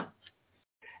him.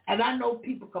 And I know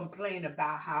people complain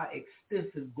about how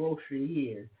expensive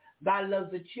grocery is. God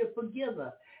loves a cheerful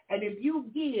giver. And if you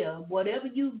give, whatever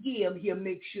you give, he'll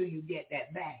make sure you get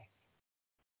that back.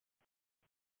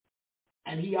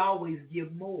 And he always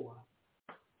give more.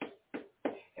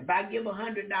 If I give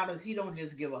 $100, he don't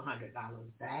just give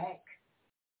 $100 back.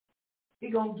 He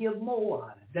going to give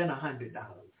more than $100.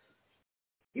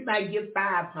 He might give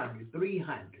 $500, $300.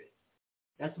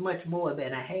 That's much more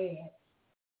than I had.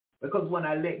 Because when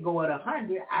I let go of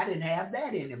 $100, I didn't have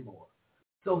that anymore.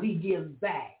 So he gives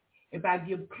back. If I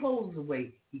give clothes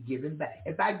away, he give them back.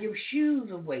 If I give shoes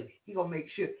away, he going to make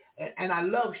sure. And I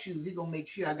love shoes. He going to make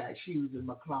sure I got shoes in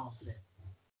my closet.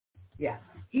 Yeah.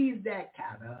 He's that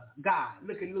kind of God.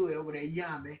 Look at Louis over there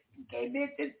yummy. He can't miss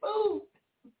his food.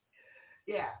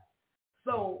 Yeah.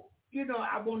 So,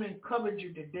 I want to encourage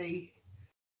you today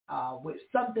with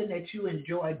something that you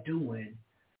enjoy doing.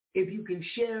 If you can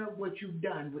share what you've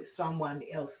done with someone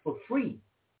else for free,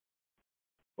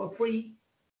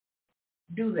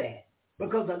 do that.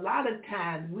 Because a lot of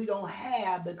times we don't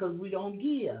have because we don't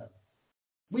give.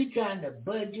 We trying to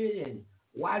budget and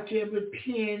watch every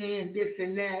penny and this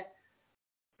and that.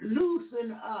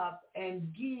 Loosen up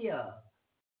and give.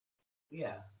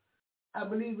 Yeah. I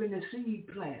believe in the seed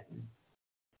planting.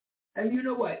 And you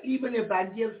know what? Even if I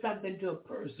give something to a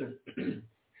person,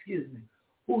 excuse me,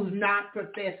 who's not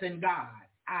professing God,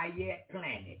 I yet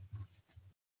plant it.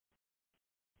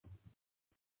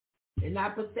 They're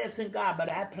not professing God, but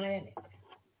I plant it.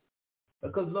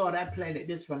 Because, Lord, I planted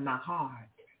this from my heart.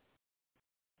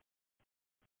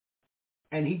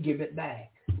 And he give it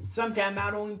back. Sometimes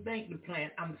I don't even think to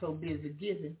plant. I'm so busy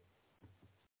giving.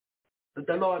 But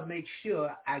the Lord makes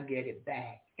sure I get it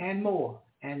back. And more,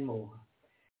 and more.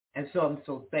 And so I'm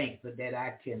so thankful that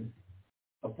I can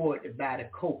afford to buy the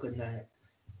coconut.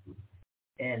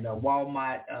 And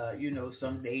Walmart,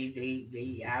 some days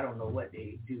they I don't know what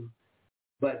they do.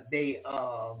 But they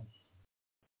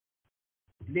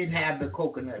didn't have the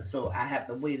coconut, so I have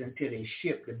to wait until they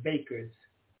ship the baker's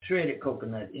shredded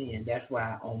coconut in. That's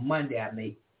why on Monday I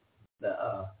make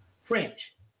the French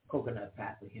coconut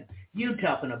pie for him. You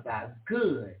talking about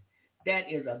good. That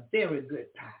is a very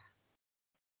good pie.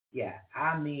 Yeah,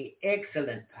 I mean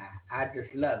excellent pie. I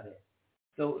just love it.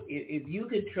 So if you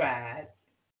could try it,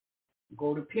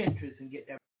 go to Pinterest and get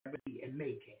that recipe and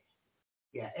make it.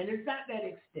 Yeah, and it's not that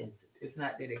expensive. It's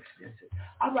not that expensive.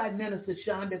 All right, Minister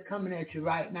Shonda, coming at you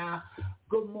right now.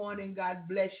 Good morning. God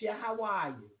bless you. How are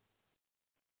you?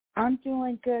 I'm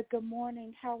doing good. Good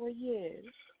morning. How are you?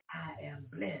 I am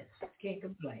blessed. Can't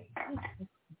complain.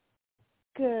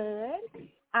 Good.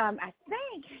 I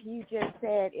think you just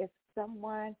said if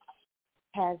someone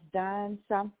has done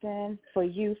something for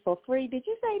you for free. Did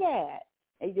you say that?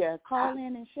 You call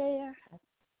in and share?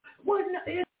 Well, no,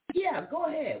 yeah, go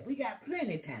ahead. We got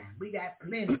plenty of time. Please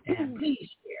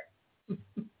share.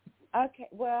 Okay.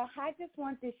 Well, I just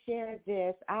want to share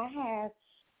this. I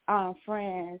have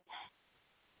friends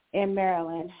in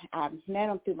Maryland. I met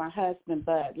them through my husband,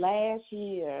 but last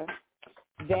year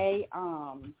they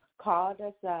called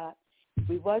us up.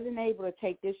 We wasn't able to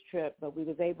take this trip, but we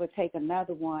was able to take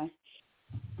another one.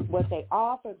 What they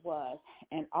offered was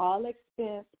an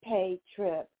all-expense paid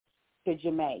trip to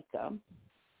Jamaica.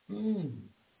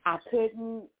 I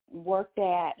couldn't work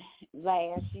that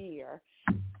last year,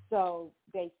 so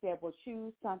they said, well,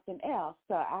 choose something else.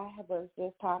 So I was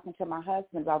just talking to my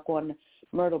husband about going to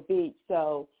Myrtle Beach.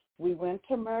 So we went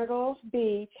to Myrtle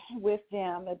Beach with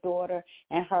them, the daughter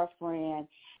and her friend,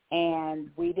 and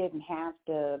we didn't have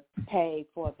to pay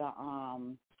for the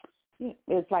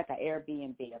it's like an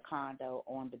Airbnb, a condo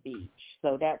on the beach.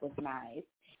 So that was nice.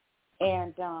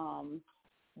 And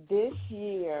this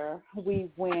year we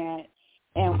went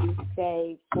and we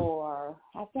stayed for,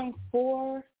 I think,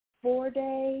 4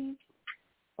 days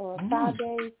or 5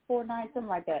 days, 4 nights, something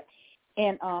like that.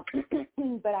 And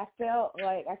but I felt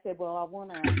like, I said, well, I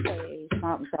want to pay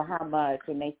something, so how much?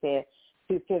 And they said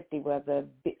 $250. Well,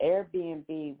 the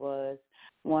Airbnb was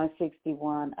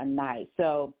 $161 a night.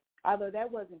 So although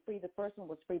that wasn't free, the first one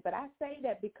was free. But I say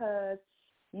that because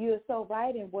you're so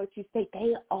right in what you say.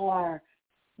 They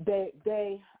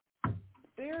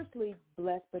spiritually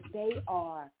blessed, but they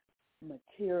are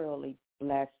materially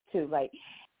blessed too. Like,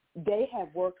 they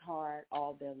have worked hard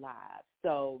all their lives.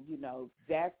 So,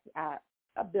 that's our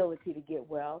ability to get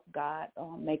wealth. God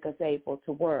make us able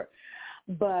to work.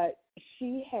 But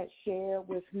she had shared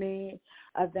with me,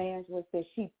 Evangelist, that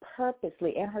she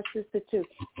purposely, and her sister too,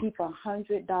 keep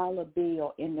 $100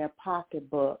 bill in their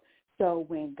pocketbook. So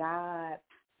when God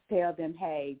tell them,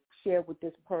 hey, share with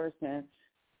this person,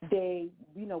 they,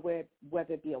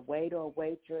 whether it be a waiter or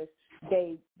waitress,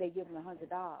 they give them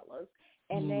 $100.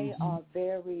 And they are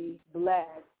very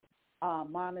blessed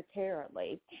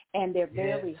monetarily, and they're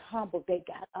very humble. They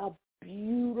got a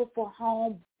beautiful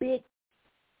home, big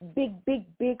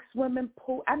swimming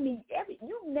pool. I mean,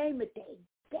 you name it, they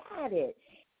got it.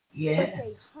 Yeah. But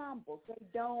they humble.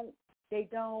 They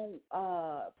don't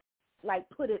like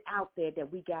put it out there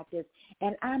that we got this.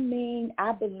 And I mean,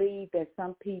 I believe that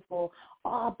some people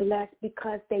are blessed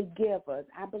because they give us.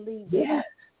 I believe that.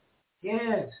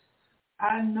 Yes.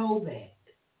 I know that.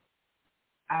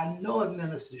 I know it,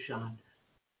 Minister Shonda.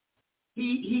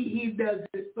 He does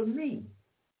it for me.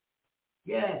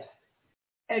 Yes.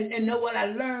 And know what I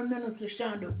learned, Minister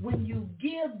Shonda? When you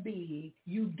give big,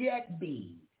 you get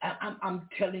big. I'm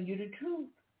telling you the truth.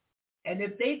 And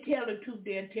if they tell the truth,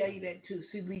 they'll tell you that too.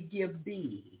 See, we give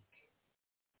big.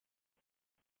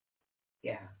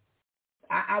 Yeah.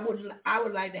 I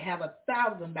would like to have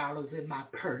 $1,000 in my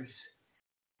purse.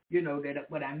 You know, that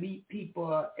when I meet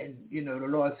people and, you know, the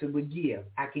Lord said, well, give,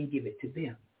 I can give it to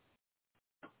them.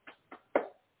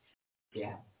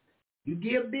 Yeah. You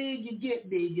give big, you get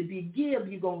big. If you give,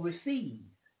 you're going to receive.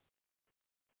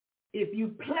 If you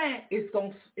plant, it's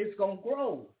going to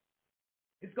grow.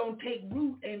 It's going to take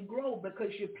root and grow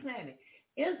because you're planting.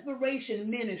 Inspiration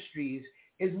Ministries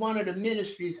is one of the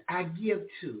ministries I give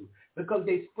to because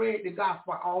they spread the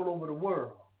gospel all over the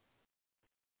world.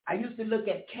 I used to look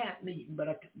at camp meeting, but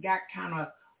I got kind of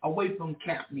away from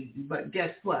camp meeting. But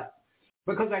guess what?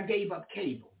 Because I gave up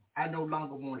cable, I no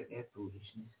longer wanted that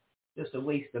foolishness. Just a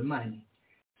waste of money.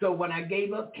 So when I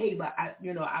gave up cable, I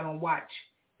don't watch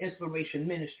Inspiration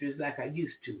Ministries like I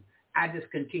used to. I just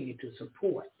continue to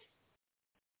support.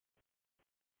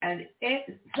 And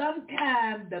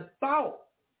sometimes the thought,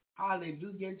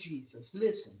 hallelujah, Jesus,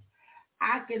 listen,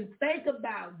 I can think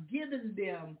about giving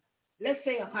them, let's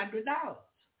say $100.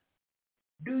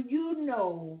 Do you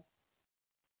know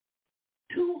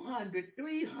 $200,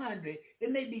 $300,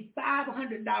 it may be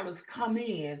 $500 come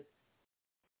in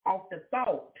off the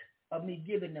thought of me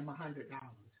giving them $100.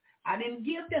 I didn't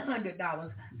give the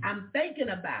 $100. I'm thinking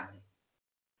about it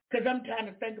because I'm trying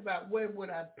to think about where would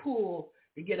I pull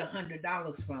to get $100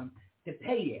 from to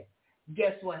pay it.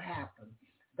 Guess what happened?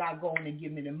 God go on and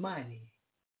give me the money.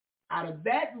 Out of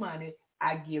that money,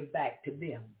 I give back to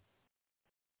them.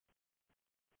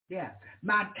 Yeah.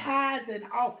 My tithes and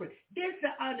offerings. This is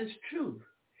the honest truth.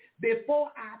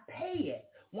 Before I pay it,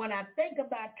 when I think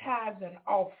about tithes and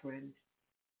offerings,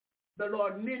 the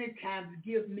Lord many times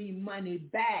gives me money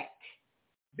back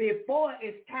before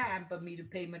it's time for me to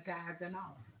pay my tithes and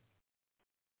offerings.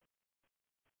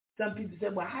 Some people say,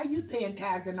 well, how you paying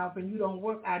tithes and offerings? You don't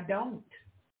work. I don't.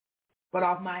 But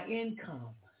off my income.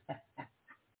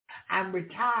 I'm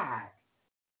retired.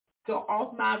 So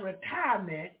off my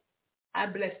retirement, I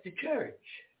bless the church.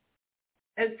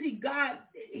 And see, God,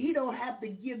 he don't have to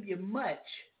give you much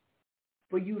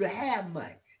for you to have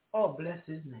much. Oh, bless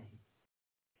his name.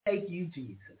 Thank you,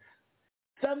 Jesus.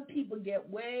 Some people get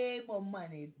way more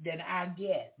money than I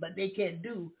get, but they can't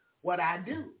do what I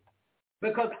do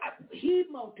because he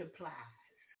multiplies.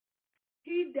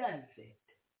 He does it.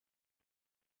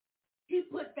 He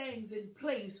put things in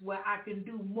place where I can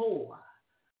do more.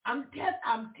 I'm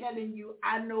telling you,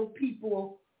 I know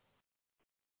people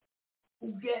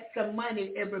who get some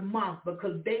money every month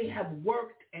because they have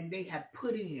worked and they have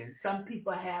put in. Some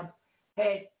people have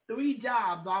had 3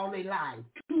 jobs all their life,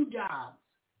 2 jobs,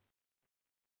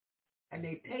 and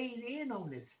they paid in on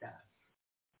this stuff,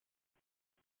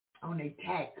 on their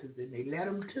taxes, and they let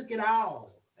them took it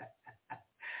all.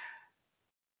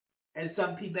 And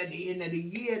some people at the end of the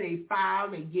year, they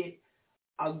file and get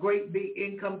a great big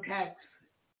income tax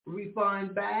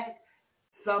refund back.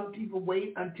 Some people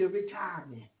wait until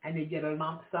retirement, and they get a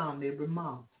lump sum every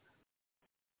month.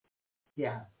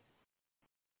 Yeah.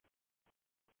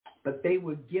 But they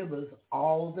were givers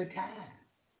all the time.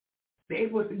 They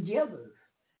were the givers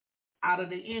out of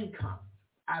the income,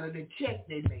 out of the check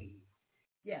they made.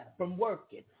 Yeah, from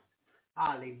working.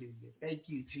 Hallelujah. Thank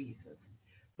you, Jesus.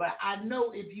 But I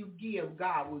know if you give,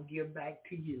 God will give back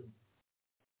to you.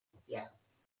 Yeah.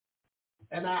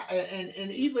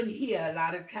 And even here, a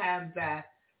lot of times I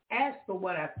ask for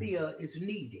what I feel is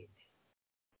needed.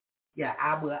 Yeah,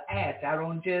 I will ask. I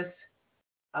don't just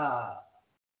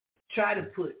try to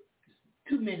put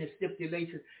too many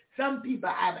stipulations. Some people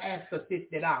I've asked for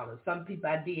 $50. Some people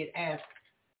I did ask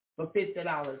for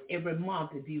 $50 every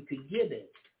month if you could give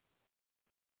it.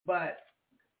 But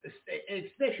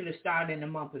especially starting in the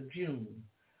month of June.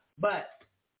 But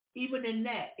even in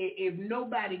that, if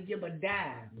nobody give a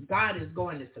dime, God is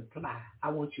going to supply.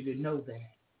 I want you to know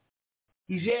that.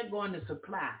 He's yet going to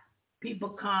supply. People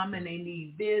come and they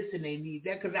need this and they need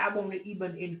that, because I want to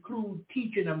even include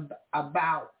teaching them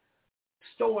about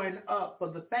storing up for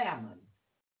the famine.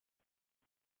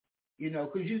 You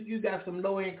know, because you got some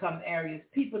low-income areas.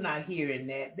 People not hearing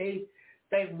that. They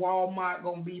think Walmart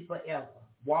going to be forever.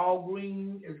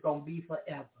 Walgreens is going to be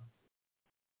forever.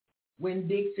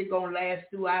 Winn-Dixie going to last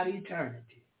throughout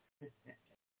eternity.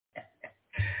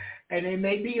 And they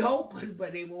may be hoping,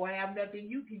 but they won't have nothing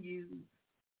you can use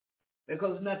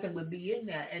because nothing will be in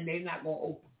there, and they're not going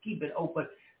to keep it open,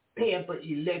 paying for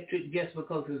electric just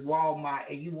because it's Walmart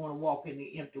and you want to walk in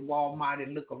the empty Walmart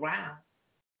and look around.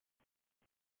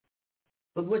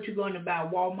 But what you going to buy,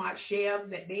 Walmart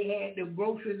shelves that they had the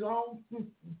groceries on?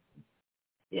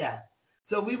 Yeah.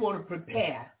 So we want to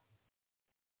prepare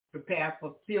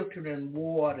for filtering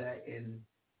water and,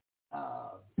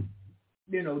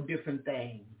 different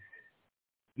things.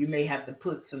 You may have to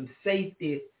put some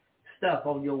safety stuff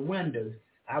on your windows.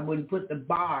 I wouldn't put the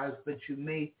bars, but you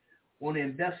may want to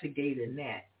investigate in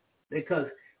that. Because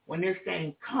when this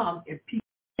thing comes, if people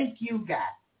think you got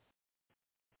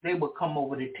it, they will come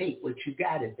over to take what you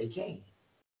got if they can.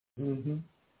 Mm-hmm.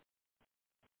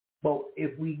 But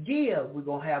if we give, we're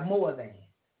going to have more than.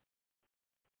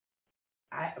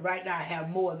 Right now I have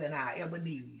more than I ever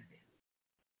need.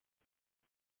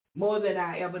 More than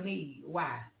I ever need.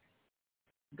 Why?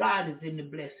 God is in the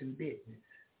blessing business.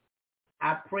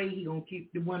 I pray he going to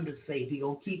keep the windows safe. He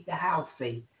going to keep the house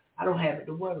safe. I don't have it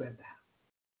to worry about.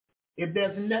 If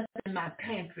there's nothing in my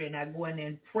pantry and I go in there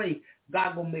and pray,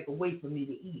 God going to make a way for me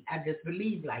to eat. I just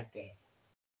believe like that.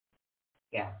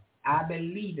 Yeah, I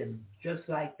believe him just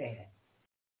like that.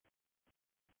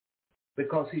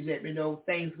 Because he let me know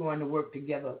things going to work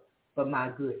together for my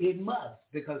good. It must,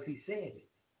 because he said it.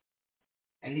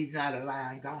 And he's not a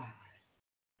lying God.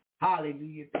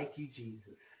 Hallelujah. Thank you,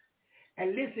 Jesus.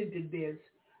 And listen to this.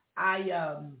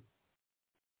 I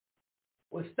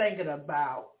was thinking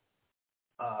about,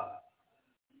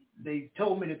 they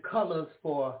told me the colors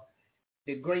for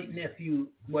the great-nephew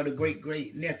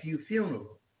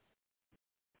funeral.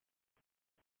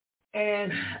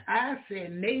 And I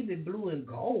said navy blue and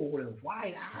gold and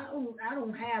white. I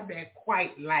don't have that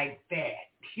quite like that,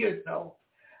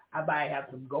 I might have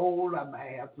some gold, I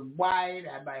might have some white,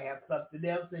 I might have something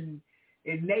else in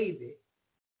navy.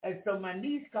 And so my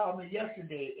niece called me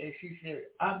yesterday and she said,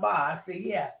 Abba, I said,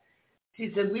 yeah.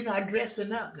 She said, we're not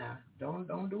dressing up now.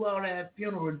 Don't do all that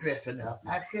funeral dressing up.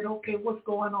 I said, okay, what's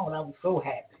going on? I was so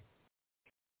happy.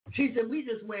 She said, we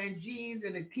just wearing jeans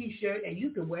and a T-shirt and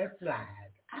you can wear slides.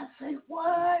 I said,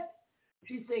 what?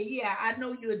 She said, yeah, I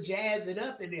know you'll jazz it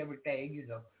up and everything,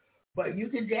 but you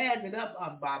can jazz it up,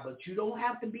 Bob, but you don't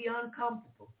have to be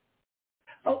uncomfortable.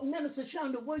 Oh, Minister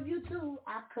Shonda, will you too?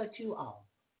 I cut you off.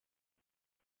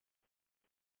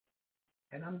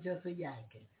 And I'm just a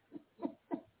yakking.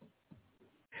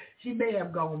 She may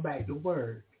have gone back to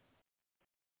work.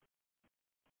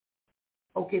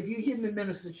 Okay, if you hear me,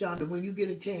 Minister Shonda, when you get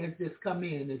a chance, just come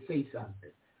in and say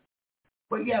something.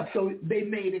 But yeah, so they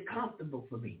made it comfortable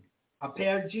for me. A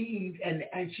pair of jeans, and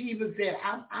she even said,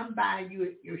 I'm buying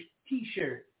you your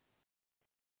T-shirt,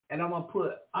 and I'm going to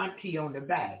put auntie on the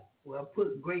back. Well,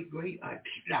 put great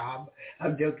auntie. No,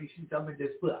 I'm joking. She told me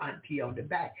just put auntie on the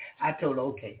back. I told her,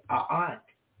 okay, aunt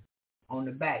on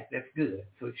the back, that's good.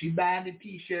 So she buying the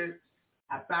T-shirt.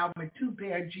 I found me 2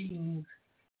 pair of jeans,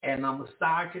 and I'm going to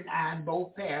start and iron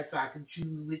both pairs so I can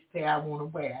choose which pair I want to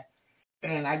wear.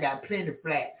 And I got plenty of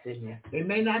flats in there. They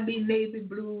may not be navy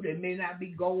blue, they may not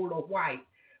be gold or white,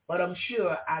 but I'm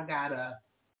sure I got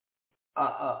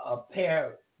a pair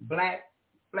of black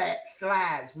flat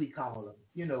slides, we call them,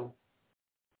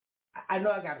 I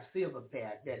know I got a silver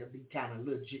pair that'll be kind of a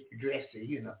little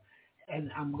dressy,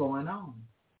 and I'm going on.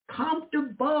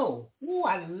 Comfortable. Ooh,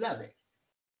 I love it.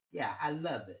 Yeah, I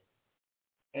love it.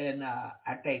 And I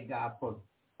thank God for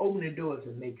opening doors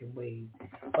and making ways.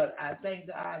 But I thank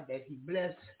God that he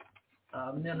blessed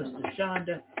Minister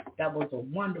Shonda. That was a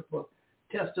wonderful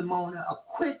testimony, a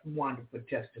quick, wonderful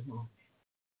testimony.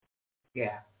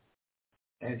 Yeah.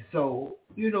 And so,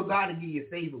 God will give you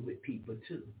favor with people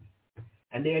too.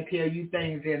 And they'll tell you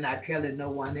things they're not telling no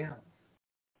one else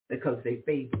because they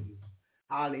favor you.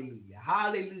 Hallelujah.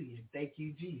 Hallelujah. Thank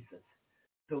you, Jesus.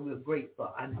 So we're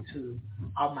grateful unto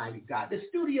Almighty God. The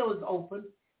studio is open.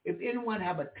 If anyone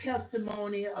have a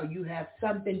testimony or you have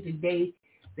something today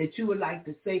that you would like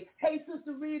to say, hey,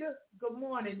 Sister Rita, good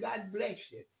morning. God bless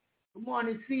you. Good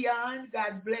morning, Sion.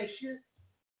 God bless you.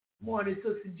 Good morning,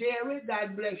 Sister Jerry.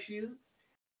 God bless you.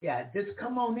 Yeah, just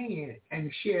come on in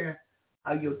and share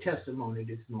your testimony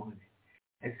this morning.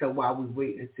 And so while we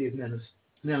wait and see if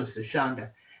Minister Shonda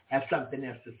has something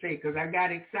else to say, because I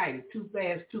got excited, too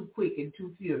fast, too quick, and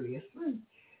too furious,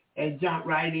 and jumped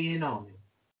right in on it.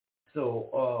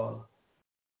 So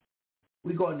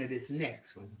we're going to this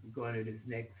next one. We're going to this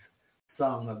next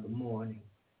song of the morning.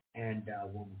 And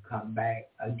when we come back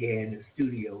again, the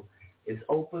studio is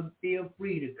open. Feel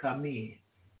free to come in.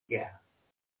 Yeah.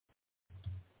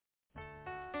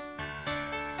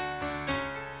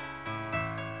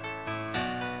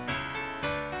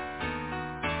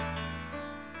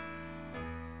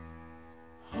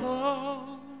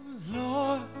 Oh,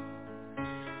 Lord,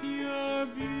 you're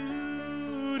beautiful.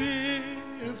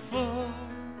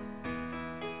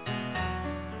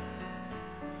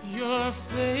 Your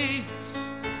face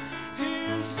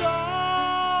is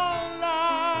all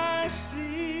I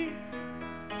see.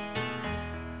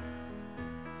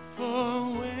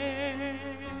 For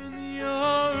when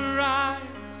your eyes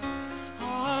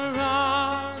are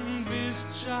on this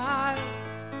child,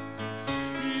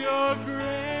 your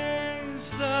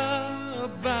grace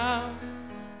abounds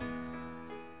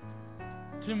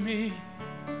to me.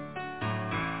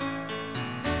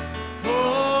 Oh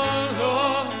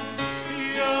Lord,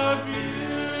 you're beautiful.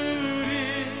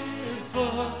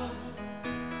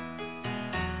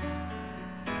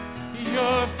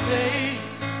 Your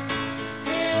face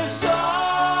is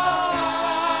all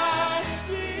I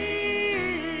see.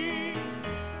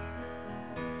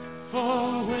 For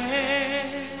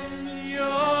when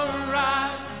your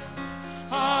eyes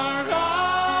are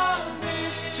on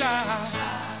this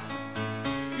child,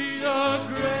 your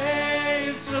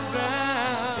grace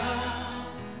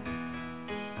abounds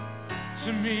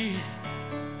to me.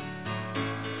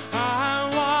 I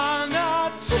wanna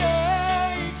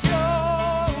take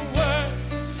your word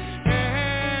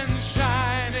and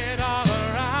shine it all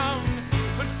around.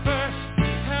 But first,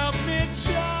 help me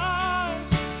just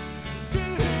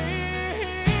believe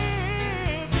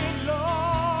it,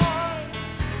 Lord.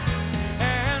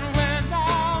 And when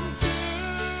I'm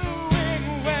doing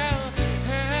well,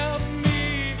 help me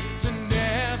to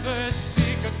never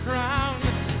seek a crown.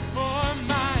 For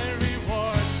my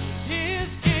reward is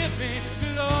giving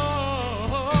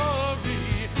glory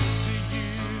to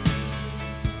you.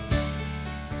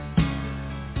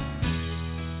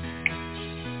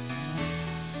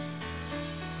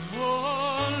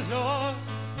 Oh Lord,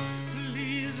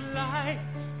 please light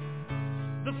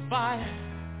the fire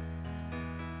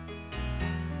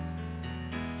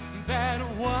that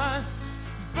once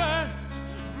burned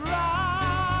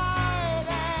bright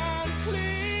and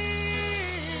clean.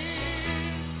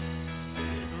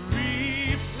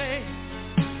 Replace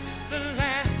the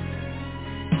lamp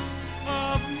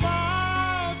of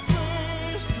my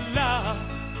first love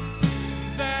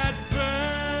that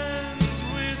burns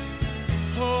with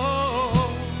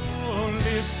holy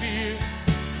fear.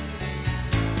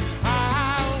 I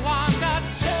wanna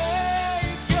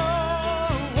take your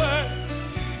word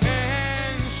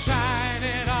and shine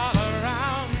it all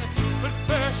around. But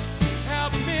first,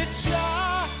 help me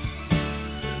just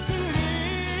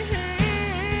believe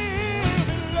it,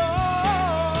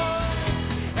 Lord.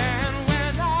 And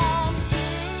when I'm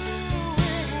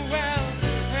doing well,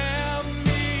 help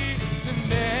me to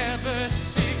never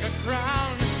seek a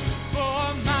crown. For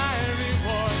my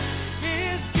reward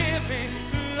is giving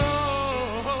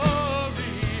glory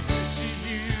to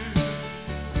you.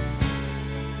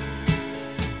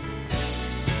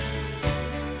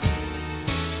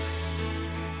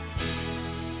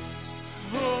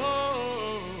 Oh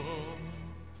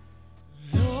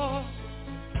Lord,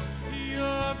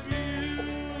 you're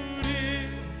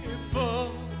beautiful.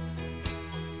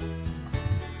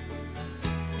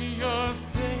 Your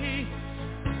face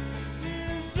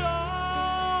is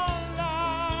all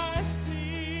I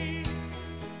see.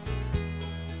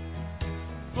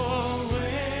 For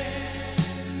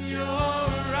when your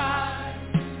eyes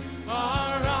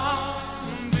are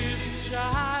on this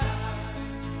child,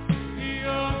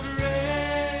 your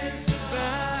grace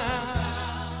abounds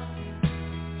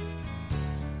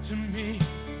to me.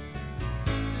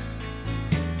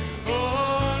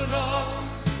 Oh Lord,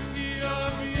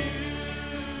 you're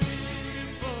beautiful.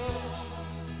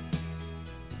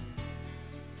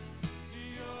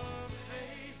 Your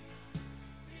face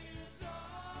is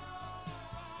all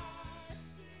I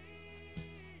see.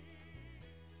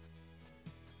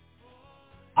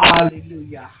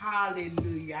 Hallelujah,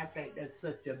 hallelujah. I think that's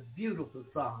such a beautiful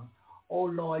song. Oh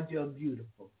Lord, you're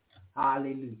beautiful.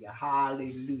 Hallelujah,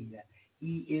 hallelujah.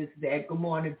 He is there. Good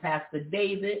morning, Pastor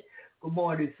David. Good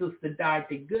morning, Sister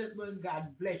Dorothy Goodman.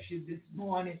 God bless you this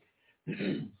morning.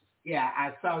 Yeah,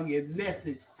 I saw your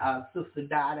message, Sister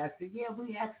Dot. I said, yeah,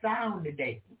 we have sound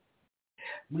today.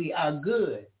 We are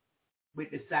good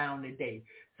with the sound today.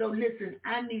 So listen,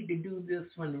 I need to do this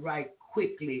one right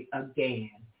quickly again.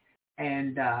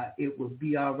 And it will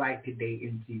be all right today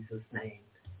in Jesus' name.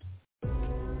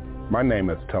 My name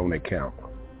is Tony Kemp,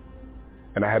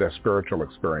 and I had a spiritual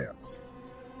experience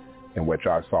in which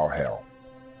I saw hell.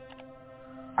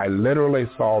 I literally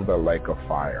saw the lake of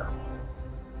fire.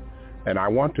 And I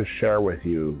want to share with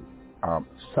you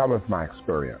some of my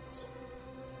experience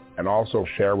and also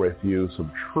share with you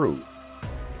some truth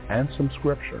and some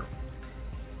scripture.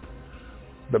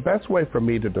 The best way for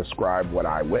me to describe what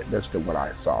I witnessed and what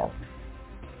I saw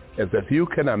is if you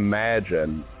can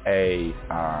imagine a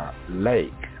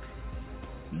lake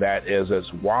that is as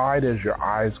wide as your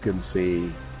eyes can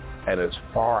see and as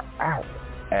far out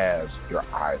as your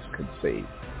eyes could see.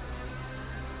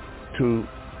 To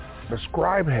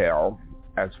describe hell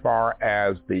as far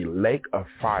as the lake of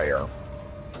fire,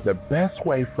 the best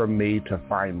way for me to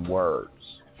find words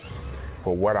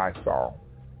for what I saw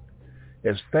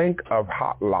is think of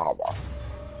hot lava.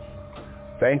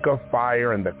 Think of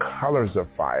fire and the colors of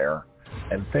fire,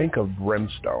 and think of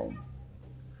brimstone.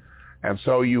 And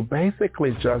so you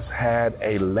basically just had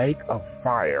a lake of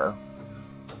fire,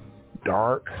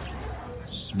 dark,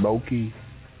 smoky,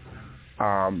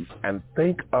 and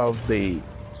think of the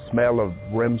smell of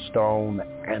brimstone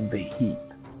and the heat.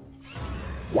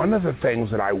 One of the things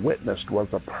that I witnessed was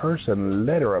a person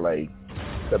literally,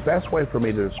 the best way for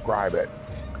me to describe it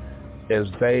is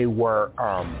they were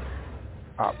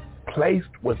placed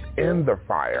within the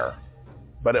fire,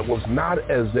 but it was not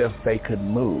as if they could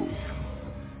move.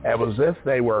 It was as if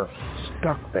they were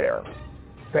stuck there.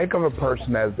 Think of a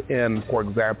person as in, for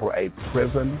example, a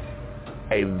prison,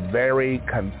 a very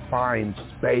confined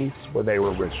space where they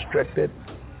were restricted.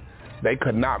 They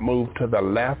could not move to the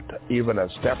left even a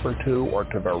step or two, or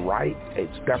to the right a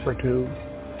step or two.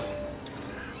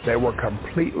 They were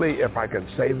completely, if I can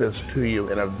say this to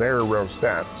you in a very real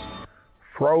sense,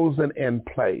 frozen in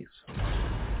place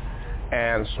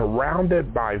and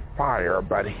surrounded by fire.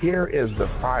 But here is the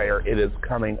fire. It is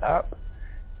coming up.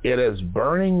 It is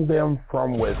burning them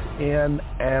from within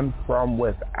and from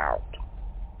without.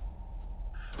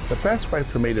 The best way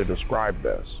for me to describe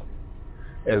this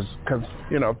is,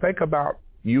 think about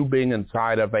you being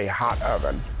inside of a hot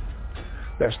oven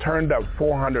that's turned up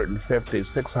 450,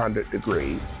 600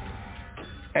 degrees,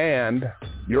 and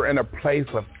you're in a place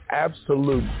of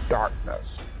absolute darkness.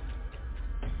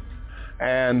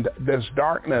 And this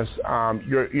darkness,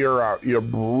 you're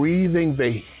breathing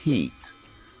the heat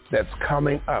that's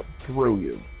coming up through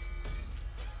you.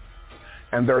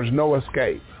 And there's no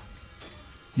escape.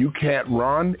 You can't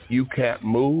run, you can't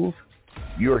move,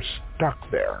 you're stuck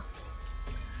there.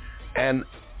 And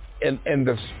in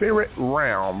the spirit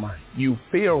realm, you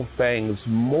feel things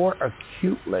more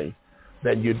acutely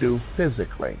than you do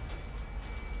physically.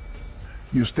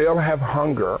 You still have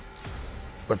hunger,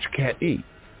 but you can't eat.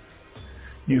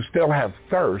 You still have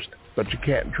thirst, but you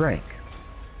can't drink.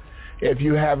 If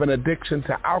you have an addiction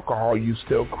to alcohol, you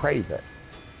still crave it.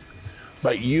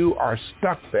 But you are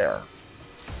stuck there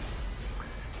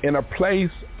in a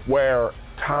place where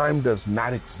time does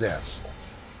not exist.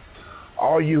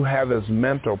 All you have is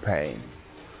mental pain,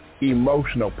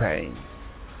 emotional pain.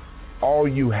 All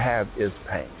you have is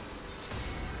pain.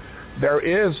 There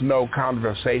is no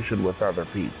conversation with other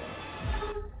people.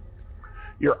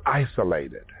 You're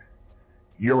isolated.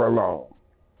 You're alone.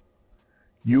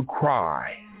 You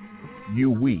cry.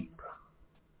 You weep.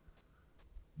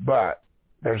 But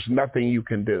there's nothing you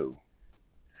can do.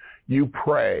 You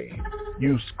pray.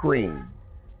 You scream.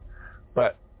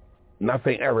 But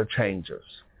nothing ever changes.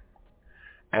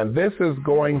 And this is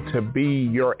going to be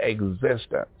your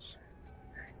existence.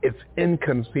 It's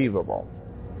inconceivable.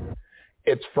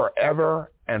 It's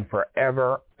forever and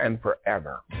forever and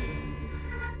forever.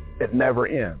 It never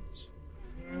ends.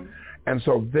 And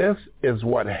so this is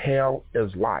what hell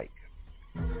is like.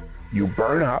 You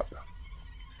burn up,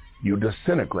 you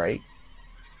disintegrate,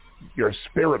 your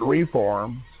spirit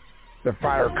reforms, the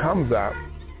fire comes up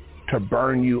to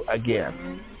burn you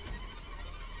again.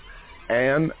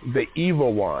 And the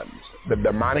evil ones, the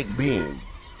demonic beings,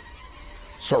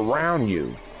 surround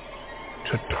you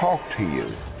to talk to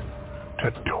you,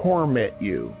 to torment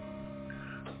you.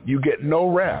 You get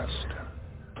no rest.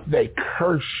 They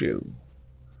curse you.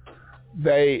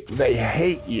 They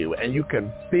hate you, and you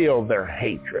can feel their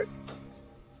hatred.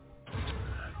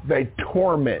 They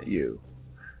torment you.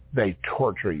 They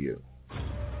torture you.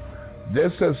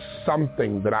 This is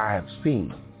something that I have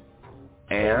seen.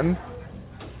 And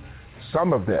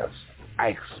some of this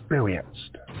I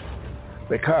experienced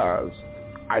because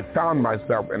I found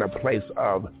myself in a place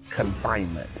of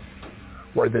confinement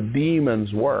where the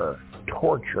demons were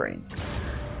torturing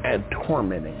and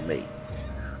tormenting me.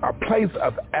 A place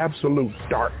of absolute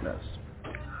darkness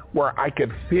where I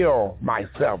could feel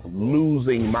myself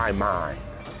losing my mind.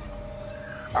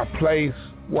 A place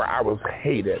where I was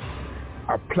hated.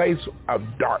 A place of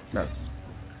darkness.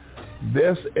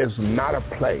 This is not a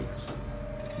place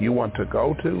you want to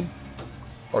go to,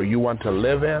 or you want to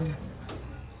live in,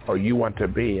 or you want to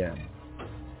be in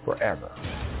forever.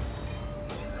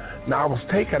 Now I was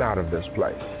taken out of this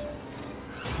place.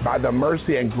 By the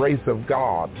mercy and grace of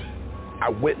God, I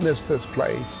witnessed this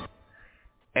place,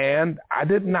 and I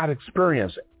did not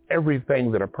experience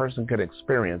everything that a person could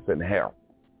experience in hell.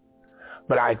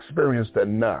 But I experienced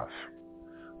enough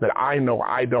that I know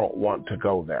I don't want to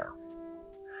go there.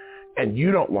 And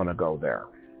you don't want to go there.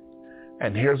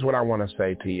 And here's what I want to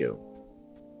say to you.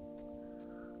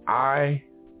 I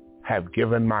have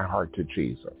given my heart to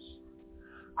Jesus.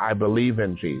 I believe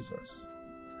in Jesus.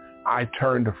 I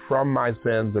turned from my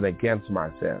sins and against my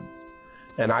sins,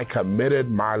 and I committed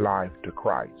my life to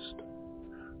Christ.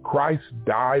 Christ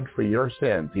died for your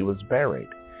sins. He was buried.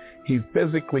 He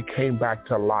physically came back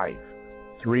to life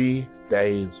 3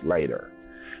 days later.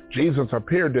 Jesus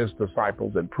appeared to his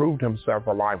disciples and proved himself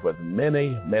alive with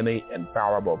many, many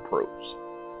infallible proofs.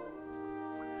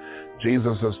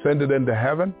 Jesus ascended into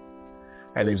heaven,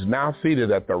 and he's now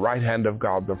seated at the right hand of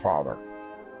God the Father.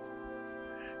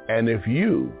 And if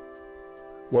you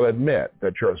will admit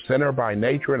that you're a sinner by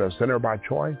nature and a sinner by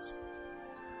choice,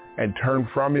 and turn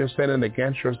from your sin and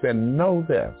against your sin, know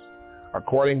this,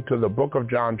 according to the book of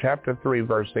John chapter 3,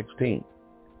 verse 16,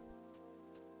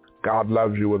 God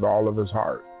loves you with all of his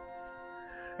heart.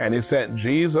 And he sent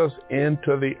Jesus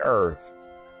into the earth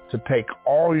to take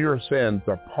all your sins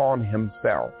upon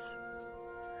himself,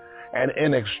 and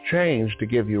in exchange to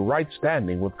give you right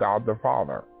standing with God the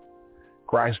Father.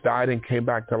 Christ died and came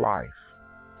back to life.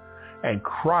 And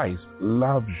Christ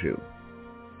loves you.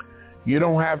 You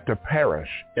don't have to perish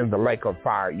in the lake of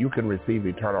fire. You can receive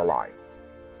eternal life.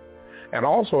 And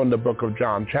also in the book of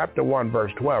John, chapter 1,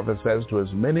 verse 12, it says, to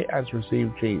as many as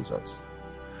received Jesus,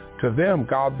 to them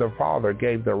God the Father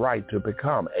gave the right to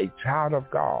become a child of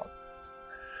God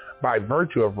by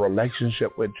virtue of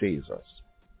relationship with Jesus.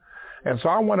 And so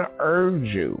I want to urge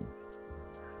you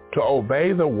to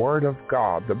obey the word of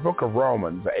God, the book of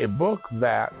Romans, a book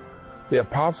that the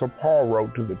Apostle Paul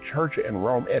wrote to the church in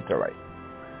Rome, Italy.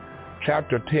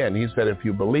 Chapter 10, he said, if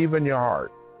you believe in your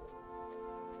heart,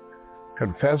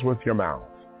 confess with your mouth,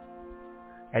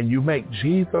 and you make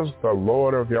Jesus the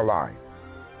Lord of your life,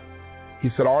 he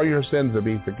said all your sins will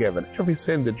be forgiven. Every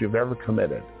sin that you've ever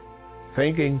committed,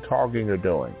 thinking, talking, or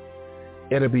doing,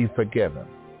 it'll be forgiven.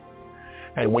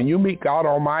 And when you meet God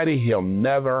Almighty, he'll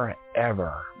never,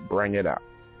 ever bring it up.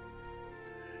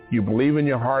 You believe in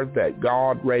your heart that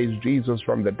God raised Jesus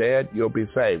from the dead, you'll be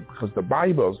saved, because the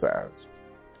Bible says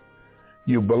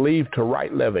you believe to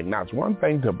right living. Now, it's one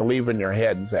thing to believe in your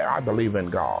head and say, I believe in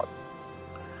God.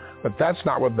 But that's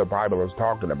not what the Bible is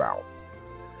talking about.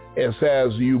 It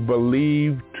says you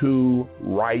believe to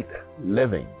right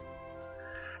living.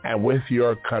 And with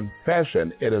your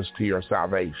confession, it is to your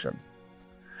salvation.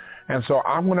 And so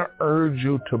I'm going to urge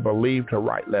you to believe to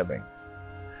right living.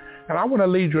 And I want to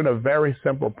lead you in a very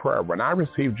simple prayer. When I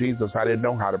received Jesus, I didn't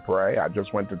know how to pray. I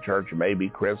just went to church, maybe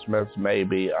Christmas,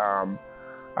 maybe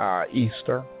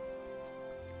Easter.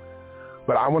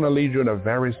 But I want to lead you in a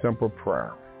very simple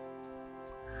prayer.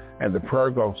 And the prayer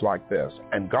goes like this.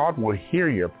 And God will hear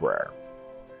your prayer,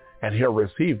 and he'll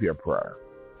receive your prayer.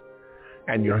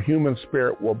 And your human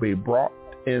spirit will be brought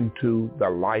into the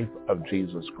life of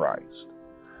Jesus Christ.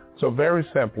 So very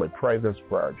simply, pray this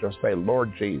prayer. Just say,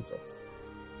 Lord Jesus,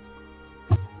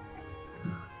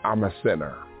 I'm a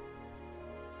sinner.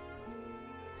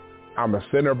 I'm a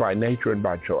sinner by nature and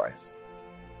by choice.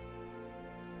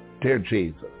 Dear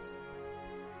Jesus,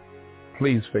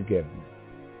 please forgive me.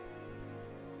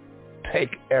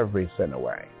 Take every sin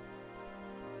away.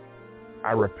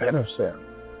 I repent of sin.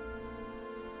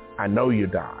 I know you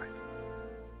died.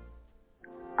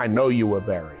 I know you were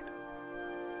buried.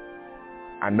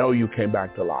 I know you came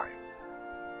back to life.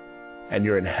 And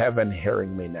you're in heaven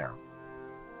hearing me now.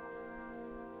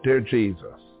 Dear Jesus,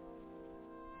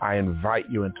 I invite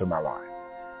you into my life.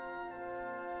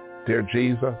 Dear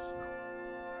Jesus,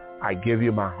 I give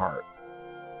you my heart.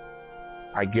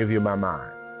 I give you my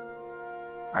mind.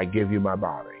 I give you my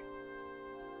body.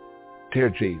 Dear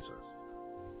Jesus,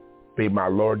 be my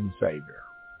Lord and Savior.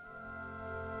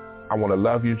 I want to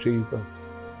love you, Jesus.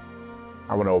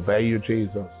 I want to obey you,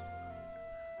 Jesus.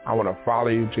 I want to follow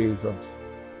you, Jesus.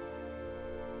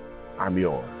 I'm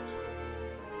yours.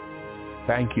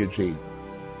 Thank you, Jesus.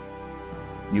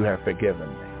 You have forgiven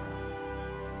me.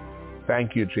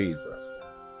 Thank you, Jesus.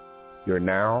 You're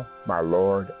now my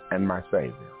Lord and my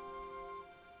Savior.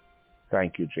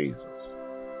 Thank you, Jesus.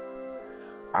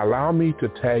 Allow me to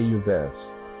tell you this.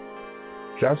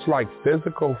 Just like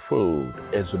physical food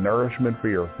is nourishment for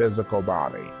your physical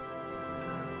body,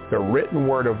 the written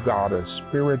word of God is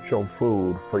spiritual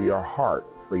food for your heart,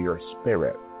 for your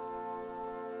spirit.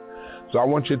 So I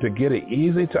want you to get an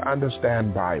easy to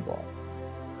understand Bible,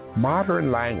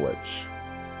 modern language,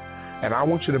 and I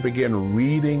want you to begin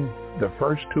reading the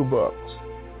first two books.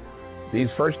 These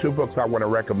first two books I want to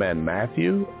recommend,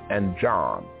 Matthew and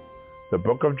John. The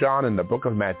book of John and the book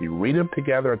of Matthew. Read them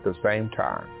together at the same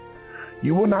time.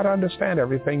 You will not understand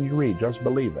everything you read. Just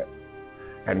believe it.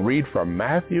 And read from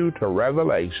Matthew to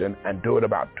Revelation and do it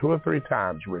about 2 or 3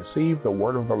 times. Receive the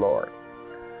word of the Lord.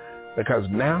 Because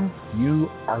now you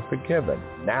are forgiven.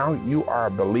 Now you are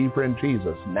a believer in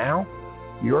Jesus. Now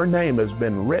your name has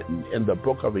been written in the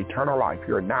book of eternal life.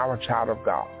 You're now a child of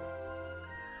God.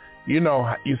 You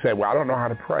know, you say, well, I don't know how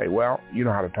to pray. Well, you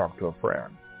know how to talk to a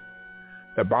friend.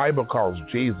 The Bible calls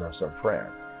Jesus a friend.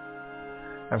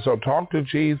 And so talk to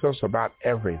Jesus about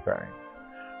everything.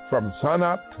 From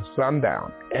sunup to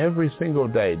sundown, every single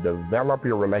day, develop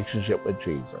your relationship with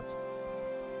Jesus.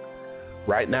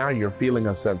 Right now, you're feeling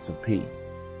a sense of peace.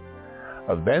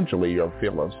 Eventually, you'll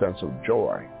feel a sense of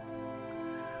joy.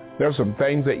 There's some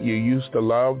things that you used to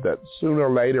love that sooner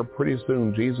or later, pretty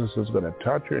soon, Jesus is going to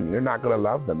touch you and you're not going to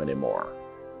love them anymore.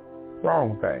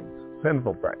 Wrong things,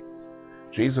 sinful things.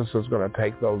 Jesus is going to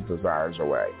take those desires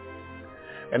away.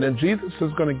 And then Jesus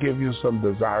is going to give you some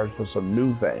desires for some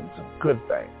new things, some good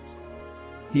things.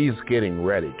 He's getting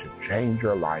ready to change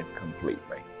your life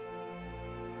completely.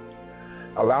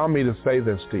 Allow me to say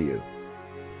this to you.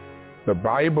 The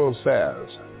Bible says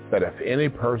that if any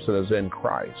person is in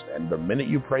Christ, and the minute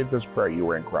you prayed this prayer, you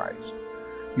were in Christ,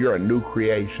 you're a new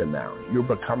creation now. You're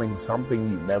becoming something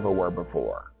you never were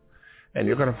before. And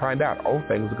you're going to find out old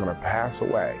things are going to pass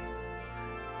away.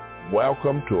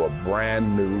 Welcome to a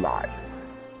brand new life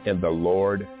in the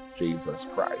Lord Jesus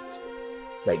Christ.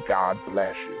 May God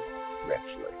bless you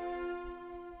richly.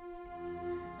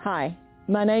 Hi,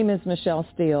 my name is Michelle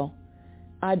Steele.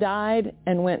 I died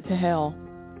and went to hell,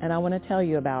 and I want to tell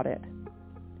you about it.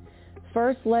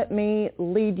 First, let me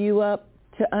lead you up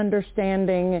to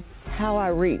understanding how I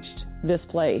reached this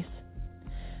place.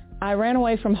 I ran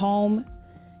away from home,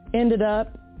 ended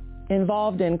up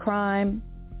involved in crime,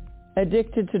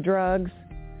 addicted to drugs.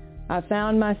 I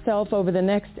found myself over the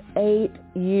next 8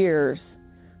 years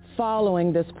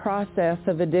following this process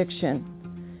of addiction,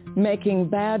 making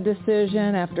bad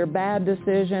decision after bad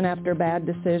decision after bad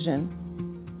decision.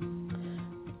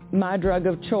 My drug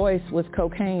of choice was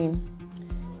cocaine,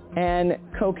 and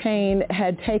cocaine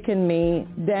had taken me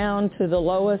down to the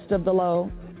lowest of the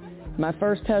low. My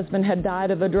first husband had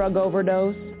died of a drug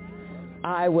overdose.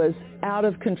 I was out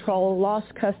of control,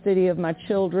 lost custody of my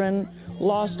children,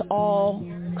 lost all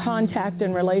contact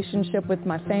and relationship with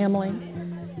my family.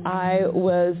 I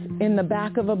was in the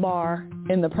back of a bar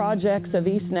in the projects of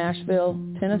East Nashville,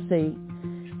 Tennessee,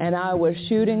 and I was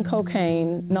shooting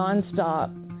cocaine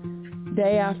nonstop,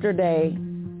 day after day.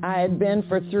 I had been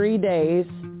for 3 days,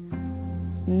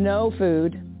 no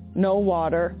food, no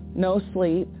water, no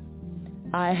sleep.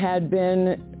 I had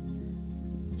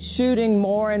been shooting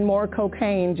more and more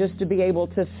cocaine just to be able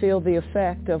to feel the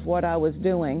effect of what I was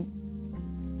doing.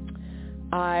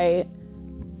 I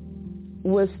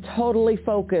was totally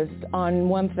focused on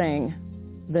one thing,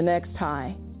 the next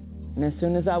high. And as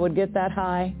soon as I would get that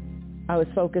high, I was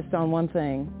focused on one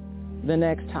thing, the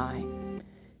next high.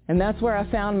 And that's where I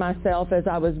found myself as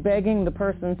I was begging the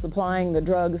person supplying the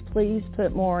drugs, please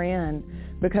put more in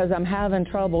because I'm having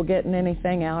trouble getting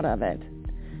anything out of it.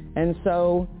 And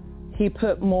so he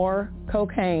put more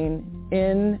cocaine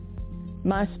in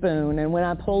my spoon, and when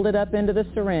I pulled it up into the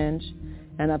syringe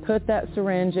and I put that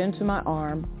syringe into my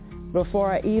arm,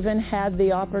 before I even had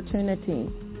the opportunity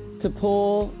to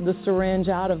pull the syringe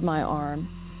out of my arm,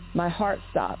 my heart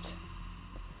stopped.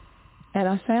 And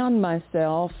I found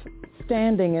myself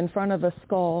standing in front of a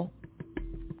skull.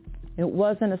 It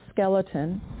wasn't a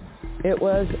skeleton. It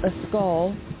was a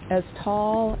skull as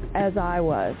tall as I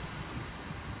was.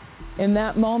 In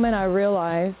that moment, I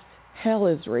realized hell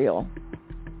is real.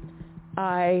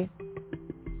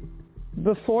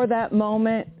 Before that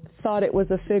moment, thought it was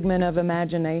a figment of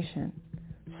imagination,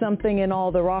 something in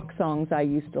all the rock songs I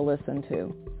used to listen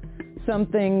to,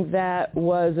 something that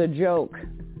was a joke.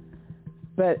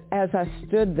 But as I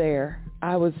stood there,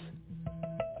 I was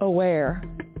aware,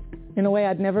 in a way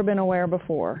I'd never been aware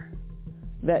before,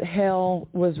 that hell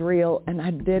was real and I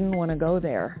didn't want to go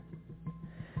there.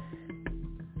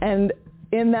 And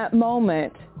in that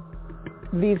moment,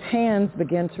 these hands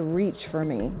began to reach for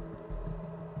me.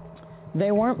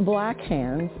 They weren't black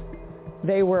hands.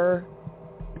 They were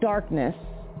darkness,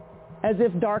 as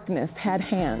if darkness had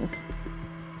hands.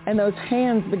 And those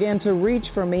hands began to reach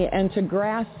for me and to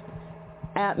grasp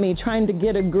at me, trying to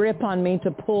get a grip on me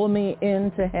to pull me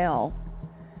into hell.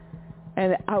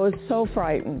 And I was so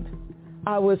frightened.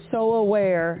 I was so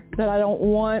aware that I don't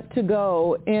want to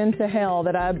go into hell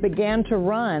that I began to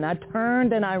run. I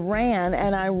turned and I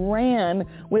ran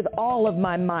with all of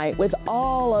my might, with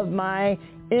all of my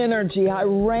energy. I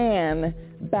ran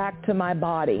back to my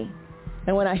body.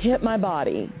 And when I hit my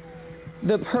body,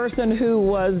 the person who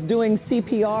was doing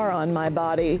CPR on my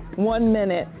body, 1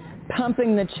 minute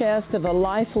pumping the chest of a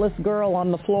lifeless girl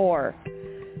on the floor,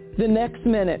 the next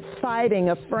minute fighting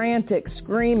a frantic,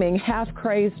 screaming,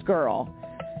 half-crazed girl.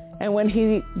 And when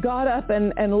he got up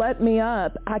and let me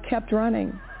up, I kept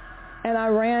running. And I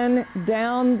ran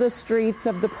down the streets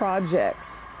of the projects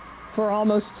for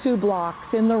almost 2 blocks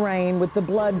in the rain with the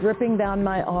blood dripping down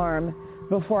my arm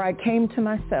before I came to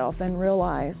myself and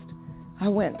realized I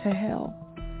went to hell.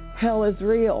 Hell is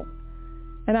real.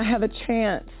 And I have a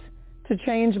chance to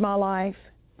change my life.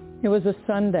 It was a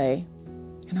Sunday,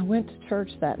 and I went to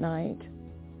church that night.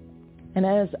 And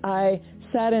as I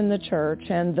sat in the church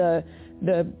and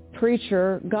the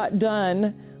preacher got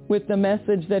done with the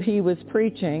message that he was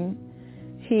preaching,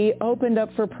 he opened up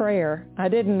for prayer. I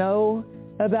didn't know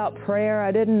about prayer.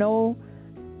 I didn't know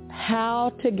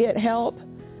how to get help.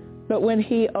 But when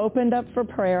he opened up for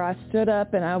prayer, I stood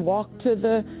up and I walked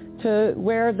to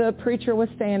where the preacher was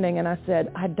standing, and I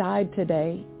said, I died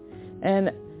today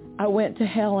and I went to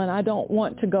hell and I don't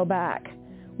want to go back.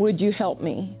 Would you help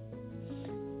me?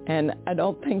 And I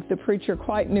don't think the preacher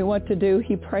quite knew what to do.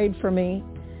 He prayed for me,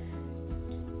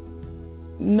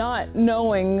 not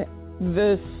knowing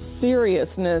the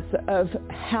seriousness of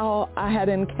how I had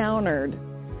encountered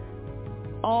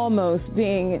almost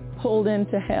being pulled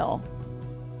into hell.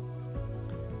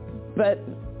 But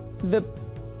the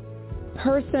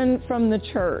person from the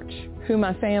church who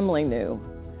my family knew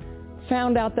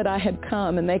found out that I had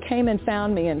come, and they came and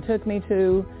found me and took me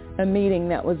to a meeting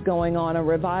that was going on, a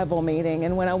revival meeting.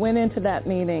 And when I went into that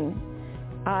meeting,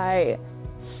 I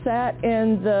sat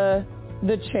in the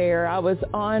chair. I was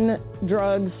on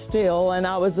drugs still, and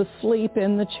I was asleep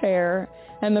in the chair.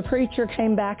 And the preacher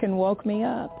came back and woke me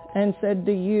up and said,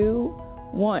 do you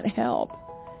want help?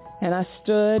 And I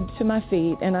stood to my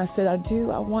feet and I said, I do,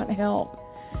 I want help.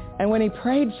 And when he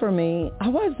prayed for me, I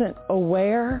wasn't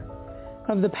aware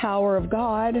of the power of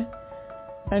God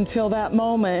until that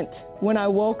moment when I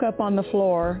woke up on the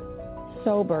floor,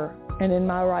 sober and in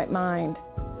my right mind.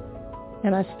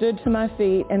 And I stood to my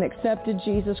feet and accepted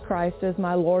Jesus Christ as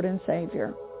my Lord and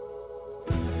Savior.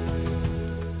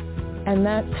 And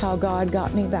that's how God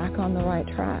got me back on the right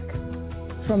track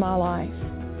for my life.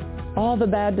 All the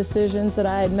bad decisions that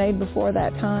I had made before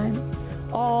that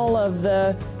time, all of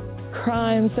the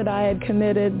crimes that I had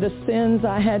committed, the sins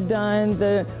I had done,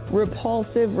 the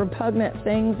repulsive, repugnant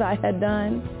things I had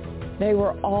done, they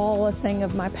were all a thing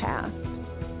of my past.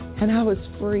 And I was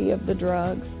free of the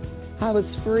drugs. I was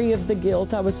free of the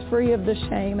guilt. I was free of the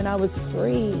shame. And I was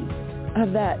free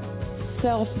of that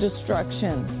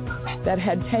self-destruction that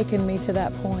had taken me to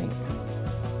that point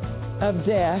of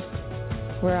death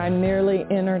where I nearly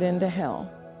entered into hell.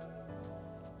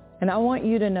 And I want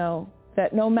you to know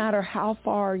that no matter how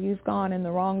far you've gone in the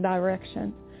wrong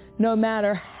direction, no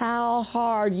matter how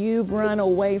hard you've run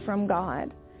away from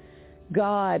God,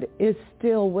 God is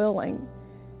still willing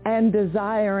and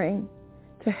desiring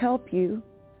to help you,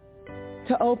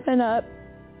 to open up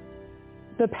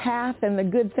the path and the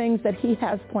good things that he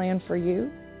has planned for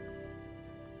you.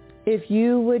 If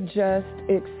you would just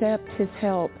accept his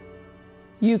help,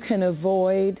 you can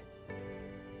avoid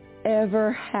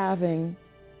ever having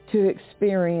to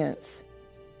experience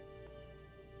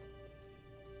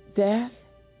death,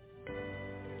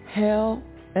 hell,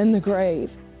 and the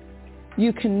grave.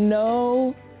 You can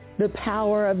know the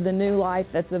power of the new life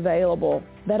that's available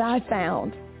that I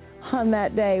found on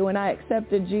that day when I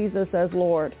accepted Jesus as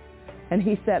Lord and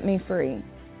he set me free.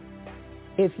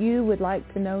 If you would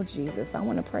like to know Jesus, I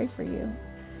want to pray for you,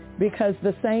 because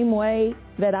the same way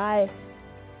that I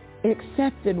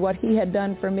accepted what he had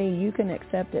done for me, you can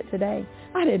accept it today.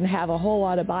 I didn't have a whole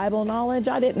lot of Bible knowledge.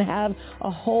 I didn't have a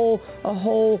whole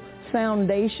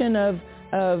foundation of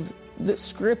the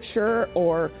scripture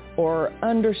or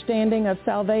understanding of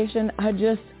salvation. I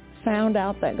just found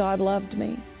out that God loved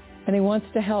me and he wants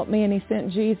to help me, and he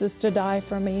sent Jesus to die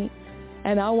for me.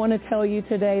 And I want to tell you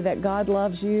today that God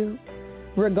loves you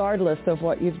regardless of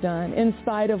what you've done, in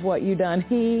spite of what you've done.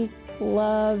 He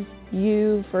loves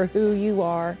you for who you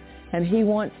are, and he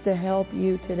wants to help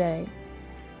you today.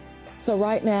 So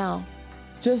right now,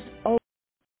 just open.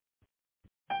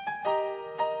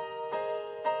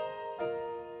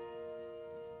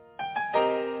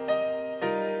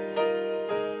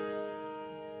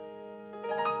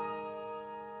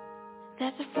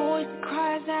 There's a voice that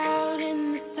cries out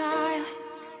in the silence,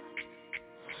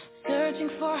 searching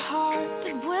for a heart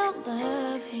that will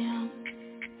love him,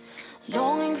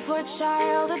 longing for a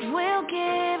child that will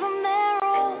give him their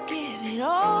all, give it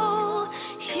all.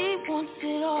 He wants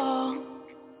it all.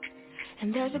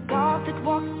 And there's a God that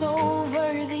walks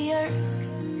over the earth.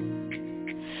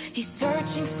 He's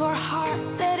searching for a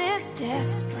heart that is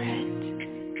desperate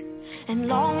and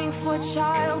longing for a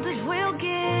child that will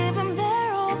give him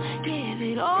their all, give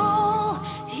it all.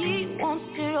 He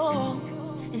wants it all.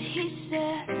 And he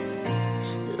said,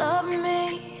 love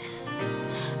me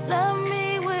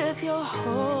with your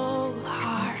whole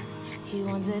heart. He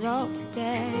wants it all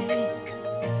today.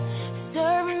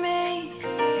 Serve me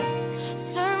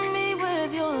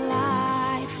with your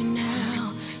life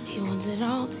now. He wants it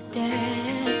all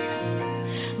today.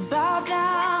 Bow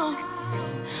down,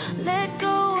 let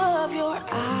go of your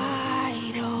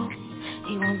idol.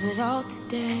 He wants it all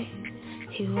today.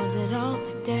 He wants it all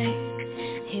today.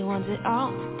 He wants it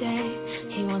all today.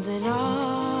 He wants it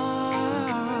all.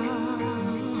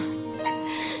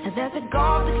 And there's a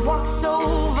God that walks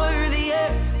over the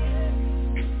earth.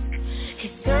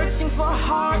 He's searching for a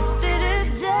heart that is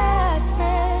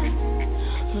desperate,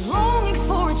 longing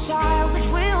for a child that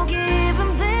will give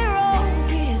him their all,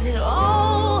 give it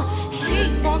all.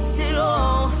 He wants it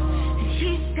all. And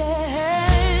he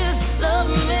says, love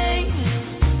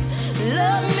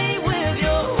me with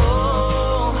your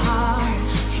whole heart.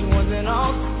 He wants it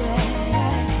all today.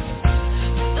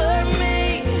 Serve me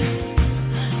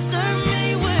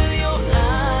with your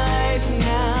life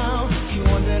now. He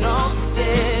wants it all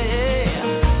today.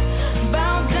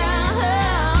 Bow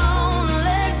down,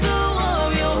 let go of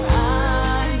your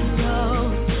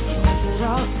idols. He wants it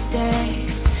all today.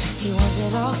 He wants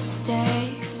it all today.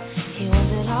 He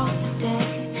wants it all today.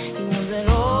 He wants it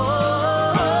all.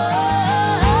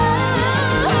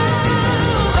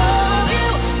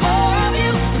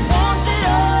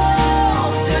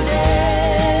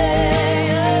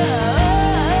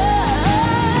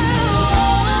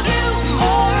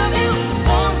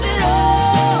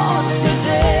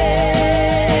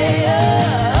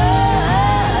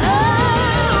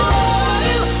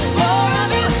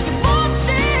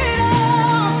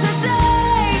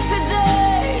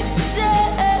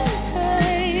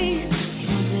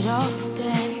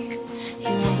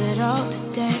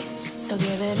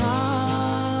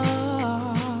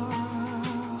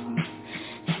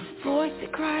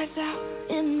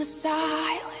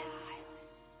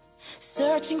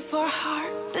 Searching for a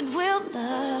heart that will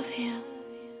love him,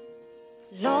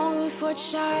 longing for a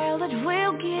child that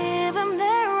will give him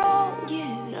their all,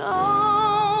 give it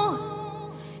all.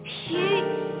 He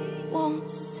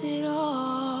wants it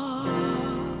all.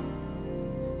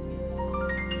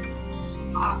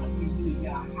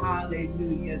 Hallelujah,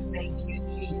 hallelujah. Thank you,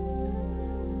 Jesus.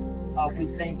 We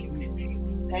thank you,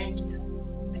 Jesus. Thank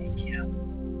you.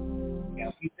 Yeah,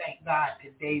 we thank God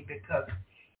today because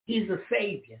he's a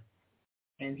Savior.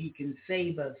 And he can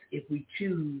save us if we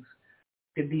choose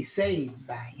to be saved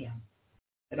by him.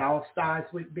 It all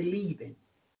starts with believing.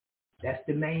 That's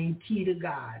the main key to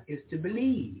God, is to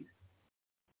believe.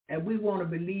 And we want to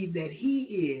believe that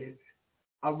he is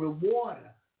a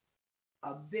rewarder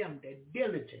of them that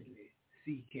diligently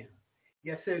seek him.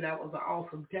 Yes, sir, that was an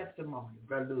awesome testimony,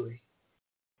 Brother Louis.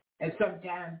 And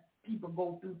sometimes people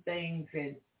go through things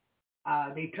and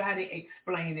they try to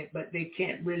explain it, but they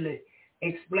can't really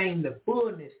explain the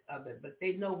fullness of it, but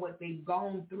they know what they've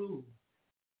gone through,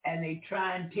 and they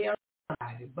try and tell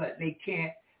somebody, but they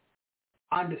can't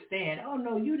understand. Oh,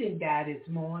 no, you didn't die this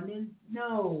morning.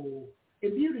 No.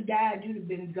 If you'd have died, you'd have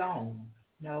been gone.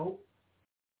 No.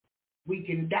 We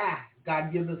can die.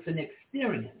 God gives us an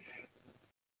experience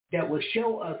that will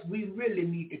show us we really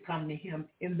need to come to him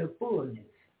in the fullness.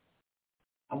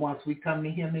 And once we come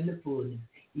to him in the fullness,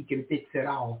 he can fix it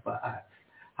all for us.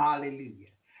 Hallelujah.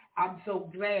 I'm so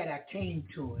glad I came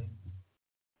to him.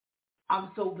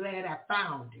 I'm so glad I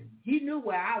found him. He knew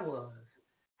where I was.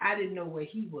 I didn't know where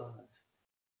he was.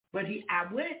 But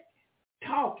I went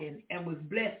talking and was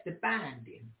blessed to find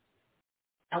him.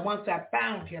 And once I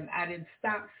found him, I didn't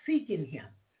stop seeking him.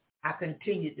 I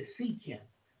continued to seek him.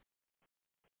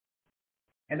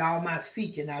 And all my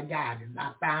seeking, I got him.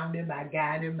 I found him. I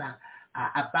got him.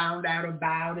 I found out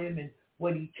about him and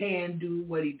what he can do,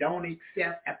 what he don't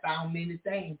accept. I found many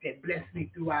things that blessed me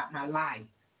throughout my life.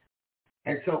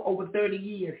 And so over 30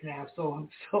 years now, so I'm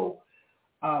so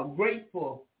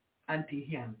grateful unto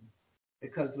him,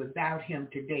 because without him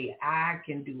today, I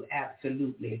can do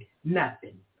absolutely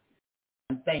nothing.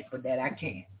 I'm thankful that I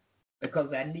can,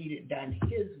 because I need it done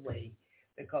his way,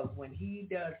 because when he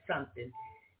does something,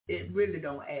 it really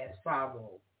don't ask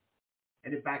sorrow.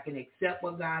 And if I can accept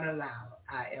what God allows,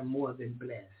 I am more than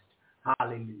blessed.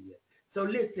 Hallelujah. So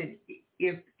listen,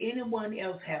 if anyone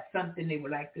else has something they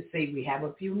would like to say, we have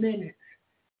a few minutes.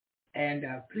 And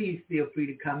please feel free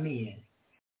to come in.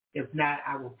 If not,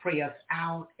 I will pray us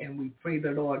out, and we pray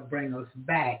the Lord bring us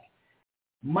back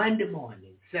Monday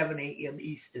morning, 7 a.m.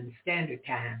 Eastern Standard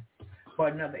Time, for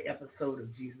another episode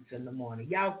of Jesus in the Morning.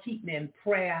 Y'all keep me in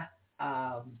prayer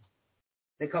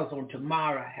because on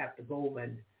tomorrow I have to go over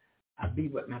and be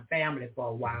with my family for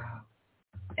a while.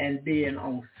 And then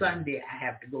on Sunday I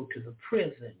have to go to the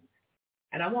prison.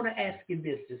 And I want to ask you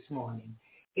this morning.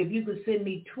 If you could send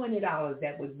me $20,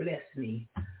 that would bless me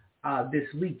this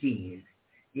weekend.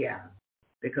 Yeah,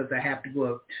 because I have to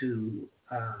go up to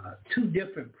 2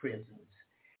 different prisons.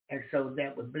 And so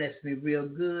that would bless me real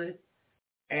good.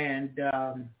 And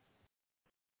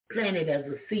plant it as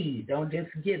a seed. Don't just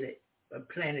give it, but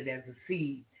plant it as a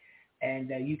seed. And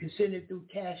you can send it through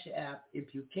Cash App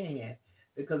if you can,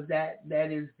 because that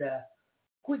is the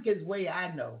quickest way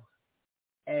I know.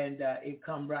 And it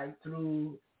come right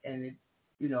through, and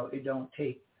it don't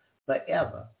take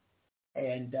forever.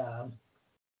 And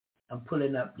I'm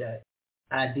pulling up the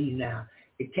ID now.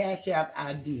 The Cash App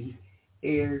ID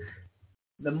is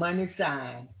the money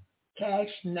sign Cash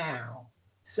Now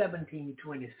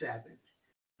 1727.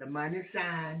 The money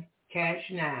sign Cash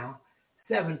Now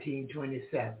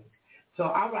 1727. So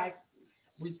all right,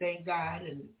 we thank God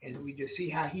and we just see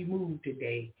how he moved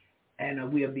today,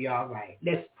 and we'll be all right.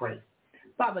 Let's pray.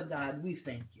 Father God, we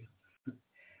thank you.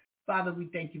 Father, we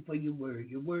thank you for your word.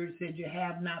 Your word said you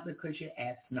have not because you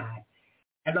ask not.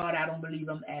 And Lord, I don't believe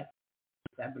I'm asking.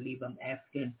 I believe I'm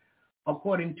asking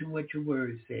according to what your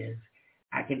word says.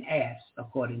 I can ask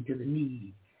according to the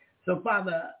need. So,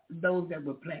 Father, those that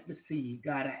will plant the seed,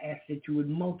 God, I ask that you would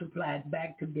multiply it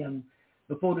back to them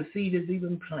before the seed is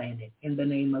even planted in the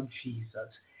name of Jesus.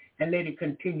 And let it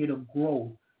continue to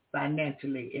grow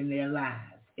financially in their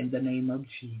lives in the name of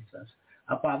Jesus.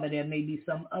 Father, there may be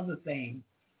some other thing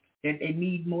that they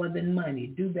need more than money.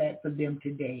 Do that for them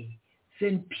today.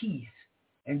 Send peace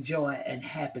and joy and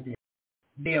happiness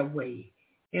their way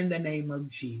in the name of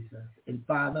Jesus. And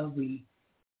Father, we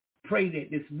pray that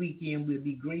this weekend we'll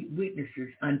be great witnesses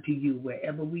unto you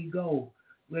wherever we go.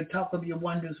 We'll talk of your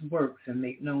wondrous works and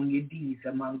make known your deeds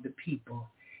among the people.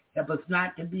 Help us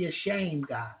not to be ashamed,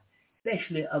 God,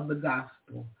 especially of the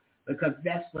gospel, because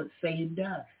that's what saved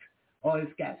us. Oh,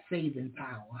 it's got saving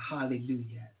power.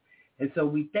 Hallelujah. And so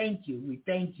we thank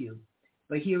you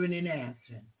for hearing and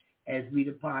answering as we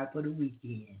depart for the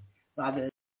weekend. Father,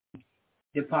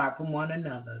 depart from one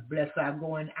another. Bless our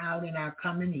going out and our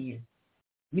coming in.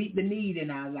 Meet the need in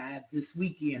our lives this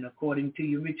weekend according to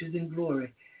your riches and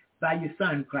glory by your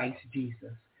Son, Christ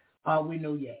Jesus. Oh, we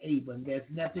know you're able, and there's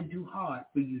nothing too hard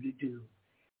for you to do.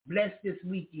 Bless this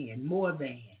weekend more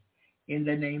than in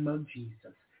the name of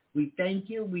Jesus. We thank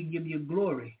you. We give you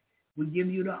glory. We give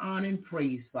you the honor and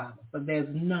praise, Father, for there's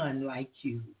none like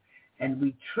you. And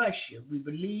we trust you. We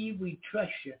believe, we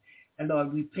trust you. And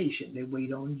Lord, we patiently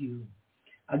wait on you.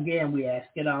 Again, we ask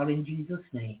it all in Jesus'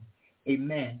 name.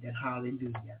 Amen and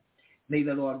hallelujah. May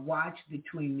the Lord watch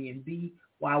between me and thee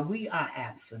while we are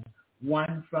absent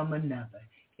one from another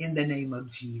in the name of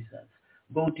Jesus.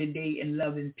 Go today in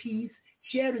love and peace.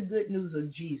 Share the good news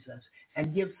of Jesus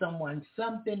and give someone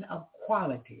something of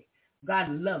quality.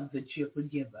 God loves a cheerful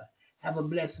giver. Have a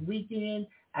blessed weekend.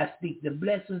 I speak the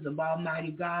blessings of Almighty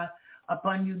God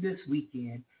upon you this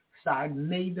weekend, starting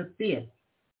May the 5th,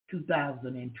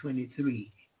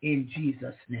 2023, in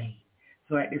Jesus' name.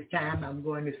 So at this time, I'm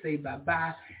going to say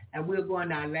bye-bye, and we're going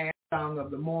to our last song of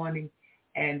the morning.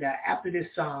 And after this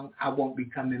song, I won't be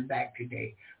coming back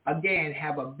today. Again,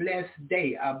 have a blessed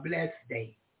day,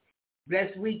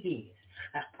 blessed weekend.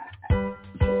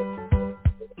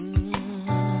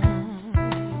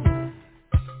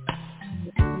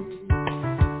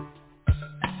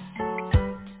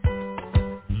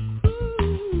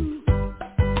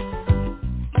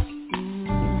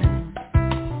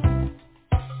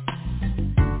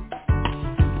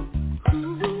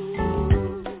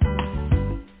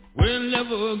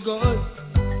 God,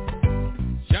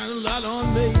 shine a light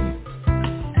on me,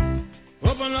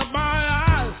 open up my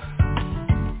eyes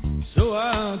so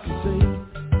I can see.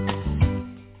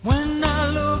 When I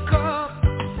look up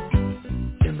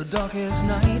in the darkest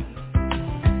night,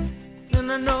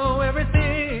 and I know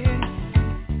everything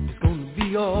is gonna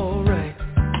be alright.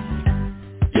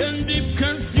 In deep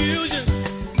confusion,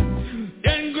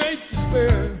 in great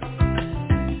despair,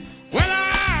 when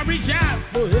I reach out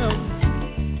for him,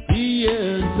 he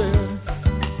is there.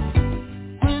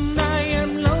 When I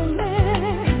am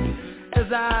lonely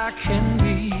as I can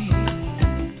be,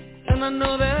 and I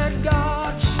know that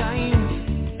God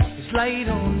shines his light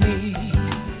on me.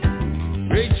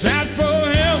 Reach out for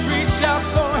him,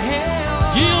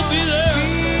 he'll be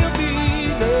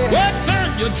there. What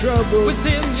turn your trouble,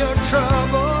 within your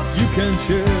trouble, you can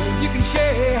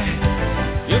share.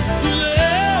 If you let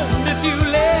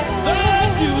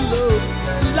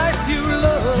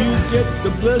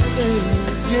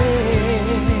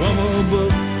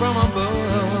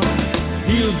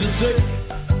the sick,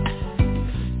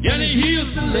 and he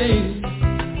heals the lame.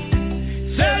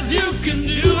 Says you can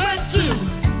do it too,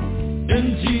 in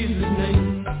Jesus' name.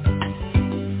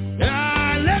 I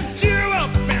lift you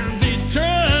up and he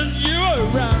turns you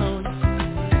around,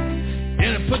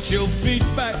 and he puts your feet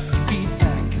back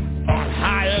on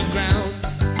higher ground.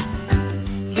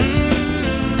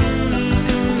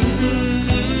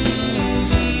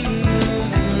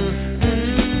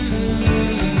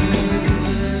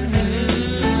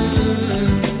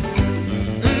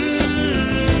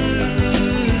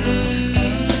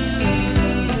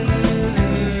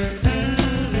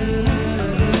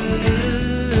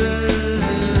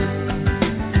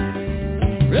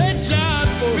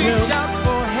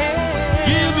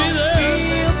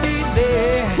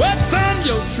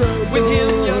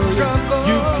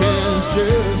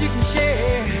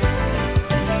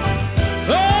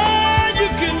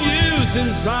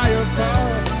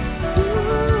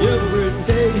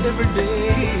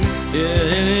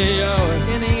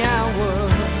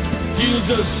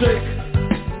 The sick,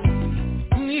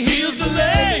 he heals the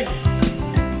lame,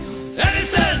 and he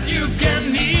says you can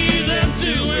heal them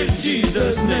too in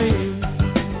Jesus' name.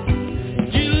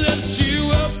 He lifts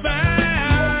you up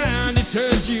and he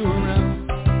turns you around,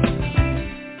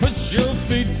 puts your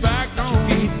feet back on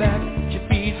your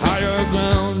feet higher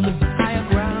ground, higher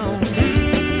ground.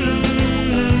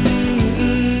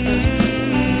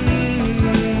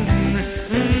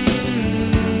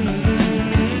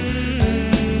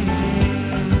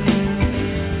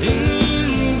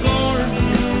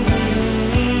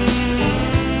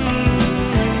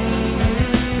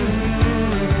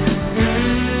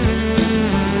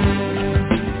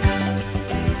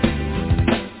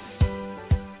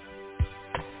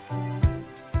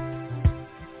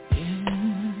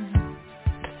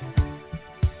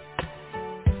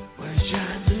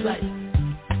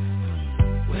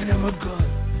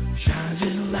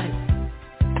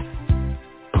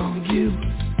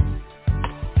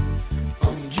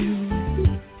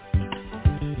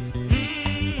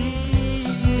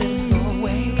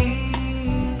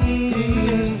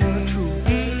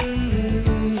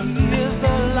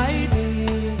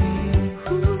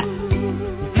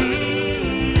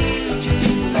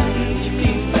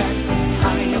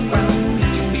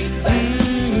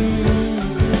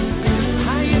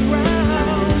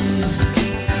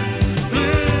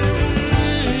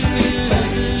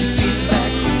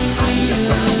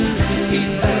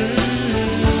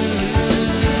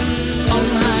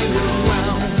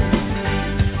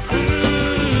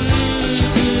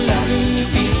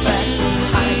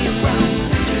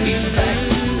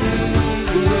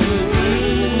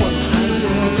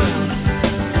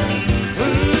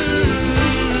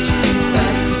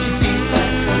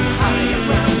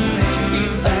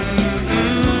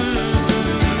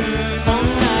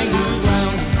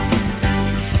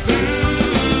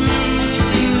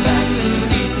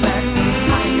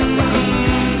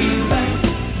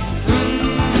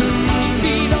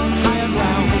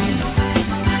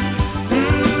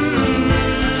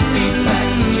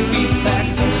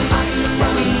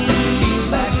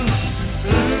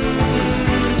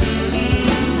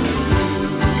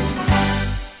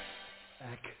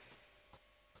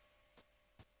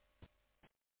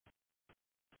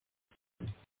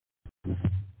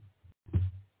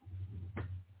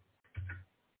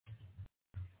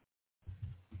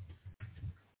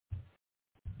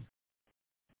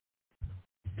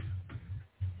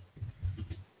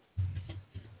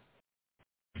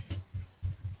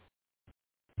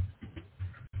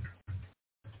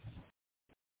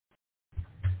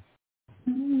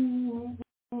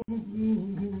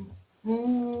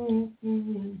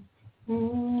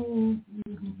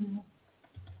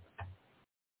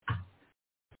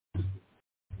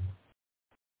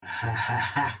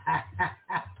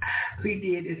 We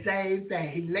did the same thing.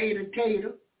 He laid a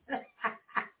tater.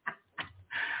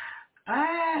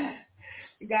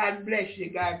 God bless you.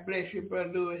 God bless you,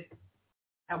 Brother Louis.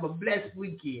 Have a blessed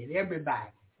weekend, everybody.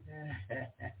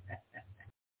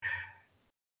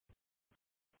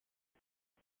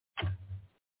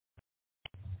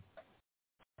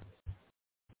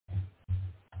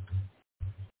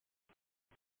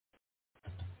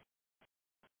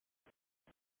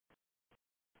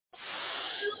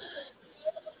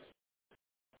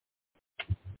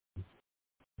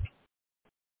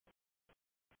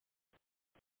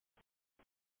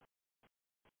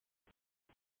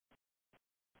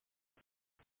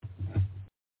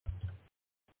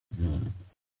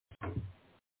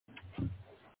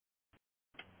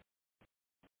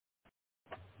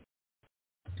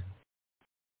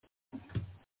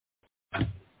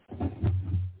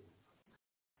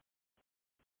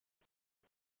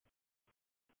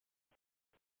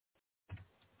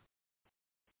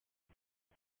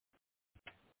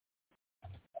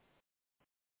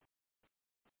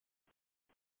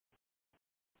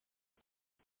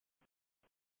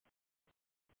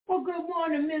 Oh, good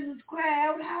morning, Mrs.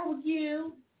 Crowd. How are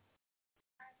you?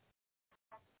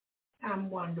 I'm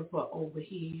wonderful over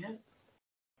here.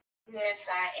 Yes,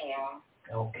 I am.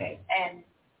 Okay. And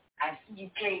I see you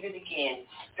played it again.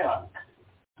 Stuck.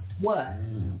 What?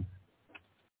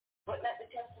 Wasn't that the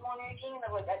testimony again,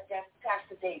 or was that just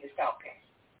Pastor Davis talking?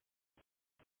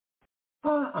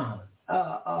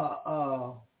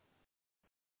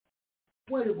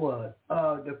 What it was?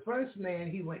 The first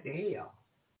man, he went to hell.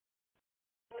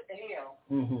 What the hell?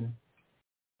 Mm-hmm.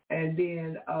 And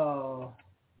then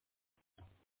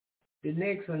the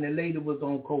next one, the lady was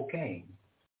on cocaine.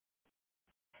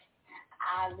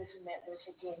 I listened to this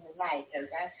again tonight because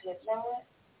I said, Lord,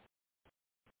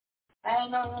 I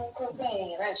ain't on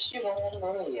cocaine and I sure don't want to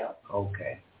go to hell.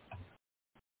 Okay.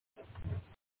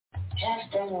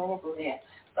 Just don't want to go there.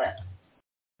 But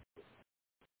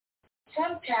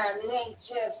sometimes it ain't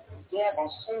just the devil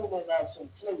holding us in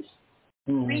place.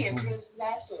 Mm-hmm. We imprison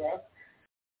ourselves.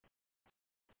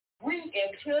 We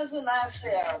imprison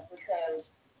ourselves because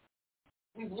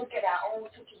we look at our own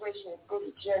situation and go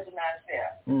to judging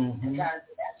ourselves. Mm-hmm. And that's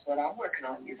what I'm working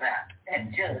on, is that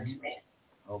judgment.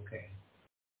 Okay.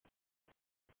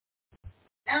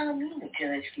 I don't mean to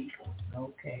judge people.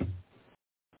 Okay.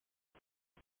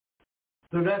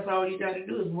 So that's all you got to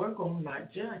do is work on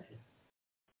not judging.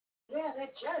 Yeah, they're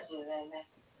judges,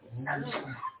 and I mean,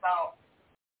 so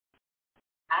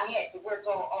I had to work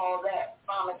on all that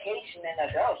fornication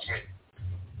and adultery.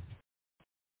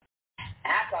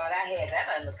 I thought I had that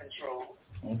under control.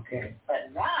 Okay.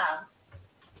 But now,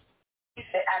 he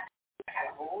said, I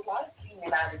got a whole lot of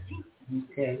female out of you.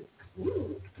 Okay.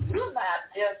 You're not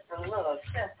just a little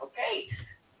simple case.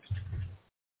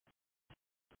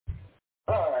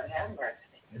 Lord have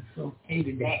mercy. It's okay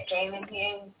today. That came in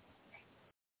here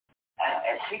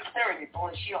at 6:30,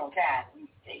 boy, she on time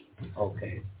these days.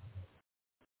 Okay.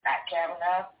 Not counting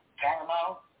up, count them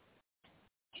off.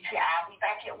 You say, I'll be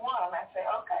back at 1. I said,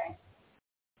 okay.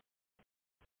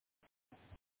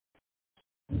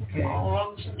 Okay.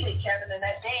 Oh, she did counting in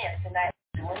that dance tonight.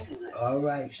 Doing good. All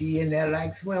right. She in there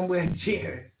like swimwear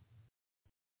chairs.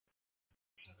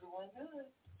 She's doing good.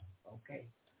 Okay.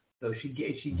 So she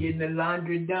getting the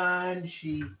laundry done.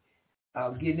 She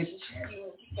getting it.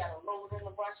 She got a load in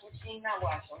the washing machine. I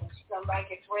wash them. When she come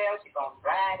back at 12, she gonna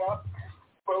dry it up,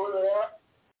 roll it up.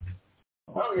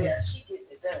 Okay. Oh yeah, she getting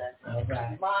it done. All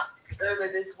right. Mop early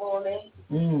this morning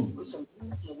with some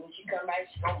boots, and when she come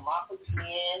back, she gonna mop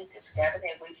again. Just have it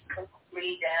that way she cook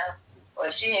lay down.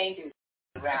 Well, she ain't doing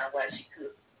around while she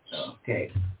cooks. Okay.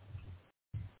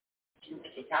 She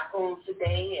made the tacos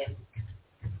today, and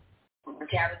when the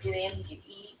cow get in, he can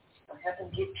eat. I'll help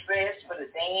him get dressed for the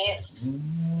dance.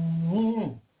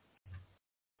 Mm-hmm.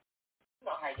 You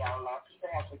know how y'all are.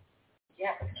 You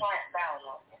have to clamp down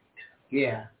on them.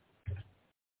 Yeah.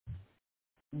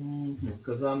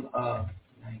 Because I'm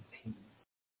 19.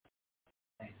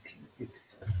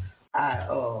 I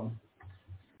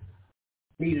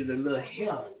needed a little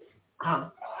help. Huh?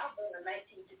 Oh, I was born in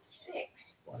 1956.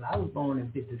 Well, I was born in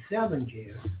 57,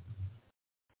 Jerry.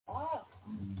 Oh.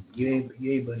 You ain't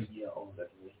but a year older than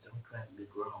me. Don't try to be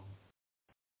grown.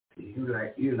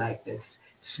 You like to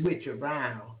switch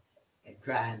around and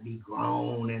try and be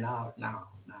grown and out. No.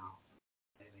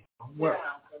 Work.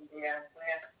 Yeah.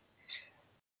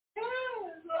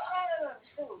 I'm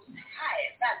so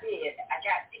tired. My bed. I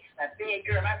got fixed my bed,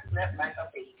 girl. I slept like a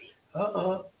baby.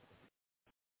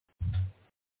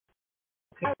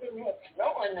 I didn't have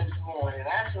snowing this morning. I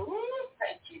said, ooh,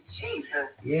 thank you, Jesus.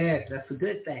 Yes, that's a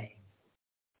good thing.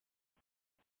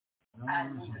 I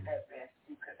needed that rest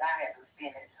too because I have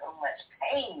been in so much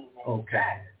pain and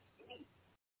Okay.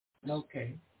 Okay.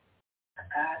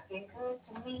 God's been good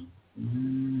to me.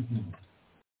 Mm-hmm.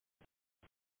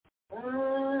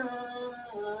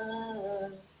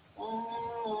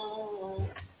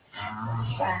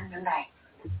 Shine the light.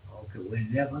 Okay,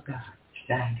 whenever God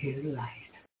shine his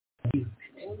light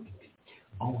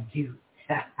on you.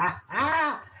 And I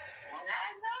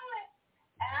know it.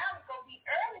 And I was going to be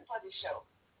early for the show.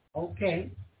 Okay.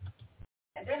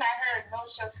 And then I heard no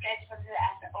show sketch from there.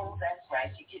 I said, oh, that's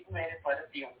right. You're getting ready for the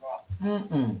funeral.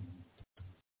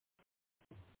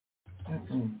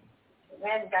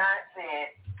 Then God said,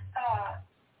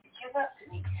 give up to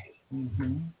me.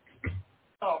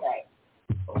 All right.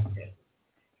 Okay.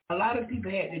 A lot of people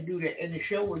had to do that, and the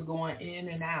show was going in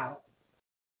and out.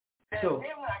 And so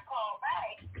then when I called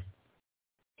back,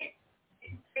 it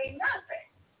said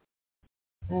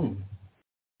nothing.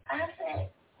 I said,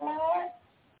 Lord.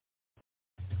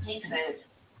 He says,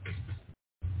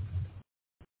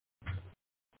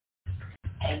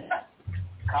 and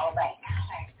call back.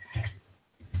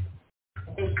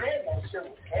 It said that show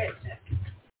was catching.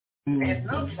 There's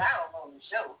no sound on the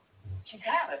show. She's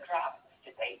having problems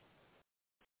today.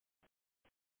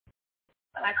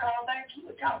 When I called back, you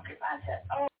were talking. I said,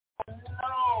 oh,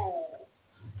 no.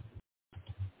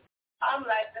 I'm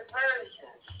like the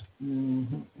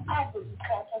versions. I was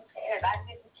prepared. I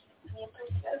didn't keep being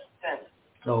persistent.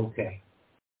 Okay.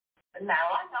 But now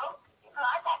I know. You know,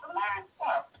 I got to learn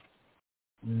stuff.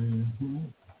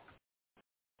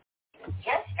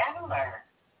 Just got to learn.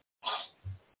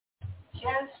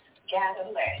 Just got to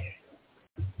learn.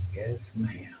 Yes,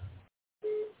 ma'am.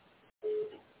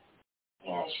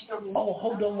 Yeah, she don't be... Oh,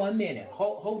 hold on 1 minute.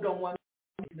 Hold on 1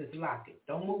 minute, Miss Lockett.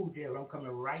 Don't move there. I'm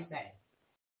coming right back.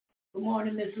 Good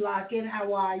morning, Miss Lockett.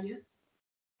 How are you?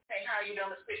 Hey, how are you doing,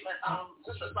 Miss Pittman?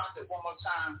 Just respond to it one more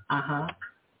time. I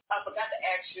forgot to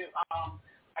ask you,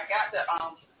 I got to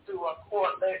do a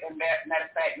court letter, and matter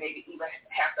of fact, maybe even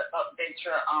have to update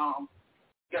your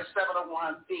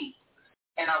 701B.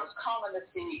 And I was calling to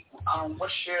see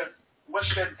what's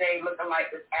your day looking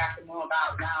like this afternoon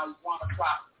about now 1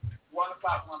 o'clock,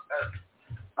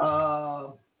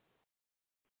 1:30.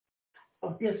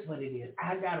 Oh, this is what it is.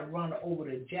 I got to run over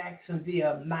to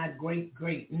Jacksonville. My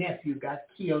great-great-nephew got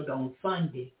killed on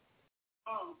Sunday.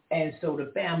 And so the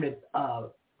family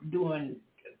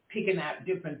picking out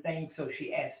different things, so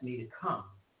she asked me to come.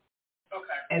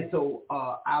 Okay. And so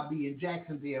I'll be in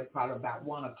Jacksonville probably about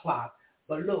 1 o'clock.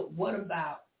 But look,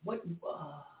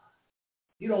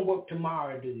 you don't work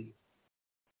tomorrow, do you?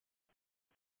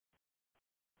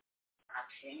 I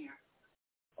can.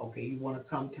 Okay, you want to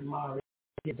come tomorrow?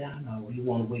 Get down, or you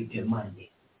want to wait till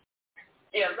Monday?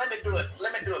 Yeah, let me do it Monday. Okay.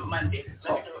 Let me do it Monday.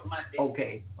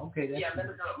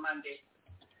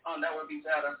 That would be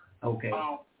better. Okay.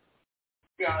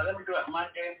 Yeah, let me do it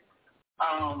Monday.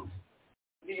 Do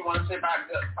you want to say about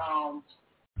good?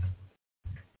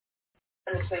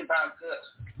 Let me say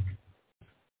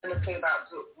about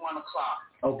good 1 o'clock.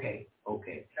 Okay.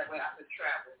 That way I can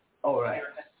travel. All right.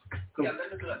 Yeah,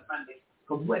 let me do it Monday.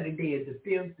 Because what the day is, the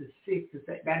 5th, the 6th,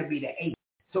 that'll be the 8th.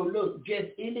 So look,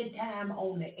 just any time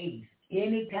on the 8th,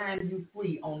 anytime you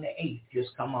free on the 8th,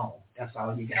 just come on. That's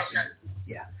all you got to do.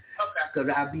 Yeah. Okay. Because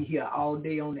I'll be here all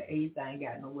day on the 8th. I ain't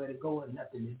got nowhere to go and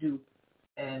nothing to do.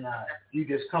 And you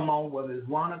just come on, whether it's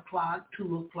 1 o'clock,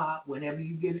 2 o'clock, whenever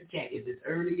you get a chance. If it's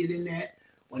earlier than that,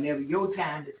 whenever your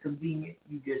time is convenient,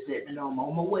 you just let me know I'm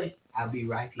on my way. I'll be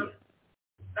right here.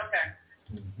 Okay.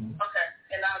 Okay.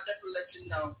 And I'll definitely let you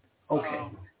know.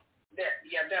 Okay.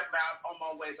 Definitely I'm on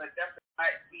my way, but it definitely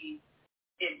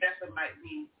might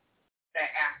be that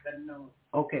afternoon.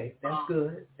 Okay, that's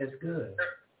good. That's good.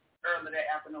 Early that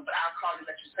afternoon, but I'll call you,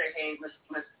 let you say, hey, Miss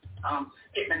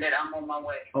Pittman, that I'm on my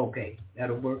way. Okay,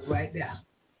 that'll work right now.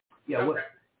 Yeah, okay.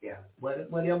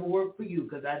 Whatever work for you,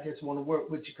 because I just want to work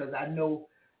with you, because I know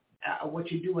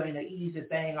what you do ain't an easy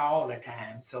thing all the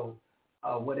time. So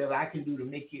whatever I can do to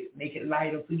make it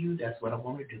lighter for you, that's what I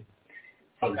want to do.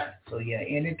 Okay. So yeah,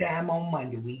 anytime on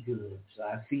Monday we good. So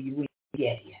I'll see you when you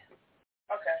get here.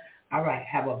 Okay. All right.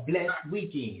 Have a blessed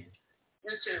weekend.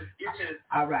 You too.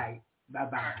 All right.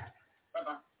 Bye-bye. All right.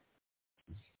 Bye-bye.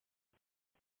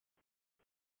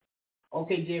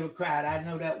 Okay, Jerry Crowd, I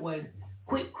know that wasn't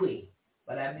quick,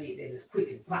 but I made that as quick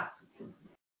as possible.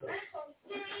 So,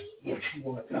 yeah, she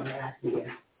want to come out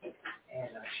here,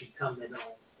 and she coming on.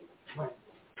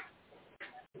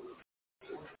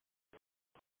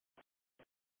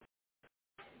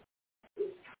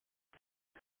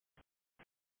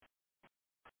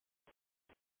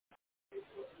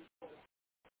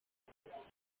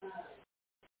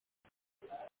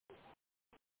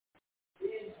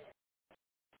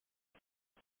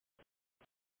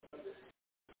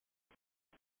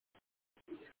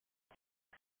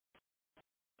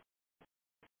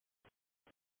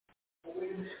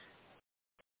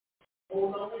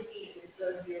 Hold on again,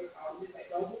 because here, I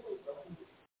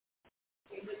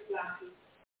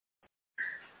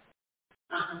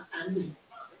knew.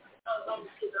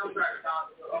 I'm sorry,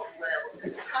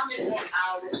 how many more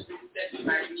hours that you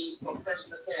might need for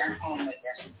personal care at home like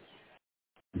that?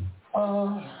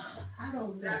 I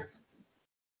don't know.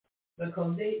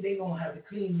 Because they going to have to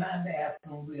clean my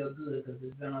bathroom real good because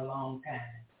it's been a long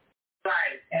time.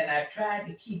 Right. And I tried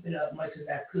to keep it up much as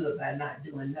I could by not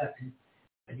doing nothing.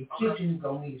 But the kitchen's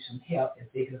going to need some help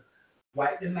if they could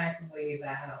wipe the microwave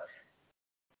out,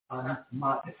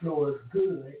 mop the floors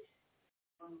good,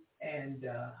 and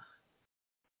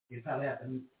you probably have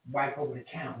to wipe over the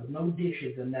counters. No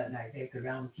dishes or nothing like that because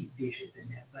I don't keep dishes in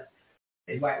there. But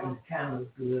they wipe the counters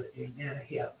good, and that'll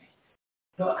help me.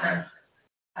 So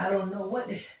I don't know what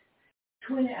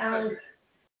 20 hours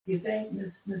you think,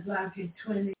 Miss Lockett?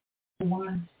 21?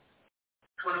 21,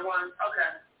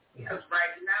 okay. Because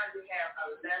right now we have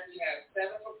 11, we have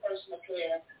 7 for personal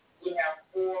care, we have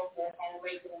 4 for home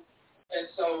raising, and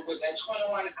so with that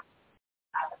 21, 11